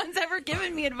tape. no one's ever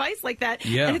given me advice like that.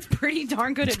 Yeah. And it's pretty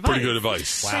darn good advice. Pretty good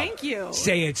advice. Wow. Thank you.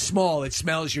 Say it's small, it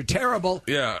smells, you're terrible.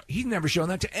 Yeah. He's never shown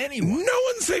that to anyone. No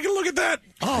one's taking a look at that.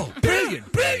 Oh, brilliant.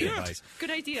 Advice.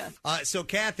 Good idea. So,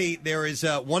 Kathy, there is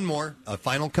one more, a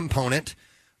final component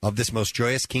of this most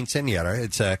joyous quinceañera.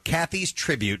 It's Kathy's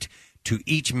tribute to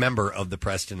each member of the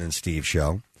Preston and Steve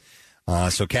show.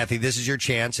 So, Kathy, this is your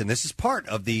chance, and this is part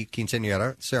of the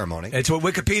quinceañera ceremony. It's what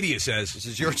Wikipedia says. This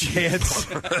is your chance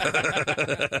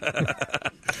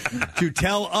to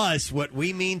tell us what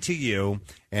we mean to you,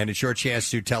 and it's your chance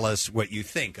to tell us what you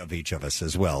think of each of us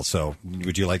as well. So,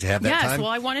 would you like to have that Yes, time? well,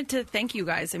 I wanted to thank you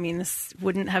guys. I mean, this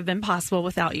wouldn't have been possible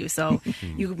without you. So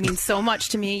you mean so much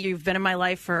to me. You've been in my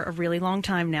life for a really long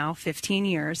time now, 15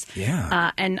 years.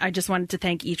 Yeah. And I just wanted to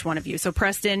thank each one of you. So,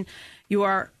 Preston, you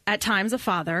are at times a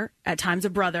father, at times a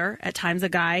brother, at times a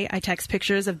guy. I text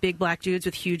pictures of big black dudes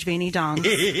with huge veiny dongs.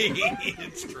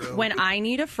 It's true. When I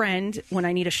need a friend, when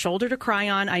I need a shoulder to cry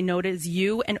on, I know it is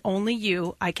you and only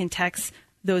you. I can text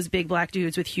those big black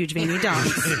dudes with huge veiny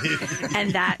dongs.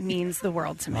 And that means the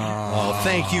world to me. Oh,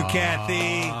 thank you,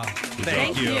 Kathy.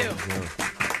 Thank you.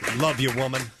 Love you,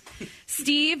 woman.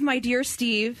 Steve, my dear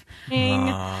Steve,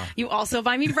 you also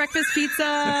buy me breakfast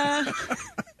pizza.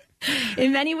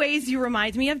 In many ways, you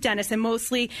remind me of Dennis, and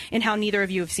mostly in how neither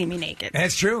of you have seen me naked.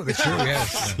 That's true. That's true,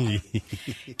 yes.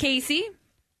 Casey,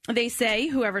 they say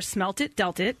whoever smelt it,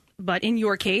 dealt it. But in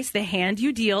your case, the hand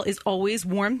you deal is always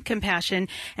warm compassion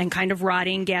and kind of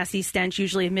rotting, gassy stench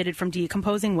usually emitted from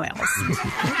decomposing whales.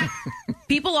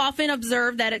 People often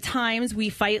observe that at times we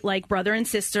fight like brother and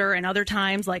sister, and other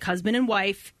times like husband and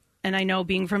wife. And I know,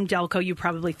 being from Delco, you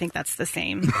probably think that's the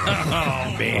same.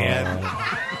 Oh, man.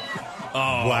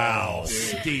 Oh, wow.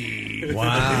 Steve.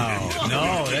 Wow.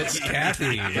 No, that's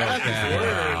Kathy.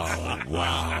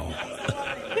 Wow.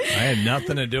 I had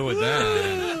nothing to do with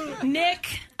that.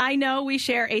 Nick, I know we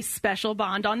share a special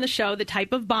bond on the show, the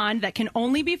type of bond that can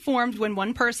only be formed when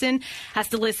one person has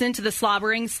to listen to the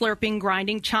slobbering, slurping,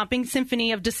 grinding, chomping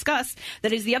symphony of disgust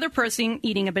that is the other person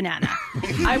eating a banana.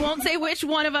 I won't say which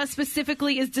one of us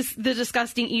specifically is the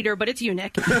disgusting eater, but it's you,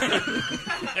 Nick.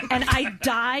 And I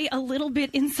die a little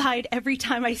bit inside every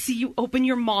time I see you open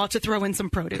your maw to throw in some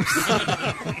produce.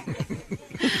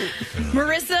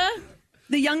 Marissa,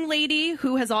 the young lady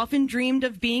who has often dreamed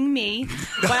of being me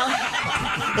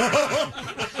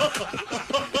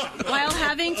while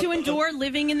having to endure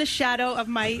living in the shadow of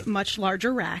my much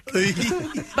larger rack.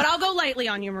 But I'll go lightly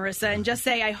on you, Marissa, and just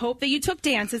say I hope that you took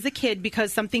dance as a kid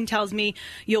because something tells me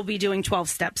you'll be doing 12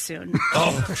 steps soon.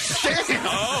 Oh, shit.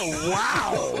 Oh,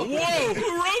 wow. Whoa,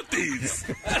 who wrote these?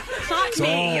 Not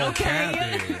me,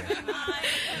 okay?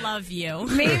 Love you.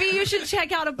 Maybe you should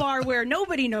check out a bar where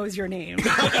nobody knows your name.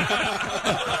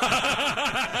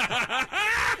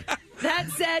 That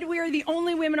said, we are the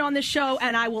only women on the show,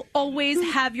 and I will always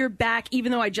have your back,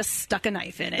 even though I just stuck a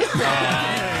knife in it. Zora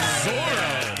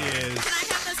Can I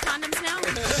have those condoms now?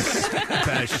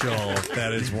 special.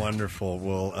 That is wonderful.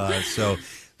 Well, so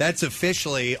that's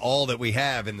officially all that we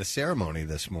have in the ceremony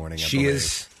this morning. I She believe.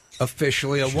 is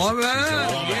officially a woman. She's a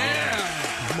woman. Yeah.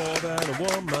 More than a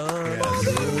woman.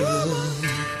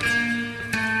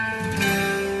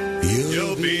 Yes.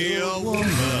 You'll be a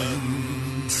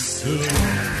woman soon.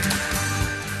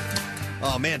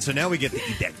 Oh, man, so now we get to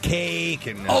eat that cake.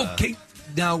 And Okay.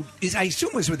 Now, I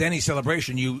assume as with any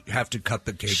celebration, you have to cut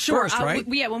the cake first, right?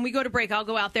 Yeah, when we go to break, I'll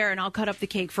go out there and I'll cut up the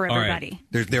cake for All right. everybody.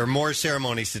 There are more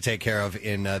ceremonies to take care of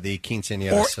in the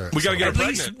quinceañera. We got to get At her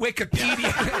least pregnant.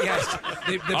 Wikipedia. Yes,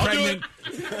 the I'll pregnant.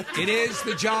 It is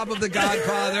the job of the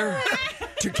Godfather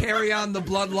to carry on the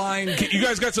bloodline. You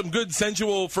guys got some good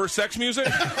sensual first sex music?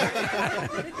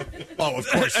 Oh, of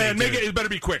course. And make it better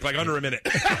be quick, like under a minute.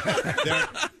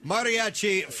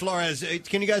 Mariachi Flores,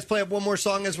 can you guys play up one more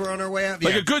song as we're on our way out?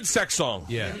 Like a good sex song.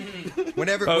 Yeah.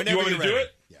 Whenever you want me you're to do ready. it?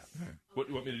 Yeah. What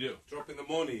do you want me to do? Dropping the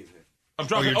money in it. I'm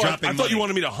dropping. you're dropping I thought you money.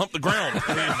 wanted me to hump the ground.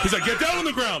 He's like, get down on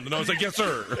the ground. And I was like, yes,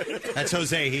 sir. That's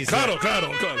Jose. He's Claro. There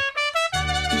you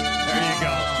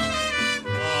go.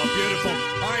 Oh, beautiful.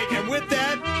 All right, and with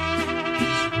that,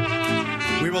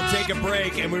 we will take a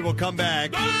break, and we will come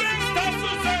back.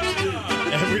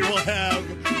 And we will have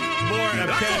more of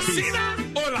Kathy's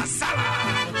or la sala.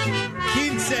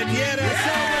 Quinceañera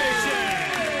celebration.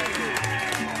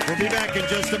 We'll be back in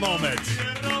just a moment.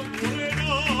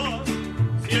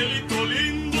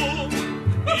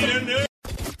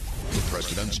 The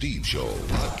Preston and Steve Show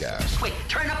podcast. Wait,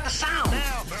 turn up the sound.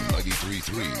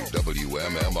 93.3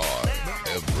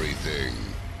 WMMR. Everything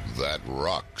that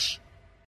rocks.